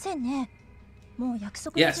ん来ませんね。もう約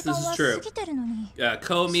束の時間は過ぎてるのに。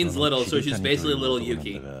Ko means little, so she's basically little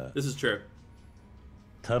Yuki. This is true.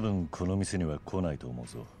 多分この店には来ないと思う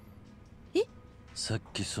ぞ。え？さっ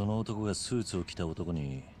きその男がスーツを着た男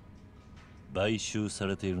に買収さ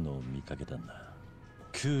れているのを見かけたんだ。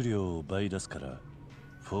給料を倍出すから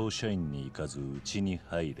フォーシャインに行かずうちに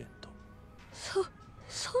入れと。そんな。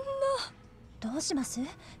どうします？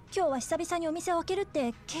今日は久々にお店を開けるっ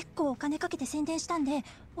て結構お金かけて宣伝したんで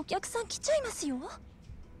お客さん来ちゃいますよ。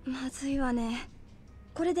まずいわね。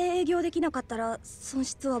これで営業できなかったら損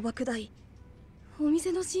失は莫大。お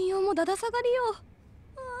店の信用もだだ下がりよ。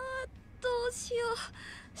どうしよう。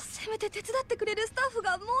せめて手伝ってくれるスタッフ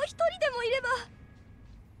がもう一人でもいれば。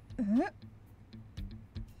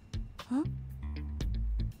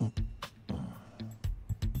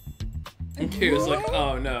He was like,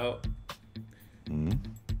 oh no.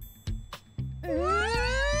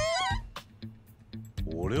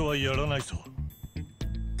 俺はやらないぞ。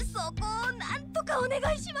そこをなんとかお願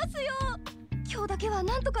いしますよ。今日だけは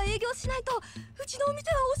なんとか営業しないとうちのお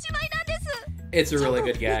店はおしまいなんです。 It's a really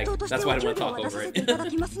good gag. That's why I don't want to talk over it. いただ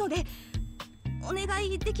きますのでお願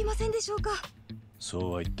いできませんでしょうか。そ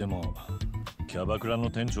うは言ってもキャバクラ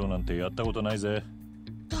の店長なんてやったことないぜ。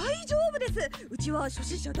大丈夫です。うちは初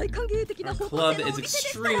心者大歓迎的な方向性のお Club 店 is で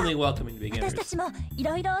すから。 extremely welcoming to 私た beginners. ちもい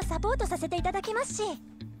ろいろサポートさせていただきますし。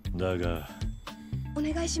だがお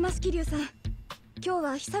願いします桐生さん。今日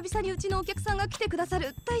は久々にうちのお客さんが来てくださ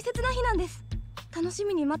る大切な日なんです。楽し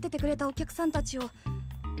みに待っててくれたお客さんたちを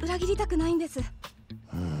裏切りたくないんです。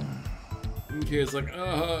He's like,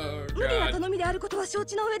 oh 無理な god. 頼みであることは承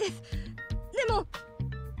知の上です。でもお願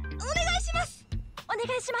いします。お願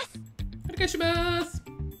いします。お願いします。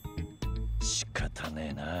仕方ね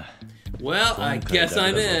えな。 Well, I guess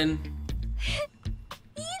I'm in. いい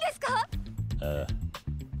ですか？ああ。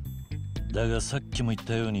だがさっきも言っ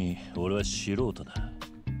たように俺は素人だ。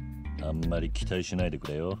あんまり期待しないでく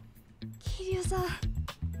れよ。桐生さん、あ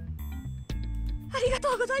りがと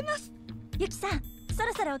うございます。ゆきさん、そ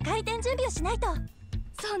ろそろ開店準備をしないと。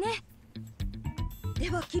そうね。で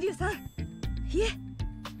は桐生さん、いえ、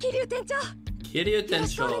桐生店長、Kiryu よろ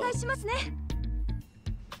しくお Tensho. 願いしますね。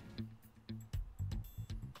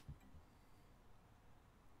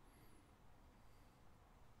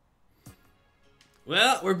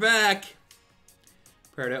Well, we're back.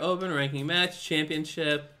 Prepare to open, ranking match,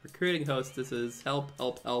 championship, recruiting hostesses, help.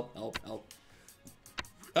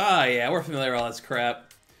 Ah, yeah, we're familiar with all this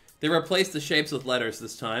crap. They replaced the shapes with letters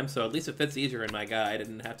this time, so at least it fits easier in my guide. I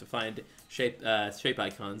didn't have to find shape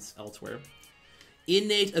icons elsewhere.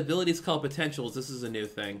 Innate abilities called potentials. This is a new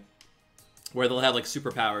thing, where they'll have like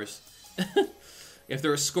superpowers. If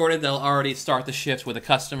they're escorted, they'll already start the shift with a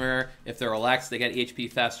customer. If they're relaxed, they get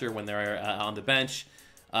HP faster when they're on the bench.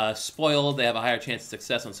 Spoiled, they have a higher chance of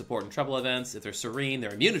success on support and trouble events. If they're serene,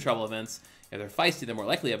 they're immune to trouble events. If they're feisty, they're more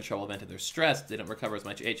likely to have a trouble event. If they're stressed, they don't recover as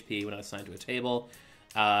much HP when assigned to a table.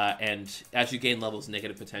 And as you gain levels,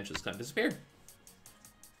 negative potentials kind of disappear.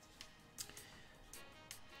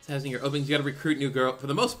 As in your openings, you got to recruit new girls. For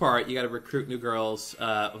the most part, you got to recruit new girls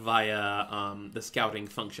via the scouting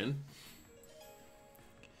function.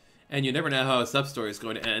 And you never know how a sub-story is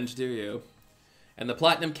going to end, do you? And the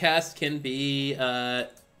Platinum cast can be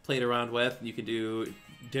played around with. You can do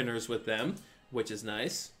dinners with them, which is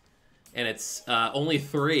nice. And it's only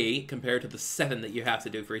 3 compared to the 7 that you have to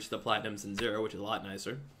do for each of the platinums in 0, which is a lot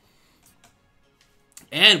nicer.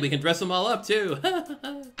 And we can dress them all up, too.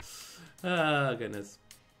 Oh, goodness.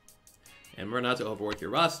 And we're not to overwork your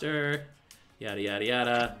roster. Yada, yada,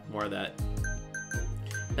 yada. More of that.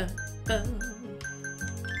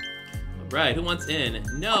 Alright, who wants in?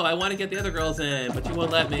 No, I want to get the other girls in, but you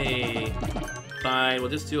won't let me. Fine, we'll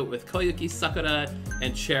just do it with Koyuki, Sakura,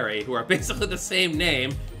 and Cherry, who are basically the same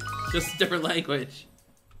name, just a different language.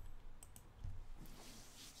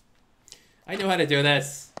 I know how to do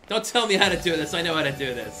this. Don't tell me how to do this. I know how to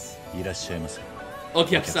do this.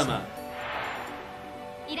 Okyaku-sama.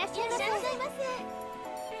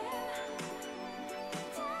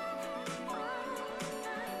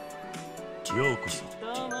 Yokoso,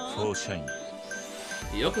 for shine.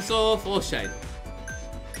 Yokoso, for shine.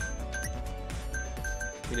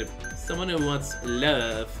 We need someone who wants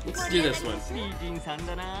love. Let's do this one.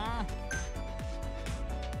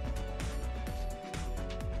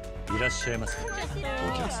 Look at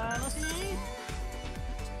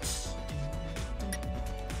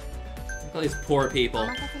all these poor people.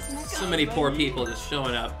 So many poor people just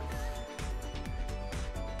showing up.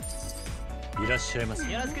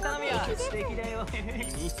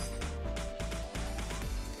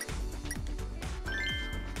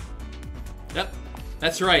 Yep,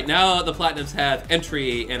 that's right. Now the Platinums have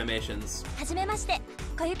entry animations.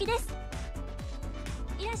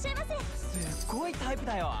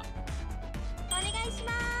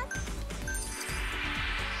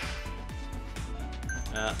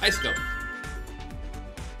 Ice scope.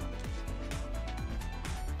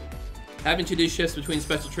 Having to do shifts between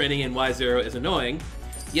special training and Y0 is annoying.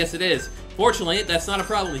 Yes, it is. Fortunately, that's not a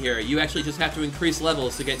problem here. You actually just have to increase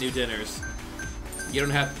levels to get new dinners. You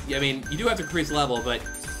don't have... I mean, you do have to increase level, but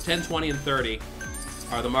 10, 20, and 30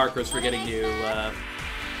 are the markers for getting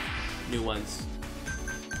new ones.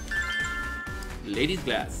 Ladies'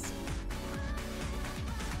 glass.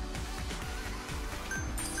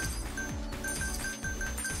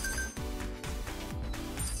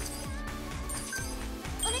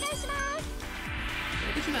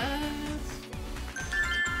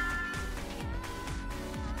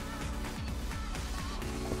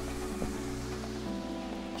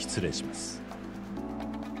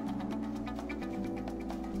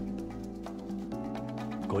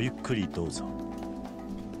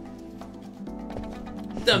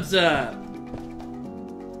 Thumbs up.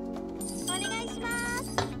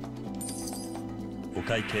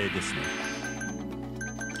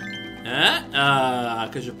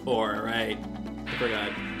 Because you're poor, right? I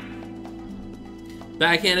forgot.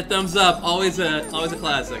 Backhanded thumbs up, always a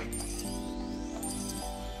classic.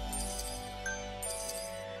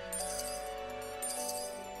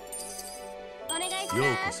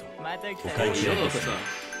 Yokoso.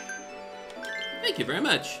 Thank you very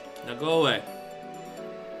much. Now go away.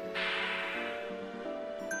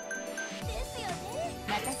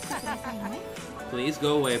 Please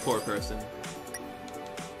go away, poor person.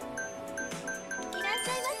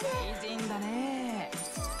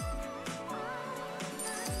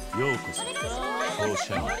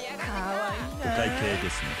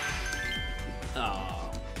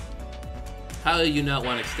 Oh. How do you not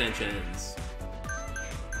want extensions?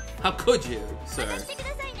 How could you, sir?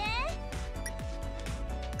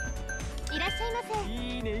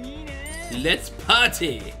 Let's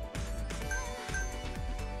party!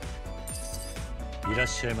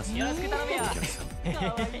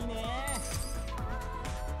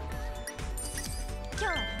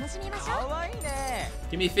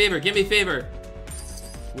 Give me a favor, give me a favor.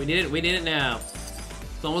 We need it now.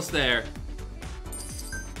 It's almost there.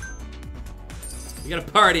 We got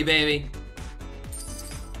a party, baby.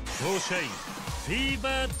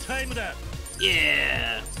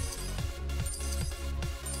 Yeah.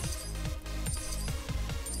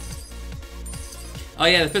 Oh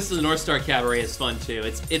yeah, the Fist of the North Star Cabaret is fun too.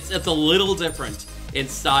 It's a little different in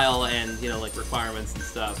style and, you know, like requirements and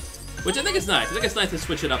stuff, which I think is nice. I think it's nice to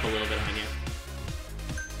switch it up a little bit on you.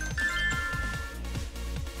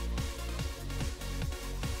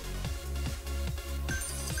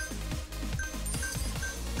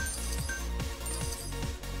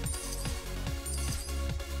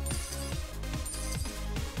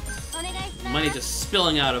 Money just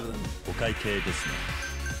spilling out of them.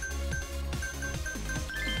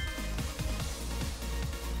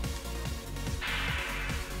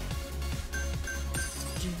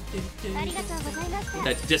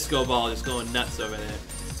 That disco ball just going nuts over there.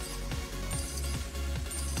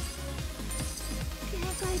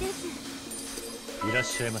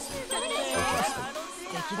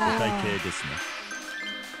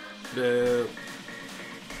 Boo.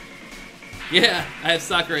 Yeah, I have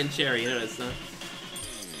Sakura and Cherry, you notice, huh?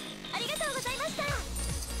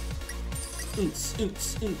 Oonts,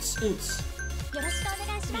 oonts, oonts, oonts.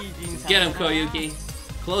 Get him, Koyuki.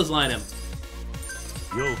 Clothesline him.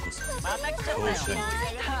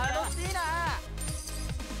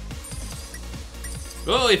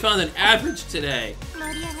 Oh, he found an average today.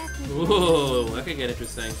 Whoa, that could get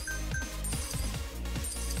interesting.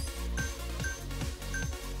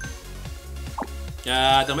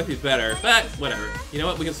 That might be better, but whatever. You know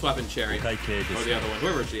what? We can swap in Cherry. Or the other one,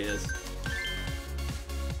 whoever she is.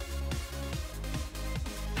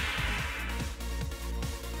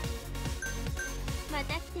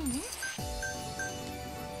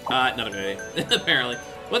 Not a good idea, apparently.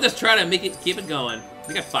 We'll just try to make it, keep it going.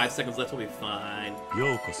 We got 5 seconds left, we'll be fine.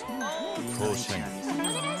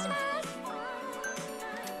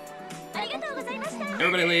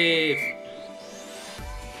 Everybody leave.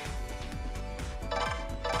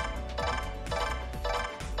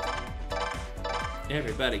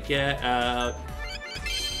 Everybody get out.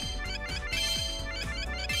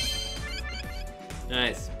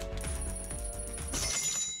 Nice.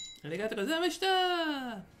 Arigatou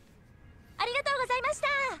gozaimashita.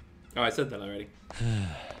 Oh, I said that already.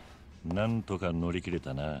 なんとか乗り切れ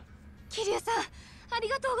たな。桐生さん、あり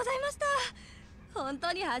がとうございました。本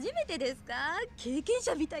当に初めてですか？経験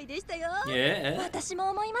者みたいでしたよ。私も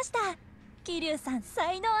思いました。桐生さん、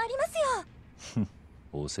才能ありますよ。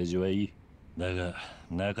お世辞はいい。だが、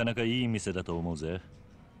なかなかいい店だと思うぜ。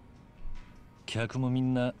客もみ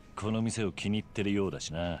んなこの店を気に入ってるようだ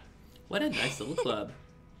しな。What a nice little club.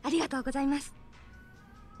 ありがとうございます。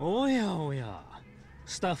おやおや、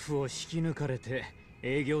スタッフを引き抜かれて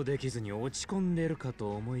営業できずに落ち込んでるか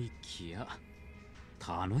と思いきや、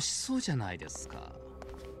楽しそうじゃないですか。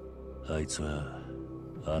あいつは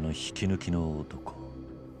あの引き抜きの男。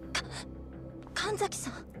神崎さ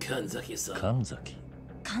ん。神崎さん。神崎。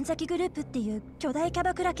神崎グループっていう巨大キャ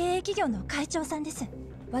バクラ経営企業の会長さんです。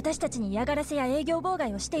私たちに嫌がらせや営業妨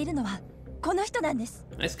害をしているのはこの人なんです。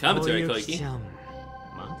Nice commentary, Koiki.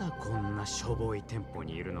 まだこんなしょぼい店舗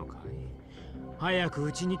にいるのかい。早く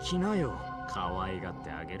うちに来なよ。可愛がっ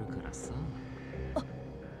てあげるからさ。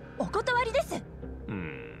お断りです。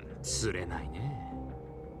釣れないね。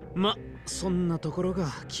ま、そんなところが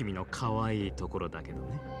君の可愛いところだけど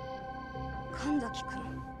ね。神崎君、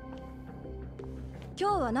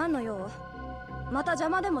今日は何の用？また邪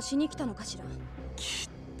魔でもしに来たのかしら。き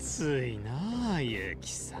ついなあ、ゆ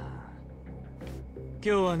きさん。今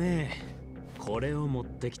日はね、これを持っ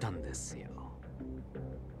てきたんですよ。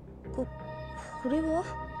これは？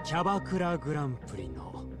キャバクラグランプリ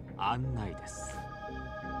の案内です。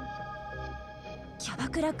キャバ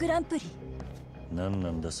クラグランプリ？何な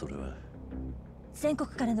んだそれは。全国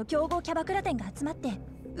からの競合キャバクラ店が集まって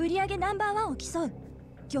売り上げナンバー1を競う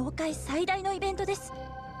業界最大のイベントです。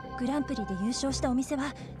グランプリで優勝したお店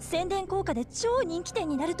は宣伝効果で超人気店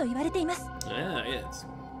になると言われています。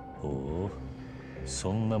ほう、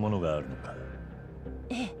そんなものがあるのか。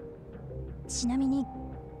ええ。ちなみに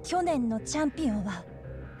去年のチャンピオンは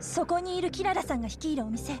そこにいるキララさんが率いるお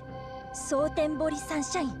店、蒼天堀サン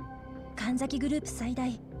シャイン。神崎グループ最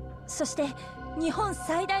大、そして日本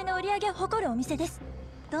最大の売り上げを誇るお店です。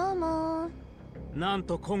どうも。なん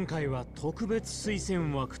と今回は特別推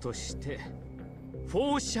薦枠としてフ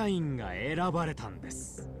ォーシャインが選ばれたんで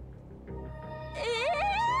す。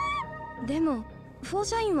でもフォー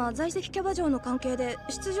シャインは在籍キャバ嬢の関係で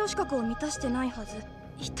出場資格を満たしてないはず。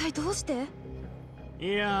一体どうして？い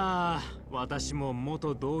やー、私も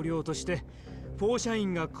元同僚としてフォーシャイ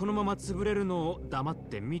ンがこのまま潰れるのを黙っ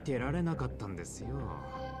て見てられなかったんですよ。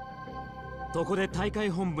そこで大会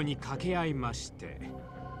本部に掛け合いまして、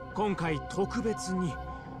今回特別に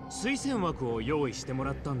推薦枠を用意しても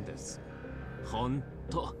らったんです。ほん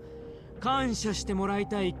と感謝してもらい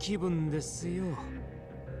たい気分ですよ。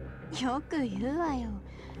よく言うわよ。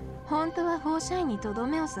本当はフォーシャインにとど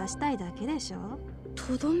めを刺したいだけでしょ。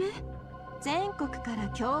とどめ？全国から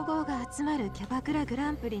強豪が集まるキャバクラグラ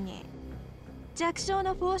ンプリに弱小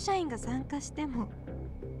のフォーシャインが参加しても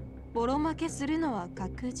ボロ負けするのは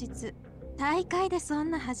確実。大会でそん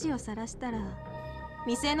な恥をさらしたら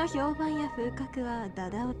店の評判や風格はダ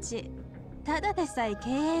ダ落ち。ただでさえ経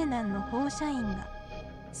営難のフォーシャインが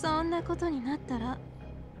そんなことになったら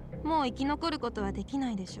もう生き残ることはできな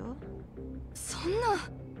いでしょ。そんな。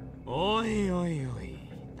おいおいおい、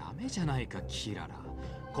ダメじゃないかキララ。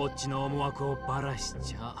こっちの思惑をバラし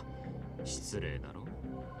ちゃ失礼だろ。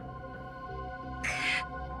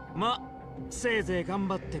ま、せいぜい頑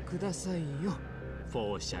張ってくださいよ、フ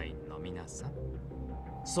ォーシャインの皆さん。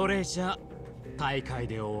それじゃ大会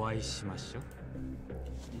でお会いしましょう。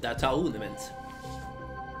That's how we meant.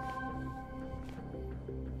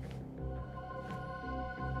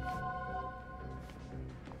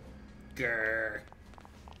 Grr.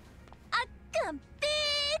 あっかん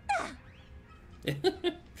べーた。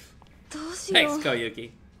どうしよ Thanks, う。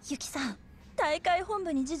 Koyuki. ゆきさん、大会本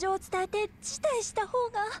部に事情を伝えて辞退した方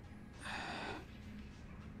が。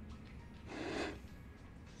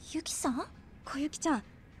ゆきさん、小雪ちゃん、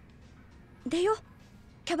出よ。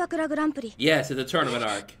キャバクラグランプリ。 Yes, it's a tournament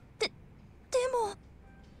arc. でも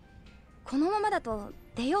このままだと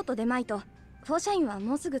出ようと出まいとフォーシャインは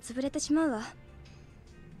もうすぐ潰れてしまうわ。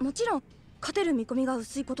もちろん勝てる見込みが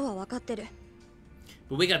薄いことは分かってる。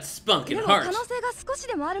 But we got spunk で and も可 heart. 能性が少し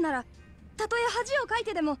でもあるなら、たとえ恥をかい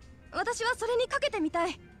てでも私はそれにかけてみた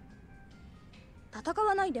い。戦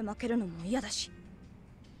わないで負けるのも嫌だし、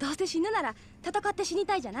どうせ死ぬなら戦って死に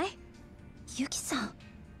たいじゃない。ゆきさん、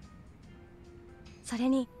それ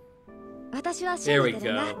に私は信じて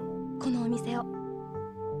るんだ、このお店を。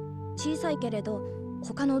小さいけれど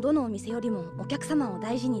他のどのお店よりもお客様を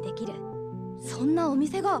大事にできる、そんなお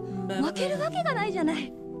店が負けるわけがないじゃない。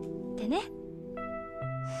ってね。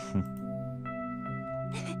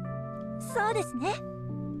そうですね。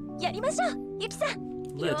やりましょう、ゆきさん。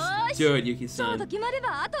 Let's do it, Yuki ちょう san. ど決まれ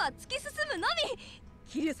ばあとは突き進むのみ。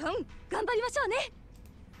桐生さん、頑張りましょうね。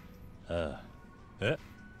ああ。え、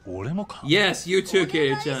俺もか？ Yes, you too, お願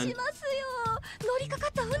い Kiryu-chan. しますよ。乗りかか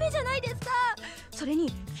った船じゃないですか。それ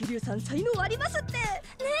に桐生さん才能ありますってね。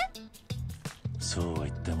そうは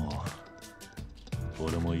言っても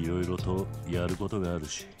俺もいろいろとやることがある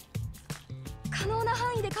し。可能な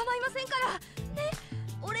範囲で構いませんからね。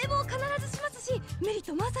俺も必ずしますし、メリッ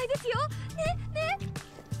ト満載ですよね。ね。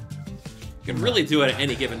 You can really do it at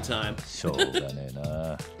any given time. しょうがねえ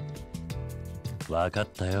な。わかっ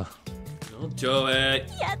たよ。 Don't do it.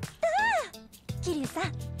 やったー。桐生さ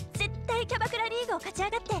ん、絶対キャバクラリーグを勝ち上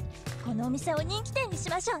がってこのお店を人気店にし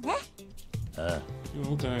ましょうね。ああ。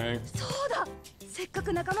 Okay. そうだ、せっか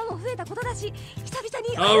く仲間も増えたことだし、久々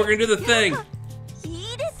に。 Oh, we're gonna do the thing.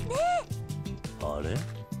 いいですね。あれ？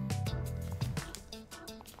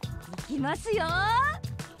いきますよ。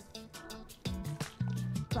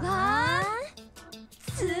ワン、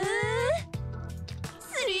ツー、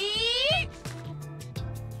スリー、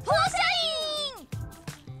フォーシャ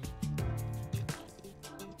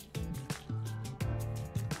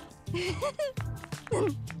イン。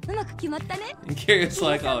うまく決まったね。 And Kiryu's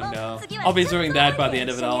like, oh no. I'll be doing that by the end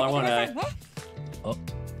of it all, won't I?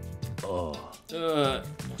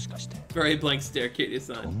 もしかして Very blank stare,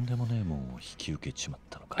 Kiryu-san. とんでもねえもんを引き受けちまっ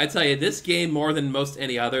たのか。 I tell you, this game more than most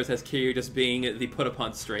any others has Kiryu just being the put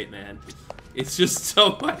upon straight man. It's just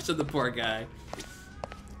so much of the poor guy.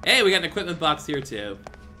 Hey, we got an equipment box here too,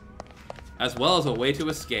 as well as a way to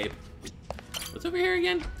escape. What's over here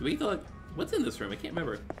again? Do we go? What's in this room? I can't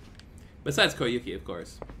remember. Besides Koyuki, of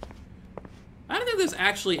course. I don't think there's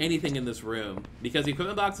actually anything in this room because the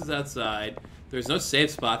equipment box is outside. There's no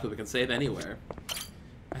save spot, but we can save anywhere.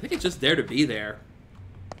 I think it's just there to be there.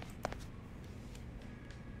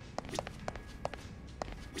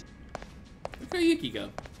 Where'd Koyuki go?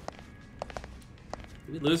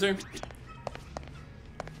 Did we lose her?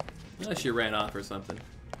 Oh, she ran off or something.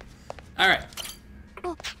 Alright.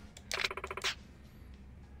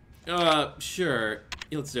 Sure.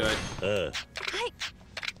 Let's do it.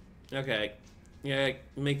 Okay. Yeah,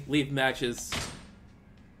 leave matches.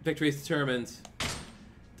 Victory's determined.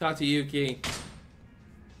 Talk to Yuki.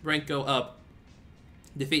 Rank go up.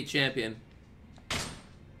 Defeat champion.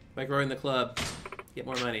 By growing the club. Get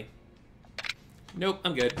more money. Nope,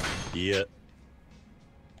 I'm good. Yeah.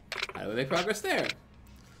 How do we make progress there?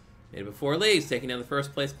 Made it before leagues, taking down the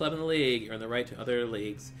first place club in the league. Earn the right to other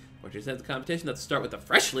leagues. Once you sense the competition, let's start with the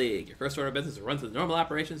Fresh League. Your first order of business is to run through the normal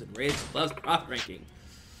operations and raise the club's profit ranking.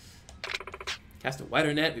 Cast a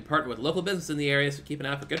wider net. We partner with local business in the area, so keep an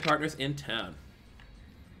eye out for good partners in town.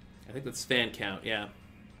 I think that's fan count, yeah.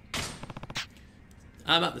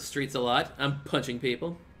 I'm out in the streets a lot. I'm punching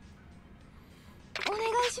people.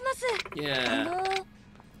 Yeah.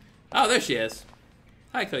 Oh, there she is.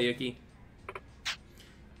 Hi, Koyuki.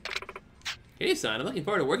 Hey-san, I'm looking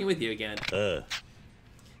forward to working with you again.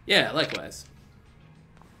 Yeah, likewise.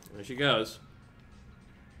 There she goes.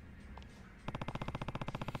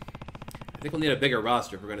 I think we'll need a bigger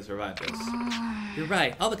roster if we're going to survive this. You're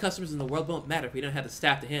right. All the customers in the world won't matter if we don't have the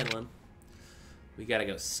staff to handle them. We gotta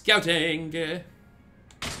go scouting.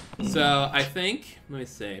 So, I think... Let me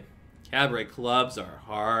see. Cabaret clubs are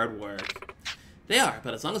hard work. They are,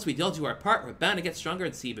 but as long as we all do our part, we're bound to get stronger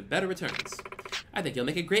and see even better returns. I think you'll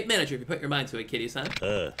make a great manager if you put your mind to it, Kitty-san.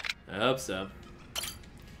 I hope so.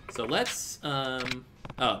 So let's,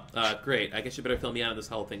 great. I guess you better fill me out how this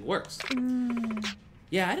whole thing works.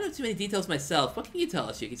 Yeah, I don't know too many details myself. What can you tell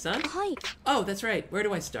us, Yuki-san? Hi. Oh, that's right. Where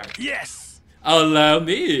do I start? Yes! Allow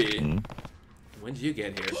me. When did you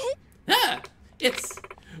get here? Ah, it's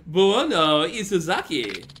Buono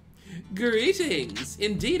Isuzaki. Greetings.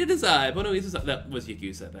 Indeed, it is I, Buono Isuzaki. That was Yuki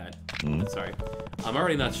who said that. Sorry. I'm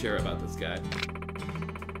already not sure about this guy.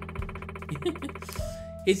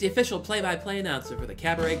 He's the official play-by-play announcer for the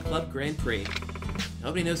Cabaret Club Grand Prix.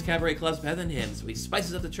 Nobody knows cabaret clubs better than him, so he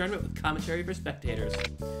spices up the tournament with commentary for spectators.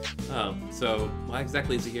 Oh, so why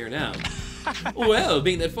exactly is he here now? Well,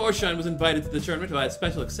 being that Forshine was invited to the tournament by a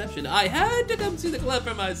special exception, I had to come see the club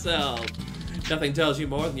for myself. Nothing tells you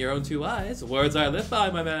more than your own two eyes. Words I live by,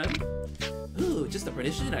 my man. Ooh, just the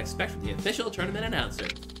precision I expect from the official tournament announcer.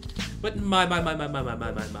 But my,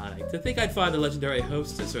 to think I'd find the legendary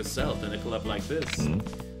hostess herself in a club like this.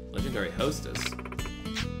 Legendary hostess?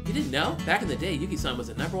 You didn't know? Back in the day, Yuki-san was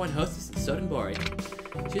the #1 hostess in Sodenbori.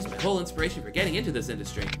 She was my whole inspiration for getting into this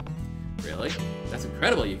industry. Really? That's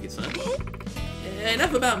incredible, Yuki-san.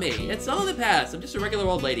 Enough about me. It's all in the past. I'm just a regular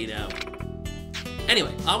old lady now.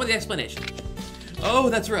 Anyway, on with the explanation. Oh,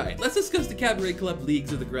 that's right. Let's discuss the Cabaret Club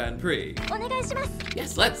leagues of the Grand Prix.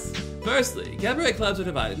 Yes, let's. Firstly, Cabaret clubs are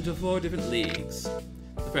divided into 4 different leagues.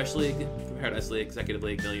 The Fresh League, the Paradise League, Executive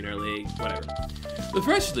League, Millionaire League, whatever. The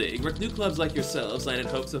Fresh League, where new clubs like yourselves land in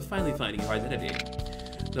hopes of finally finding your identity.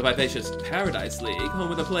 The vivacious Paradise League,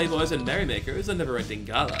 home of the Playboys and Merrymakers, a never-ending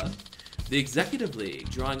gala. The Executive League,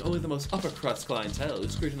 drawing only the most upper-crust clientele who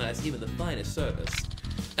scrutinize even the finest service.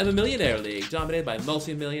 And the Millionaire League, dominated by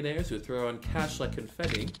multi-millionaires who throw on cash like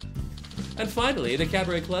confetti. And finally, the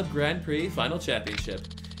Cabaret Club Grand Prix Final Championship.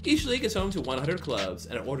 Each league is home to 100 clubs,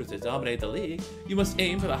 and in order to dominate the league, you must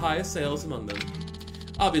aim for the highest sales among them.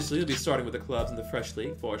 Obviously, you'll be starting with the clubs in the Fresh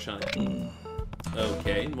League, Forshine.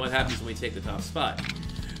 Okay, and what happens when we take the top spot?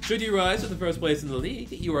 Should you rise to the first place in the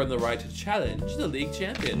league, you are in the right to challenge the league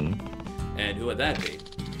champion. And who would that be?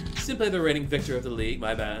 Simply the reigning victor of the league,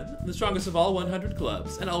 my man. The strongest of all 100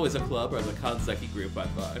 clubs, and always a club or the Kanzaki group by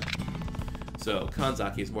far. So,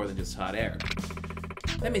 Kanzaki is more than just hot air.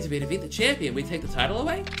 That means if we defeat the champion, we take the title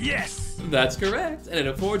away? Yes! That's correct, and it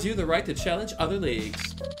affords you the right to challenge other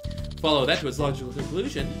leagues. Follow that to its logical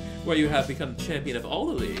conclusion, where you have become champion of all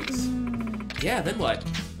the leagues. Yeah, then what?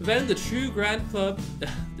 Then the true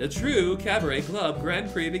Cabaret Club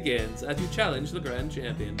Grand Prix begins as you challenge the Grand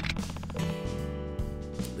Champion.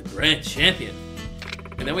 The Grand Champion.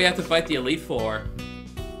 And then we have to fight the Elite Four.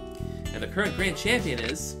 And the current Grand Champion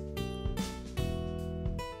is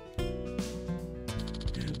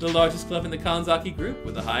the largest club in the Kanzaki group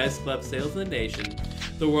with the highest club sales in the nation.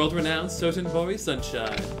 The world-renowned Sotenbori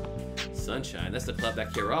Sunshine. Sunshine, that's the club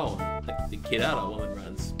that Kirao, the Kirara woman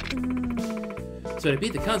runs. So to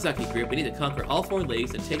beat the Kanzaki group, we need to conquer all 4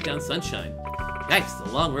 leagues and take down Sunshine. Yikes, it's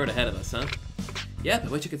a long road ahead of us, huh? Yep, I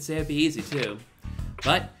wish I could say it'd be easy too.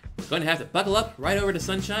 But we're going to have to buckle up right over to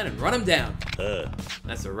Sunshine and run him down.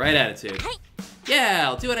 That's the right attitude. Yeah,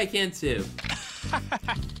 I'll do what I can too.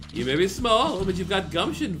 You may be small, but you've got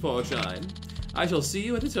gumption, Forshine. I shall see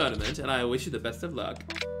you at the tournament, and I wish you the best of luck.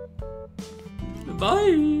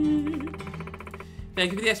 Bye!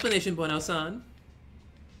 Thank you for the explanation, Buono-san.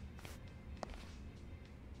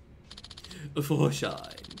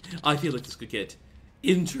 Forshine, I feel like this could get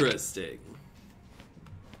interesting.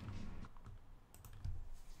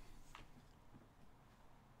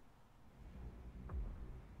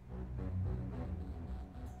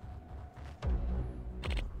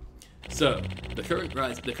 So, the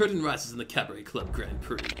curtain rises in the Cabaret Club Grand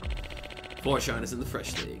Prix. Forshine is in the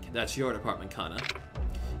Fresh League. That's your department, Kana.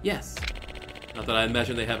 Yes. Not that I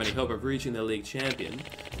imagine they have any hope of reaching the league champion,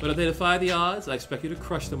 but if they defy the odds, I expect you to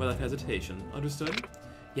crush them without hesitation. Understood?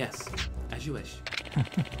 Yes, as you wish.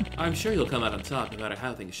 I'm sure you'll come out on top no matter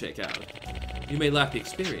how things shake out. You may lack the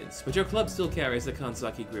experience, but your club still carries the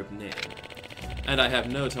Kanzaki group name. And I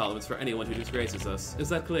have no tolerance for anyone who disgraces us. Is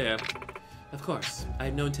that clear? Of course, I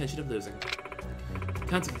have no intention of losing.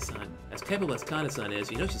 Kanzaki-san, as capable as Kana-san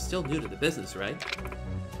is, you know she's still new to the business, right?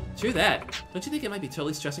 True that. Don't you think it might be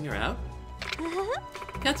totally stressing her out?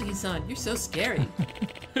 Kanzaki-san, you're so scary.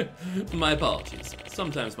 My apologies.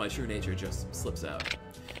 Sometimes my true nature just slips out.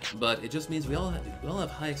 But it just means we all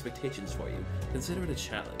have high expectations for you. Consider it a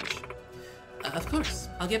challenge. Of course,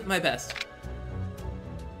 I'll give it my best.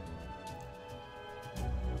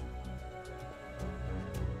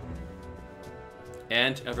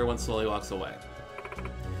 And everyone slowly walks away.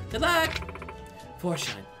 Good luck!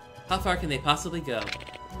 Forshine, how far can they possibly go?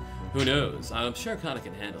 Who knows? I'm sure Kana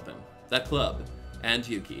can handle them. That club, and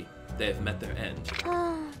Yuki, they've met their end.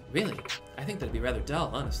 Really? I think that'd be rather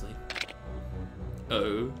dull, honestly.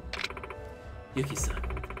 Oh? Yuki-san,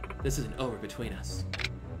 this isn't over between us.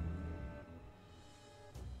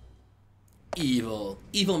 Evil.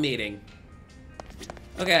 Evil meeting.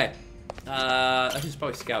 Okay. I should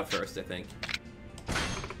probably scout first, I think.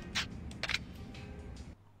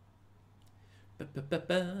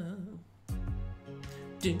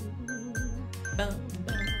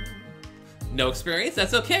 No experience?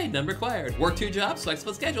 That's okay. None required. Work 2 jobs,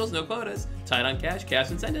 flexible schedules, no quotas. Tight on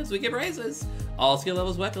cash incentives, we give raises. All skill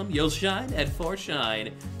levels welcome. You'll shine at 4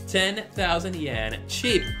 shine. 10,000 yen.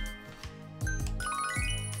 Cheap.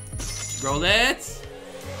 Roll it.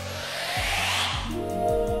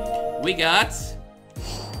 We got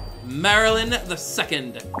Marilyn the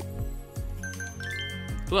Second.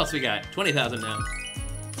 Who else we got? 20,000 now.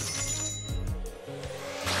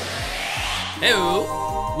 Hey,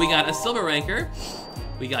 we got a silver ranker.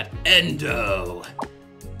 We got Endo.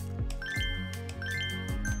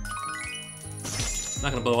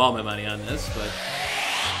 Not gonna blow all my money on this, but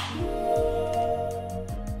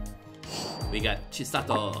we got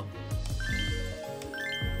Chisato.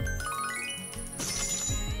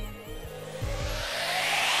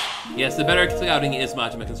 Yes, the better scouting is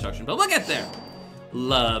Majima Construction, but we'll get there.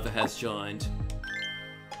 Love has joined.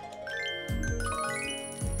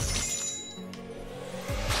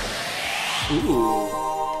 Ooh,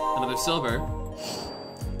 another silver.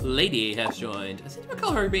 Lady has joined. I seem to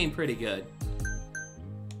recall her being pretty good.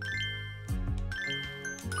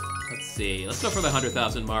 Let's see. Let's go for the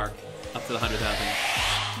 100,000 mark. Up to the 100,000.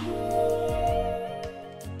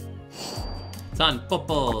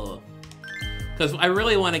 Tanpopo. Because I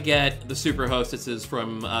really want to get the super hostesses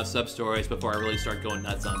from sub-stories before I really start going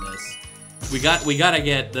nuts on this. We gotta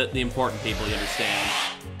get the important people, you understand.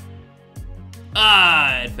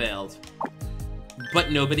 Ah, it failed.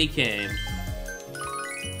 But nobody came.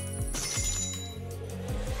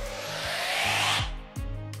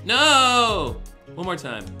 No! One more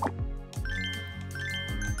time.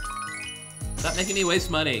 Stop making me waste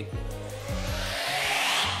money.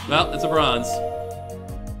 Well, it's a bronze.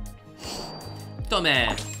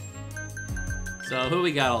 Tome. So who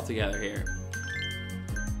we got all together here?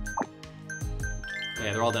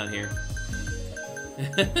 Yeah, they're all down here.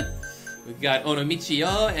 We've got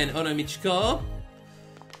Onomichio and Onomichiko.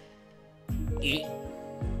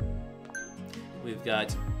 We've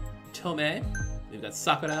got Tome. We've got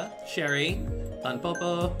Sakura, Sherry,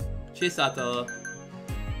 Tanpopo, Chisato,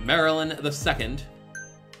 Marilyn the Second.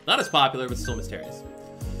 Not as popular, but still mysterious.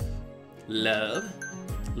 Love.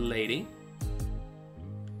 Lady.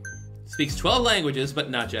 Speaks 12 languages, but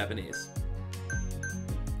not Japanese.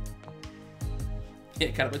 Yeah,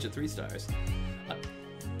 got a bunch of 3 stars.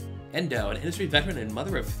 Endo, an industry veteran and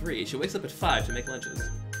mother of 3. She wakes up at 5 to make lunches.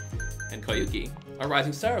 And Koyuki, a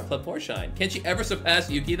rising star of Club Porshine. Can she ever surpass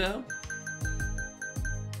Yuki, though?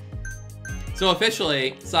 So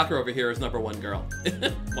officially, Sakura over here is #1 girl.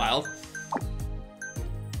 Wild.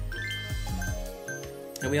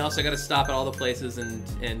 And we also gotta stop at all the places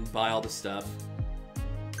and buy all the stuff.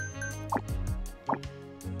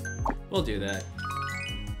 We'll do that.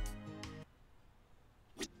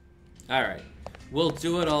 Alright. We'll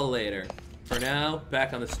do it all later. For now,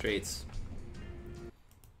 back on the streets.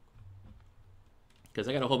 Because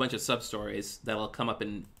I got a whole bunch of sub-stories that'll come up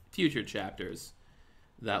in future chapters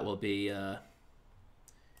that will be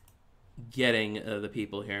getting the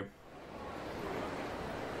people here.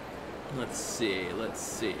 Let's see.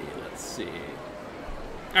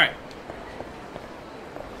 Alright.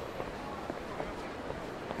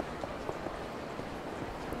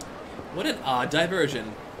 What an odd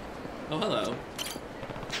diversion. Oh, hello.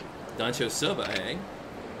 Dancho Soba, hey?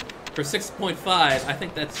 For 6.5, I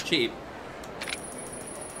think that's cheap.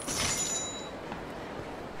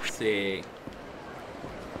 Let's see.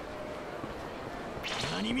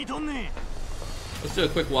 Let's do a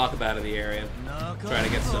quick walkabout of the area. Try to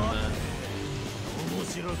get some,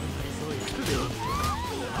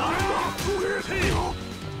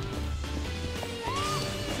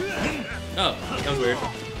 Oh, that was weird.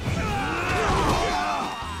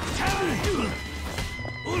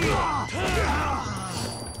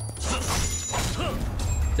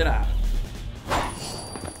 Ta-da!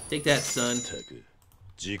 Take that, son.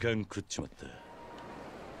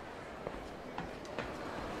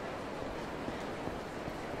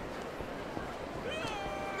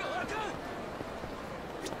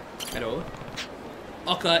 Hello.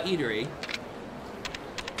 Oka Eatery.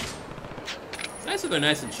 It's nice that they're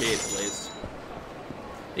nice and cheap, at least.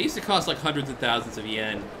 They used to cost like hundreds of thousands of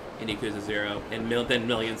yen in Yakuza 0, and then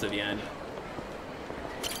millions of yen.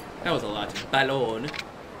 That was a lot. Ballon.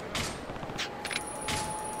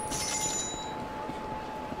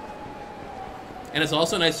 And it's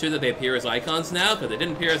also nice too that they appear as icons now, because they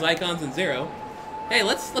didn't appear as icons in 0. Hey,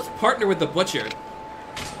 let's partner with the butcher.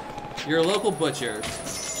 You're a local butcher.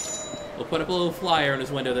 We'll put up a little flyer on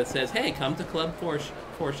his window that says, "Hey, come to Club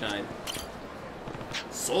Forshine."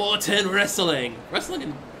 Swords and wrestling. Wrestling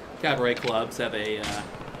and cabaret clubs have a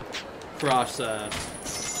cross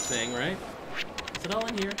thing, right? Is it all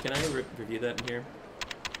in here? Can I review that in here?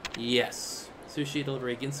 Yes. Sushi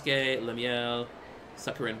Delivery Ginsuke, Lemiel,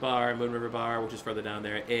 Sakurin Bar, Moon River Bar, which is further down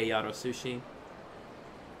there, Yaro Sushi.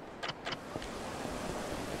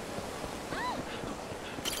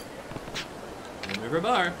 Moon River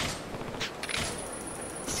Bar.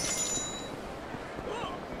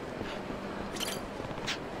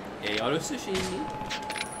 Yaro Sushi.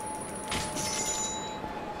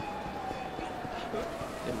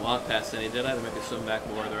 Didn't walk past any, did I? There might be some back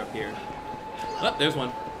more. They're up here. Oh, there's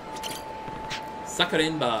one.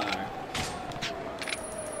 Sakurin Bar.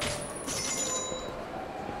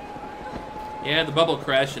 Yeah, the bubble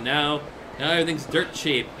crashed, and now everything's dirt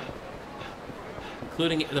cheap,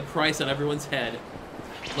 including the price on everyone's head.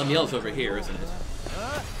 Lemiel's over here, isn't it?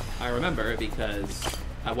 I remember because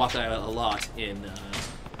I walk by a lot in.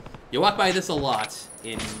 You walk by this a lot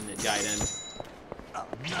in Gaiden.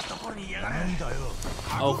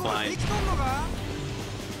 Oh, fine.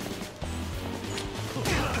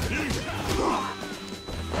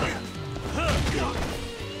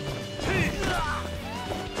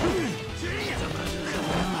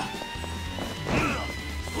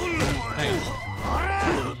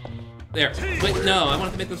 There. Wait, no, I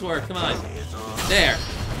wanted to make this work. Come on. There.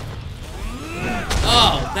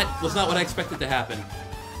 Oh, that was not what I expected to happen.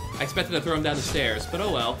 I expected to throw him down the stairs, but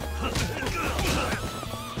oh well.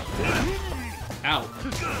 Ow.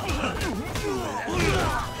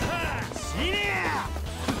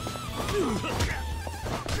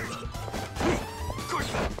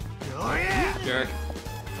 Jerk.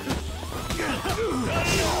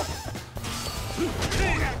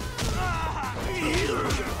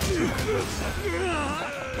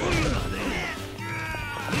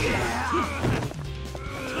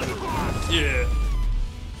 Yeah.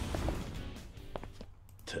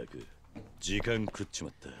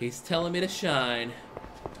 He's telling me to shine.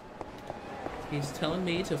 He's telling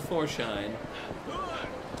me to foreshine.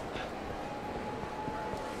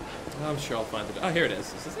 I'm sure I'll find the. Oh, here it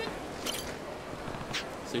is. Is this it?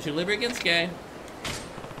 Sushi Delivery Ginsuke.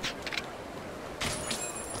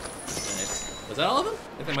 Nice. Was that all of them? I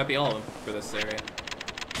think that might be all of them for this area.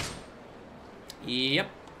 Yep.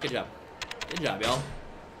 Good job. Good job, y'all.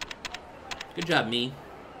 Good job, me.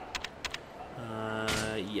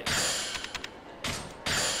 Yeah. Yeah.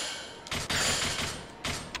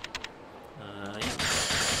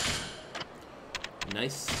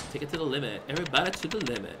 Nice. Take it to the limit. Everybody to the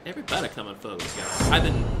limit. Everybody coming forward. I've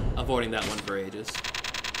been avoiding that one for ages.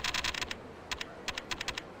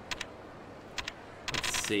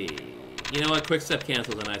 Let's see. You know what? Quick step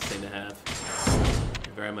cancel's a nice thing to have.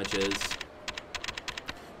 It very much is.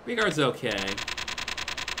 Regard's okay.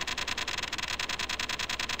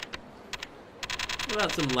 What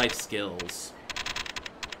about some life skills?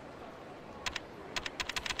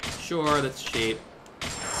 Sure, that's cheap.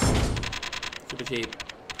 Super cheap.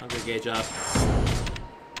 Hunger gauge up.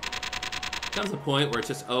 Comes a point where it's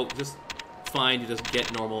just, oh, just fine, you just get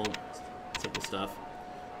normal, simple stuff.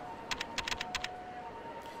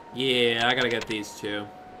 Yeah, I gotta get these two.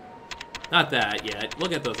 Not that yet. We'll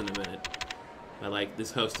get those in a minute. I like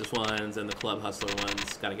these hostess ones and the club hustler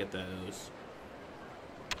ones. Gotta get those.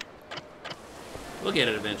 We'll get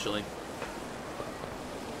it eventually.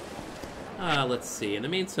 Let's see. In the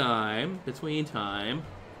meantime, between time,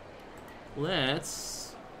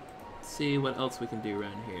 let's see what else we can do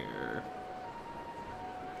around here.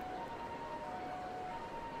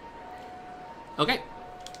 Okay.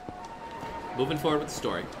 Moving forward with the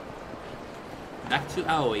story. Back to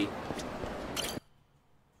Aoi.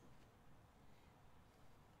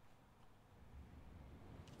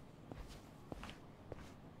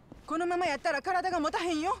 このままやったら体が持た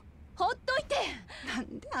へんよ。ほっといて。な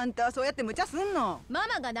んであんたはそうやって無茶すんの。マ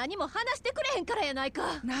マが何も話してくれへんからやない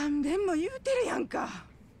か。何遍も言うてるやんか。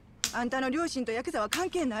あんたの両親とヤクザは関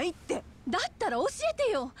係ないって。だったら教え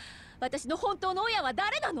てよ。私の本当の親は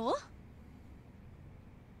誰なの？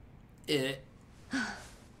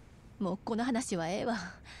もうこの話はええわ。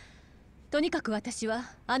とにかく私は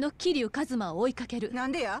あの桐生一馬を追いかける。な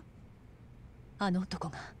んでや？あの男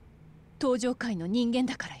が登場界の人間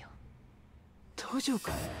だからよ。登場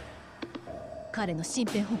界？彼の身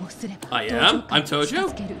辺保護をすれば I am? I'm Tojo?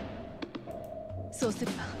 そうす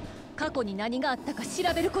れば過去に何があったか調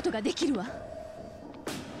べることができるわ。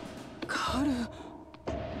カール、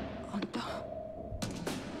あんた。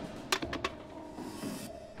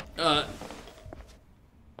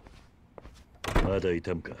まだ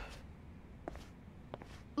痛むか？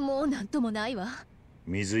もうなんともないわ。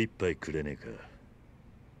水一杯くれねえか。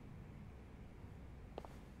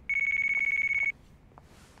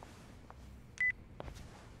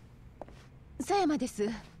佐山です。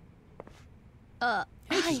あ、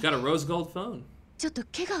Hey, she's got a rose gold phone. ちょっと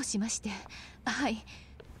怪我をしまして。はい。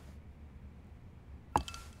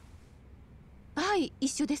はい、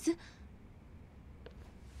一緒です。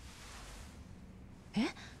え？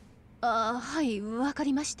あ、はい、わか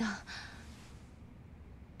りました。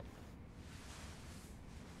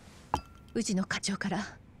うちの課長から。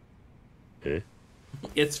え？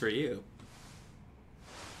 It's for you.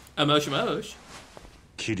 もしもし。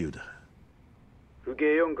桐生だ。府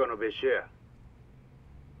警四課の別所や。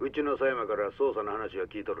うちの佐山から捜査の話は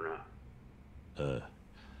聞いとるな。ああ。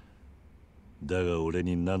だが俺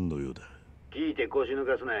に何の用だ。聞いて腰抜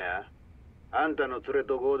かすなや。あんたの連れ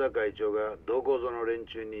と合田会長がどこぞの連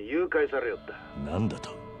中に誘拐されよった。なんだ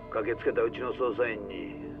と。駆けつけたうちの捜査員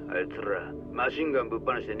にあいつらマシンガンぶっ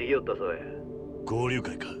放して逃げよったそうや。合流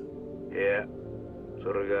会か。いや、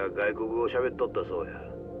それが外国語を喋っとったそうや。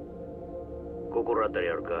心当たり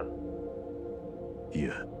あるか？い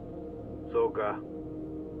や。そうか。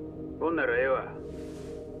ほんならええわ。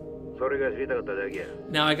それが知りたかっただけや。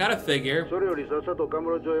 Now I gotta figure. それよりさっさとカム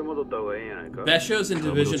ロ町へ戻った方がええんやないか。 Besho's in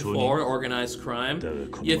Division 4, organized crime.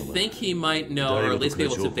 You think he might know, or at least be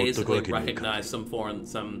able to basically recognize some foreign,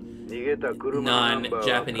 some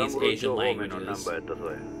non-Japanese Asian languages.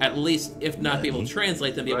 At least, if not be able to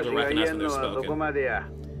translate them, be able to recognize when they're spoken.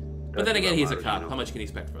 But then again, he's a cop. How much can you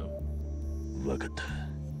expect from him? わかった。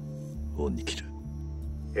恩に切る。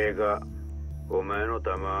ええか、お前の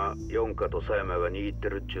玉、四課と佐山が握って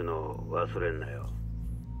るっちゅうのを忘れんなよ。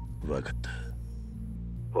わかった。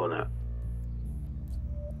ほな。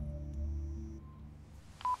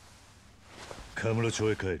カムロ町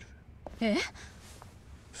へ帰る。え？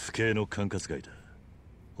府警の管轄外だ。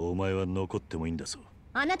お前は残ってもいいんだぞ。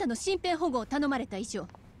あなたの身辺保護を頼まれた以上、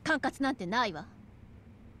管轄なんてないわ。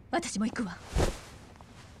私も行くわ。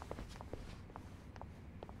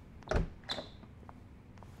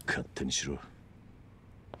勝手にしろ。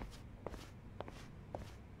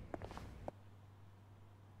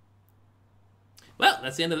Well,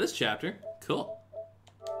 that's the end of this chapter. Cool.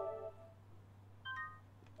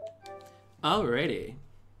 Alrighty.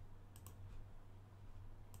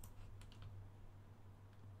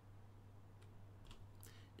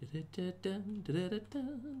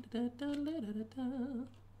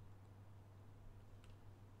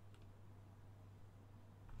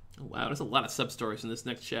 Oh, wow, there's a lot of sub-stories in this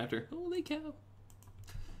next chapter. Holy cow.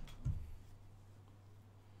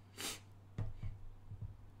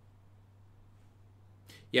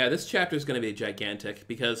 Yeah, this chapter is going to be gigantic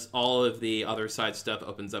because all of the other side stuff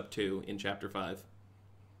opens up too in chapter 5.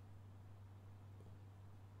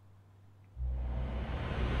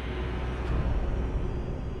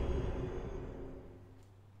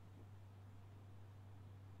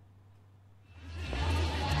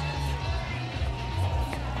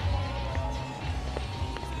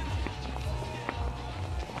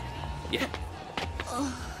 Yeah.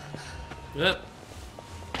 Yep.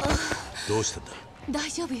 どうしたんだ。大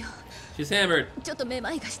丈夫よ。 She's hammered. ちょっとめ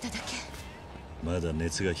まいがしただけ。まだ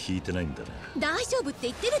熱が引いてないんだな。大丈夫って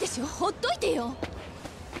言ってるでしょ。ほっといてよ。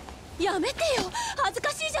やめてよ。恥ず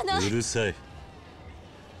かしいじゃない。うるさい。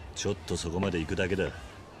ちょっとそこまで行くだけだ。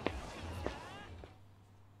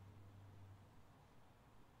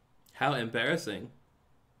How embarrassing.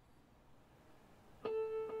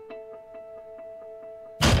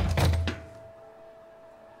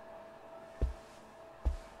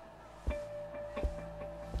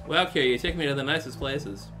 Wow, Kira, you take me to the nicest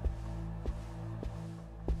places.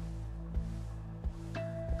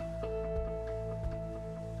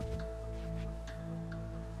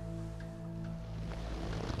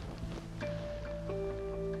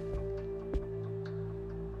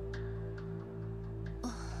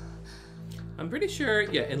 I'm pretty sure,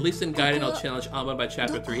 yeah, at least in Gaiden I'll challenge Amba by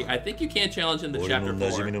chapter 3. I think you can't challenge him to chapter 4. 俺の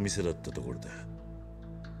馴染みの店だったところだ。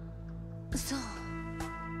そう。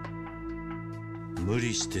無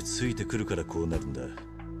理してついてくるからこうなるんだ。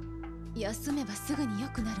休めばすぐに良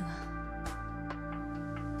くなるわ。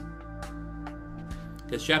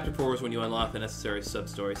Because chapter 4 is when you unlock the necessary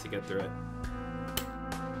sub-stories to get through it.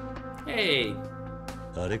 Hey!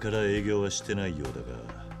 あれから営業はしてないようだが、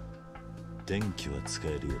電気は使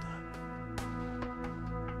えるようだ。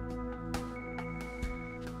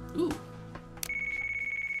Ooh.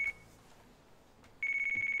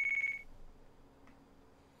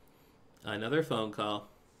 Another phone call.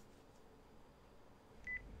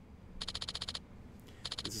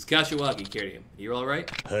 This is Kashiwagi, Kiryu. You all right?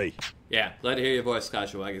 Hey. Yeah, glad to hear your voice,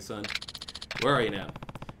 Kashiwagi-san. Where are you now?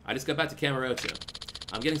 I just got back to Kamurocho.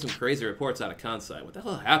 I'm getting some crazy reports out of Kansai. What the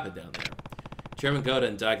hell happened down there? Chairman Goda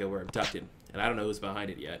and Daigo were abducted, and I don't know who's behind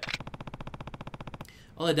it yet.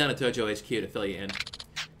 I'll head down to Tojo HQ to fill you in.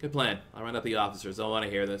 Good plan. I'll round up the officers. They'll want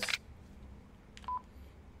to hear this. Oh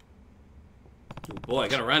boy, I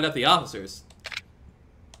gotta round up the officers.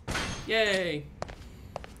 Yay!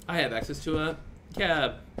 I have access to a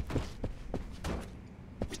cab.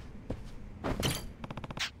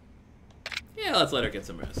 Yeah, let's let her get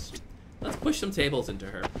some rest. Let's push some tables into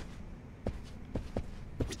her.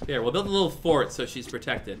 Here, we'll build a little fort so she's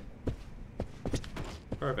protected.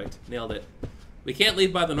 Perfect. Nailed it. We can't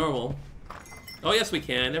leave by the normal. Oh, yes, we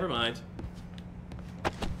can. Never mind.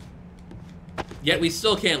 Yet we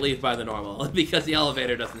still can't leave by the normal because the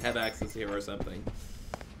elevator doesn't have access here or something.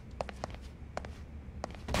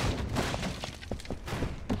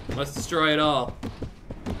 Let's destroy it all.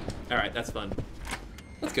 Alright, that's fun.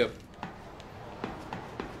 Let's go.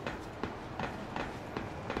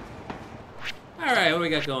 Alright, what do we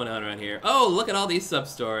got going on around here? Oh, look at all these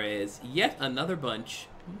sub-stories. Yet another bunch.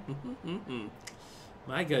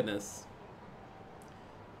 My goodness.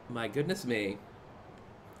 My goodness me.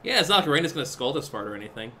 Yeah, it's not like Reina's gonna scold us for it or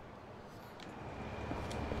anything.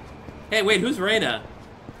 Hey, wait, who's Reina?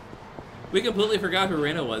 We completely forgot who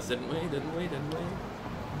Reina was, didn't we? Didn't we?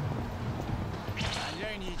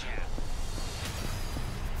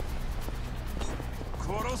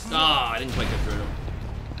 Oh, I didn't quite get through.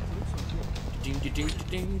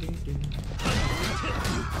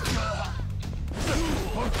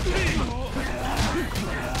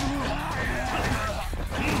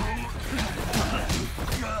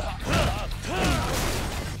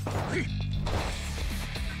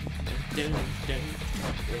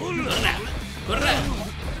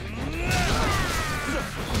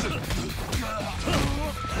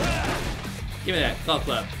 Give me that. Call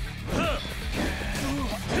club.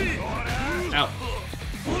 Ow.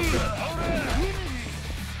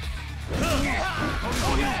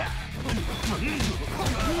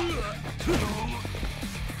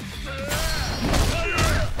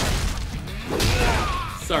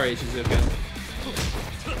 Sorry, Shizuka.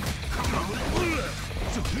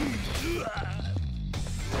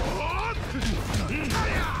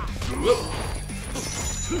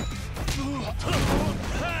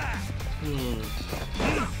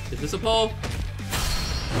 Is this a pole?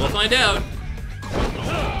 We'll find out.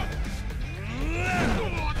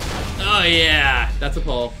 Oh yeah, that's a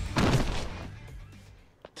pole.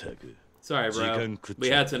 Sorry, bro. We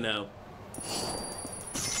had to know.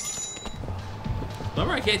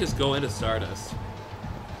 Bummer I can't just go into Stardust.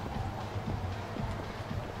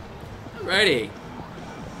 Alrighty.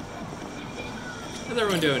 How's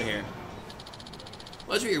everyone doing here?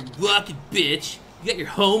 Watch where you're walking, bitch. You got your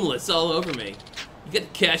homeless all over me. You got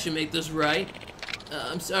the cash to make this right?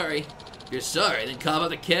 I'm sorry. You're sorry, then call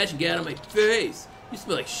out the cash and get out of my face. You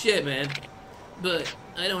smell like shit, man. But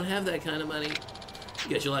I don't have that kind of money.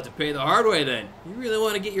 Guess you'll have to pay the hard way then. You really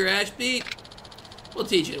want to get your ass beat? We'll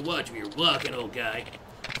teach you to watch where you're walking, old guy.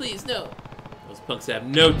 Please, no. Those punks have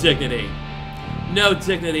no dignity. No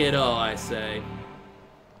dignity at all, I say.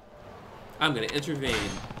 I'm gonna intervene.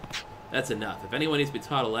 That's enough. If anyone needs to be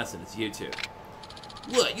taught a lesson, it's you two.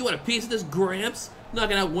 What, you want a piece of this, Gramps?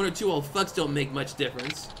 Knocking out one or two old fucks don't make much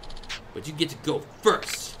difference. But you get to go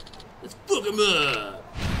first. Let's fuck him up.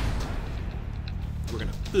 We're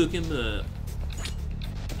gonna fuck him up.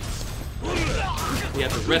 We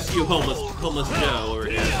have to rescue homeless Joe over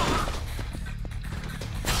here.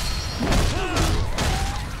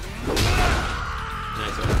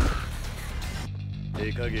 Nice one.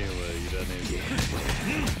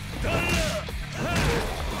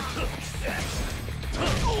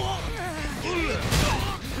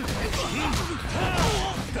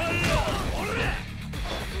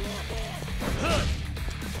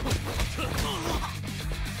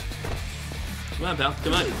 Come on, pal.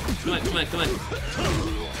 Come on. Come on, come on, come on.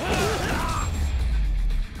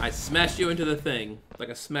 I smashed you into the thing. Like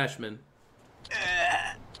a smashman.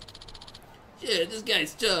 Shit, this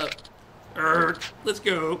guy's tough. Let's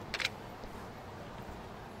go.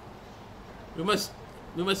 We must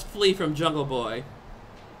flee from Jungle Boy.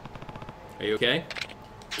 Are you okay?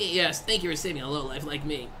 Yes, thank you for saving a lowlife like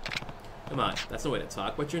me. Come on, that's no way to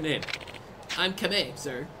talk. What's your name? I'm Kame,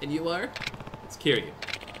 sir. And you are? It's Kiryu.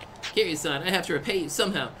 Kiryu-san, I have to repay you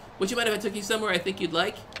somehow. Would you mind if I took you somewhere I think you'd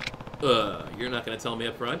like? You're not gonna tell me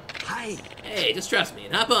up front? Hi. Hey, just trust me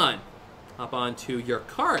and hop on. Hop on to your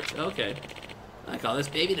cart. Okay. I call this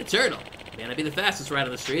baby the turtle. May not be the fastest ride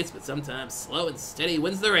on the streets, but sometimes slow and steady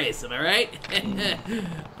wins the race, am I right?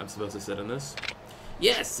 I'm supposed to sit in this?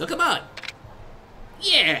 Yes, so come on.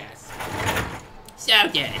 Yes. So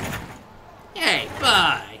good. Hey,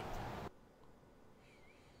 bye.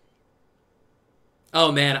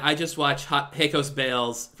 Oh man, I just watched Heikos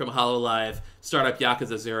Bales from HoloLive start up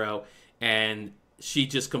Yakuza 0, and she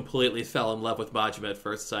just completely fell in love with Majima at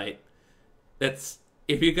first sight. That's,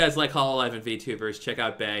 if you guys like HoloLive and VTubers, check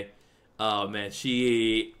out Bae. Oh man,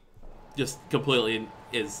 she just completely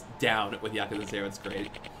is down with Yakuza 0. It's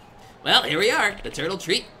great. Well, here we are. The turtle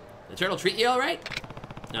treat. The turtle treat you all right?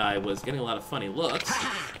 I was getting a lot of funny looks.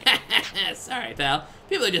 Sorry, pal.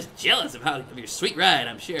 People are just jealous of your sweet ride,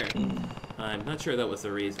 I'm sure. I'm not sure that was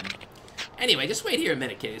the reason. Anyway, just wait here a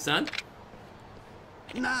minute, Kiryu-san.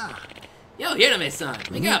 Nah. Yo, Hirame-san,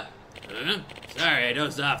 wake up. Sorry, I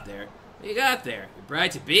dozed off there. What you got there? Your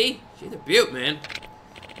bride-to-be? She's a beaut, man.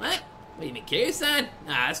 What? What do you mean, Kiryu-san?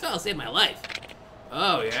 Nah, this fella saved my life.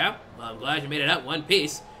 Oh, yeah? Well, I'm glad you made it out in one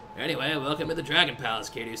piece. Anyway, welcome to the Dragon Palace,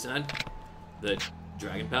 Kiryu-san. The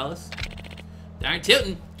Dragon Palace? Darn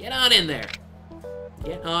tootin', get on in there.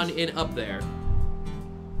 Get on in up there.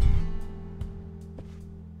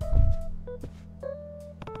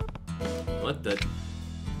 What the?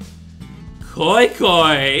 Koi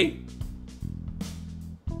Koi!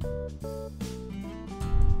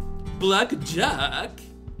 Blackjack?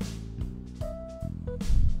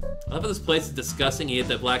 I love how this place is disgusting, yet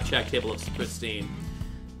the blackjack table looks pristine.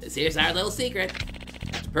 This here's our little secret.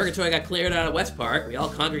 After Purgatory got cleared out of West Park, we all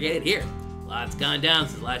congregated here. A lot's gone down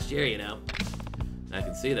since last year, you know. I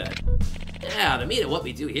can see that. Yeah, the meat of what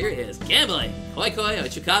we do here is gambling. Koi Koi,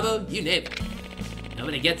 Ochikabo, you name it.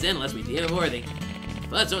 Nobody gets in unless we deem him worthy.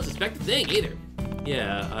 But don't suspect a thing, either.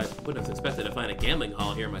 Yeah, I wouldn't have expected to find a gambling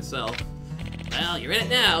hall here myself. Well, you're in it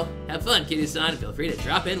now. Have fun, Kiryu-san. Feel free to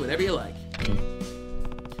drop in whenever you like.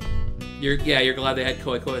 You're glad they had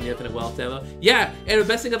Koi Koi in the Infinite Wealth demo? Yeah, and the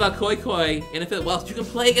best thing about Koi Koi in Infinite Wealth, you can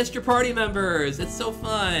play against your party members. It's so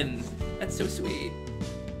fun. That's so sweet.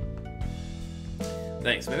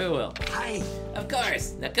 Thanks, maybe I will. Hi. Of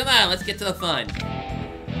course. Now come on, let's get to the fun.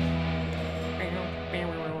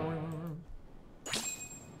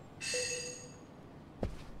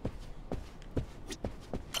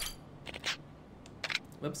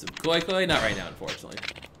 Whoops, some Koi Koi? Not right now, unfortunately.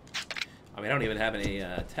 I mean, I don't even have any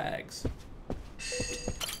tags.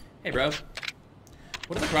 Hey, bro.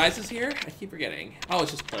 What are the prizes here? I keep forgetting. Oh,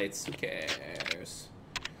 it's just plates. Who cares?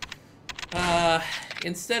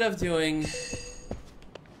 Instead of doing...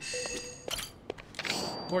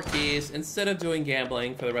 more keys. Instead of doing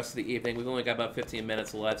gambling for the rest of the evening, we've only got about 15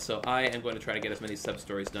 minutes left, so I am going to try to get as many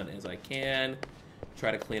sub-stories done as I can.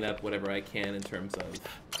 Try to clean up whatever I can in terms of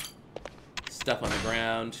stuff on the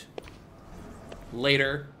ground.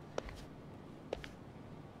 Later.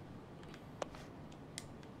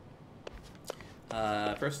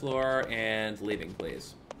 First floor and leaving,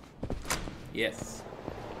 please. Yes.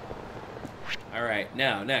 Alright,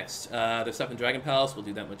 now, next. There's stuff in Dragon Palace. We'll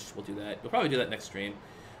do that much. We'll do that. We'll probably do that next stream.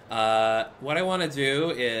 What I want to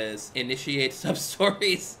do is initiate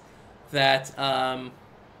sub-stories that, let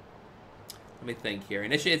me think here.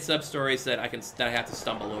 Initiate sub-stories that I have to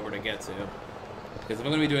stumble over to get to. Because if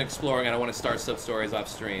I'm going to be doing exploring, I don't want to start sub-stories off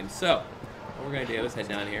stream. So, what we're going to do is head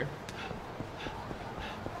down here.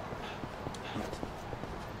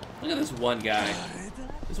 Look at this one guy.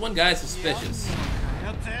 This one guy is suspicious.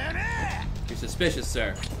 You're suspicious,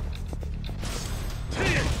 sir.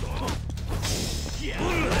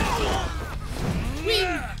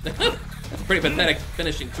 That's a pretty pathetic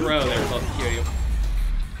finishing throw there, Kiryu.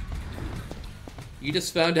 You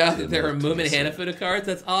just found out that there are Moomin Hanafuda cards?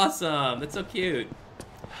 That's awesome. That's so cute.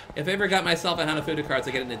 If I ever got myself a Hanafuda cards,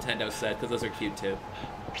 I get a Nintendo set, because those are cute too.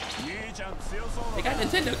 They got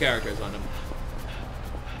Nintendo characters on them.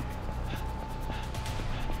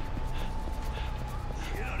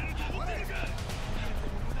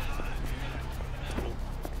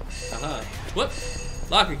 Whoop!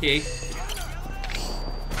 Locker key.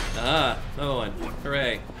 Another one.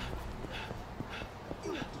 Hooray.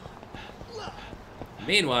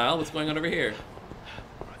 Meanwhile, what's going on over here?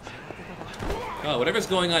 Oh, whatever's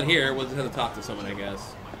going on here, we'll just have to talk to someone, I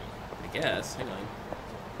guess. Hang on.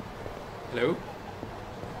 Hello?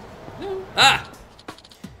 No. Ah!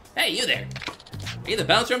 Hey, you there! Are you the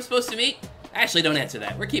bouncer I'm supposed to meet? Actually, don't answer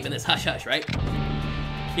that. We're keeping this hush-hush, right?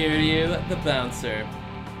 Kiryu, the bouncer.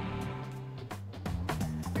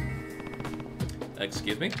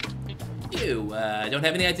 Excuse me? You, don't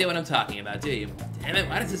have any idea what I'm talking about, do you? Damn it,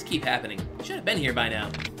 why does this keep happening? You should have been here by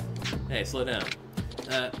now. Hey, slow down.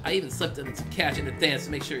 I even slipped in some cash in advance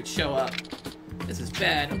to make sure it'd show up. This is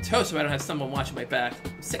bad. I'm toast if I don't have someone watching my back.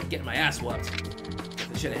 I'm sick of getting my ass whooped.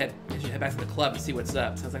 I should head back to the club and see what's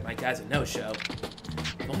up. Sounds like my guy's a no-show.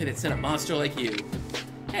 If only they'd send a monster like you.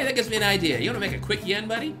 Hey, that gives me an idea. You want to make a quick yen,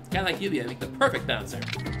 buddy? A guy like you would make the perfect bouncer.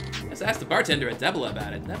 Let's ask the bartender at Debla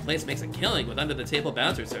about it. That place makes a killing with under-the-table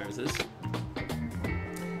bouncer services.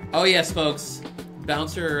 Oh yes, folks.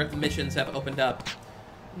 Bouncer missions have opened up.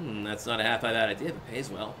 That's not a half bad idea, but pays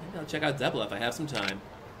well. Maybe I'll check out Debla if I have some time.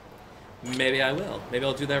 Maybe I will. Maybe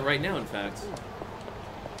I'll do that right now, in fact.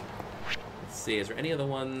 Let's see, is there any other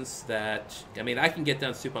ones that... I mean, I can get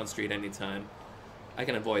down Supon Street anytime. I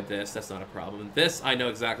can avoid this, that's not a problem. This, I know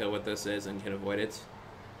exactly what this is and can avoid it.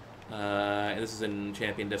 This is in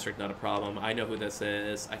Champion District, not a problem. I know who this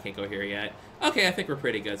is. I can't go here yet. Okay, I think we're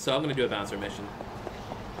pretty good, so I'm going to do a bouncer mission.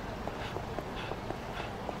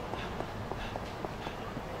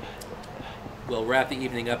 We'll wrap the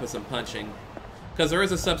evening up with some punching. Because there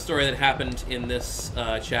is a sub-story that happened in this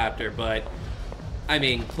chapter, but, I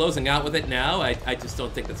mean, closing out with it now, I just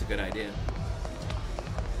don't think that's a good idea.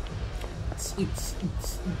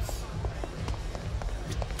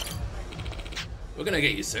 We're gonna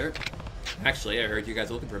get you, sir. Actually, I heard you guys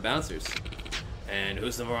are looking for bouncers. And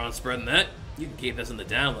who's the moron spreading that? You can keep this in the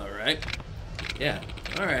down low, right? Yeah.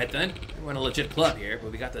 Alright then. We run a legit club here,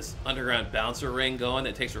 but we got this underground bouncer ring going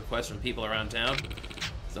that takes requests from people around town.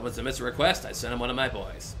 Someone submits a request, I send him one of my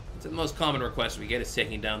boys. It's the most common request we get is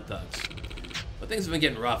taking down thugs. But things have been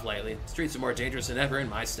getting rough lately. The streets are more dangerous than ever, and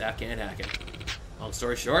my staff can't hack it. Long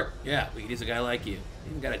story short, yeah, we could use a guy like you.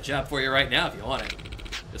 Even got a job for you right now if you want it.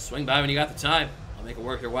 Just swing by when you got the time. I'll make it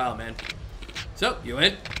worth your while, man. So, you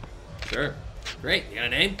in? Sure. Great. You got a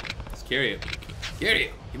name? It's Kiryu.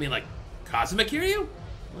 Kiryu? You mean like Kazuma Kiryu?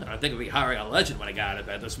 Well, I don't think I'd be hiring a legend when I got out of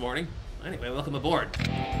bed this morning. Anyway, welcome aboard.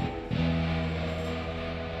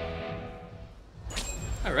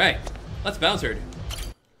 Alright. Let's bouncer.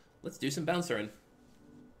 Let's do some bouncering.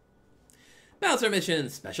 Bouncer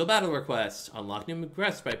missions, special battle requests. Unlock new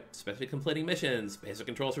requests by specially completing missions. Basic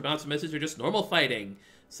controls for bouncer missions are just normal fighting.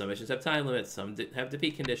 Some missions have time limits, some have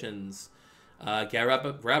defeat conditions.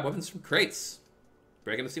 Grab weapons from crates.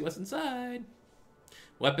 Break them to see what's inside.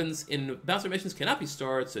 Weapons in bouncer missions cannot be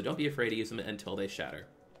stored, so don't be afraid to use them until they shatter.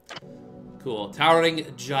 Cool. Towering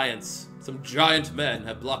giants. Some giant men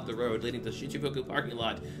have blocked the road leading to Shichibuku parking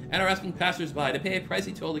lot and are asking passers-by to pay a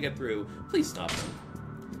pricey toll to get through. Please stop them.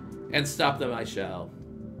 And stop them I shall.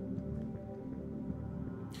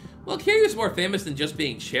 Well, Kiryu's more famous than just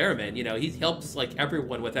being chairman. You know, he helps, like,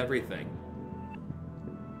 everyone with everything.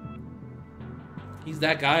 He's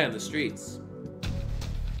that guy on the streets.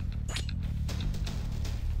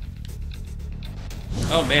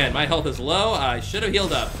 Oh man, my health is low. I should have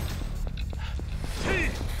healed up.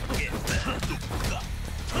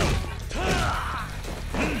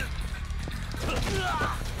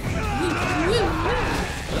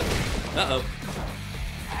 Uh-oh.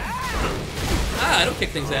 Ah, don't kick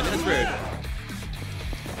things at me. That's rude.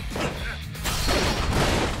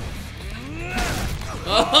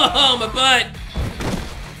 Oh, my butt!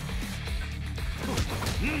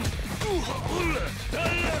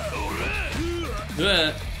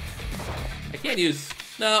 I can't use...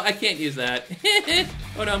 No, I can't use that.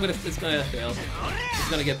 Oh no, it's gonna fail. It's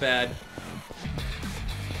gonna get bad.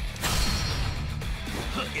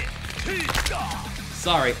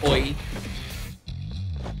 Sorry, oi.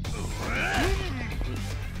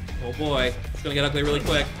 Oh boy, it's gonna get ugly really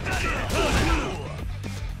quick.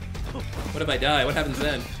 What if I die? What happens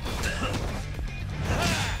then?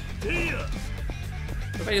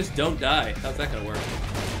 What if I just don't die? How's that gonna work?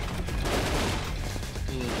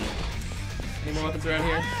 Any more weapons around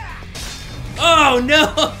here? Oh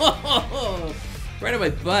no! Right on my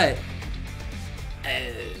butt.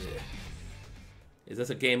 Is this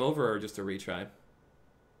a game over or just a retry?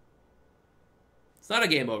 It's not a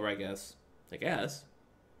game over, I guess. It's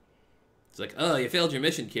like, oh, you failed your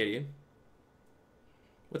mission, Kiryu.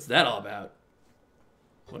 What's that all about?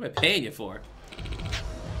 What am I paying you for?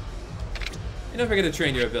 You don't forget to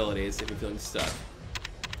train your abilities if you're feeling stuck.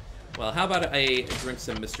 Well, how about I drink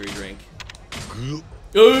some mystery drink? No,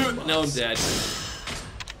 I'm dead.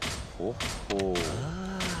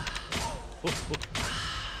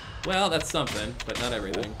 Well, that's something, but not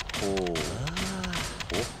everything.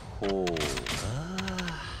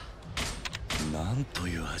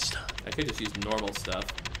 I could just use normal stuff.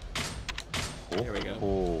 There we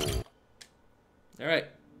go. Alright.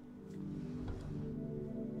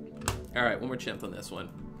 Alright, one more chimp on this one.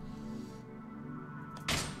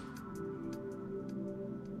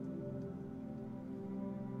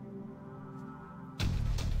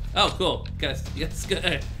 Oh, cool. Guys, yes,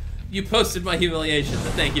 good. You posted my humiliation, so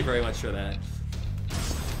thank you very much for that.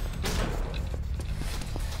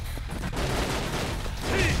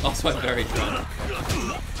 Also, I'm very drunk.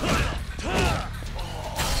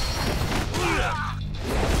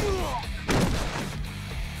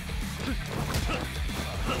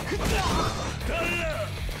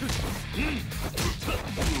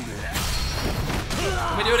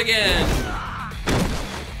 again.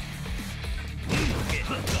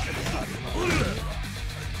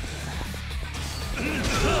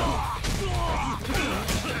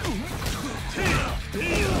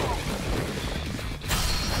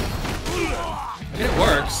 It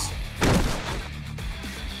works.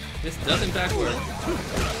 This does in fact work.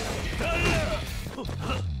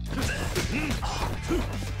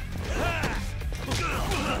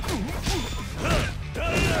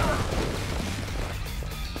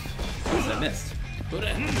 I missed. Put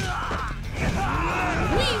it.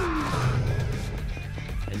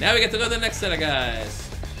 And now we get to go to the next set of guys.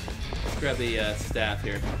 Let's grab the staff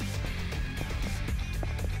here.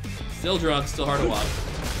 Still drunk, still hard to walk.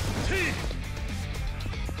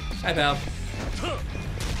 Hi, pal.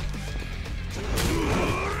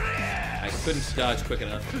 I couldn't dodge quick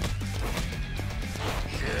enough.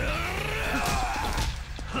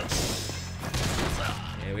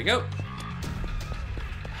 There we go.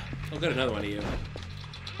 I'll get another one of you.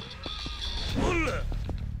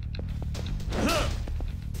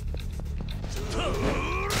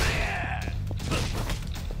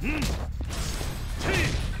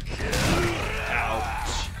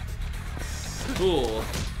 Ouch. Cool.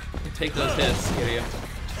 Take those hits, get you.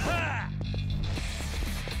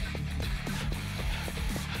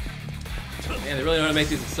 Man, they really want to make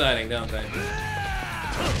these exciting, don't they?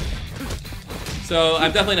 So,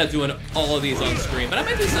 I'm definitely not doing all of these on screen, but I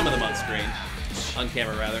might do some of them on screen. On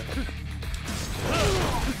camera, rather.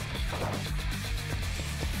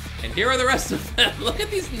 And here are the rest of them. Look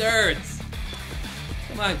at these nerds.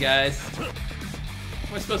 Come on, guys. What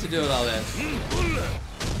am I supposed to do with all this?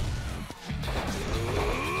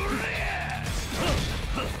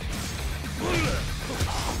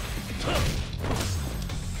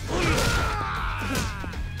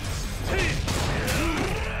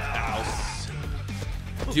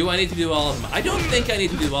 Do I need to do all of them? I don't think I need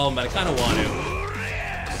to do all of them, but I kind of want to.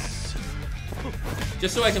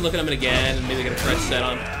 Just so I can look at them again and maybe get a fresh set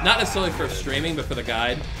on. Not necessarily for streaming, but for the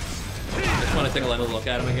guide. I just want to take a little look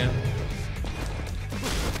at them again.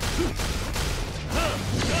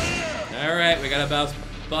 Alright, we got a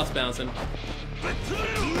boss bouncing.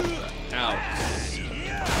 Ow.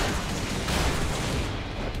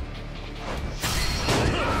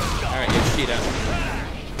 Alright, Yoshida.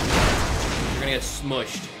 You're gonna get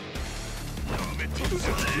smushed.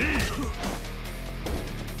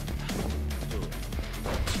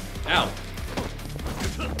 Ow.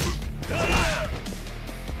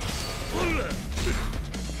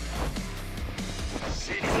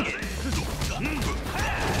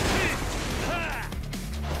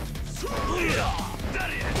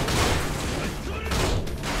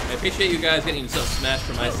 I appreciate you guys getting yourself smashed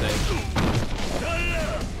for my sake.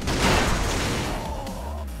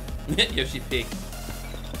 Yoshi Peak.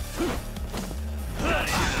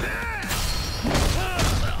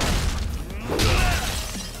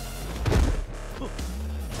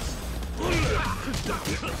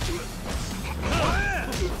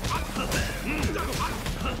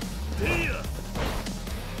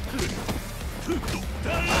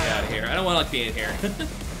 Get out of here. I don't want to like being here.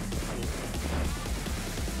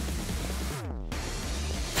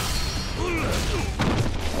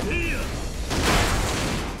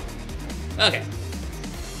 Okay.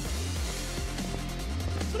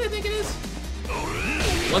 What do I think it is?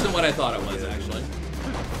 Wasn't what I thought it was, actually.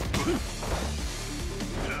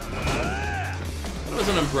 It was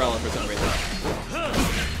an umbrella for some reason.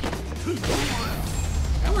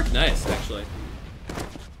 That worked nice, actually.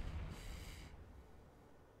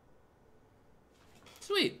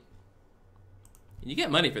 Sweet. And you get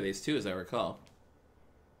money for these too, as I recall.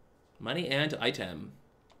 Money and item.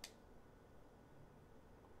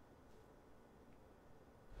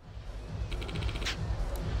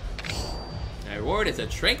 My reward is a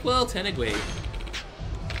tranquil tenegui.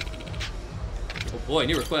 Oh boy,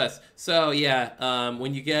 new request. So yeah,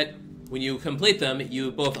 when you complete them,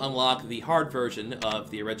 you both unlock the hard version of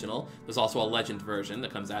the original. There's also a legend version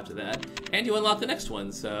that comes after that, and you unlock the next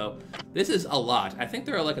one. So this is a lot. I think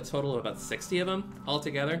there are like a total of about 60 of them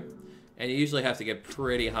altogether, and you usually have to get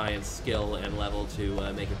pretty high in skill and level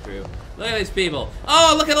to make it through. Look at these people.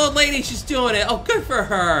 Oh, look at old lady. She's doing it. Oh, good for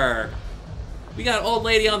her. We got old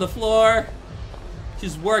lady on the floor.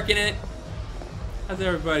 She's working it. How's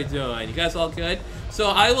everybody doing? You guys all good? So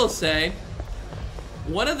I will say,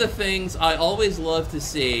 one of the things I always love to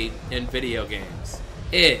see in video games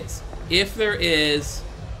is if there is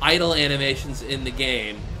idle animations in the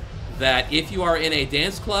game, that if you are in a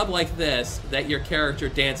dance club like this, that your character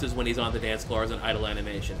dances when he's on the dance floor as an idle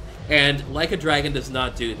animation. And Like a Dragon does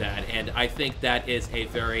not do that, and I think that is a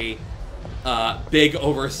very big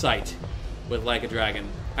oversight with Like a Dragon.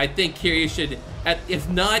 I think Kiryu should, if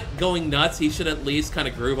not going nuts, he should at least kind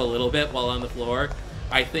of groove a little bit while on the floor.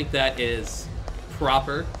 I think that is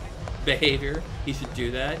proper behavior. He should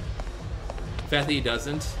do that. The fact that he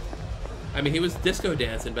doesn't. I mean, he was disco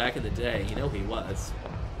dancing back in the day. You know he was.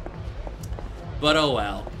 But oh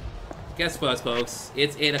well. Guess what, folks?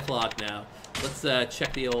 It's 8 o'clock now. Let's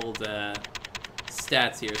check the old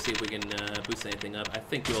stats here, see if we can boost anything up. I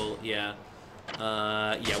think we'll, yeah,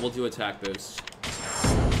 we'll do attack boost.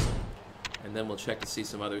 And then we'll check to see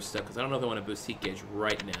some other stuff, because I don't know if I want to boost heat gauge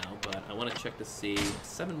right now, but I want to check to see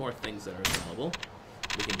 7 more things that are available.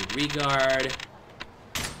 We can do regard.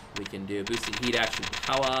 We can do boosting heat action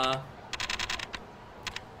power.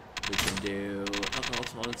 We can do alcohol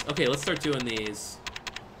tolerance. Okay, let's start doing these.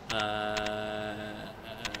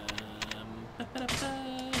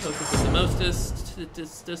 Focus with the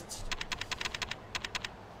mostest.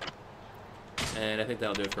 And I think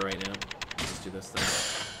that'll do it for right now. Let's do this thing.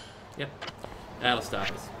 Yep, that'll stop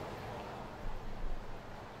us.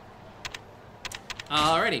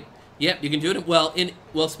 Alrighty. Yep, you can do it.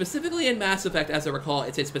 Well, specifically in Mass Effect, as I recall,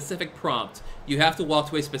 it's a specific prompt. You have to walk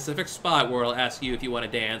to a specific spot where it'll ask you if you want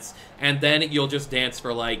to dance, and then you'll just dance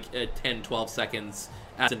for like 10, 12 seconds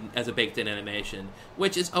as a baked-in animation,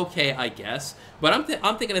 which is okay, I guess. But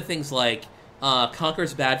I'm thinking of things like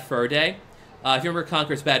Conker's Bad Fur Day. If you remember,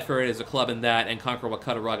 Conker's Bad Fur Day is a club in that, and Conker will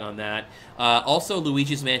cut a rug on that. Also,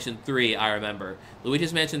 Luigi's Mansion 3, I remember.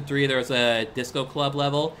 Luigi's Mansion 3, there's a disco club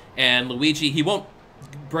level, and Luigi, he won't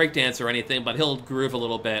breakdance or anything, but he'll groove a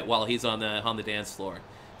little bit while he's on the dance floor.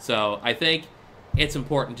 So I think it's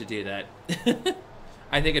important to do that.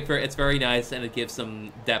 I think it's very nice, and it gives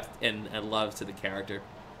some depth and love to the character.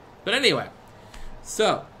 But anyway,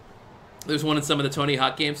 so there's one in some of the Tony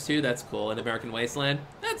Hawk games too. That's cool. In American Wasteland,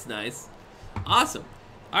 that's nice. Awesome.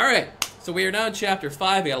 All right, so we are now in Chapter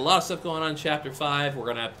 5. We got a lot of stuff going on in Chapter 5. We're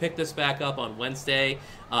gonna pick this back up on Wednesday.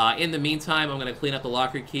 In the meantime, I'm gonna clean up the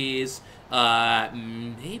locker keys.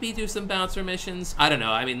 Maybe do some bouncer missions. I don't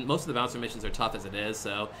know. I mean, most of the bouncer missions are tough as it is,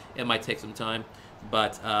 so it might take some time.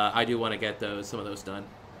 But I do want to get some of those done.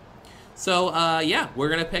 So yeah, we're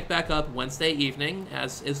gonna pick back up Wednesday evening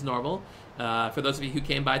as is normal. For those of you who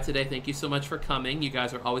came by today, thank you so much for coming. You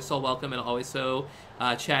guys are always so welcome and always so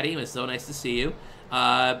chatty. It's so nice to see you.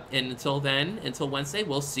 And until then, until Wednesday,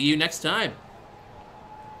 we'll see you next time.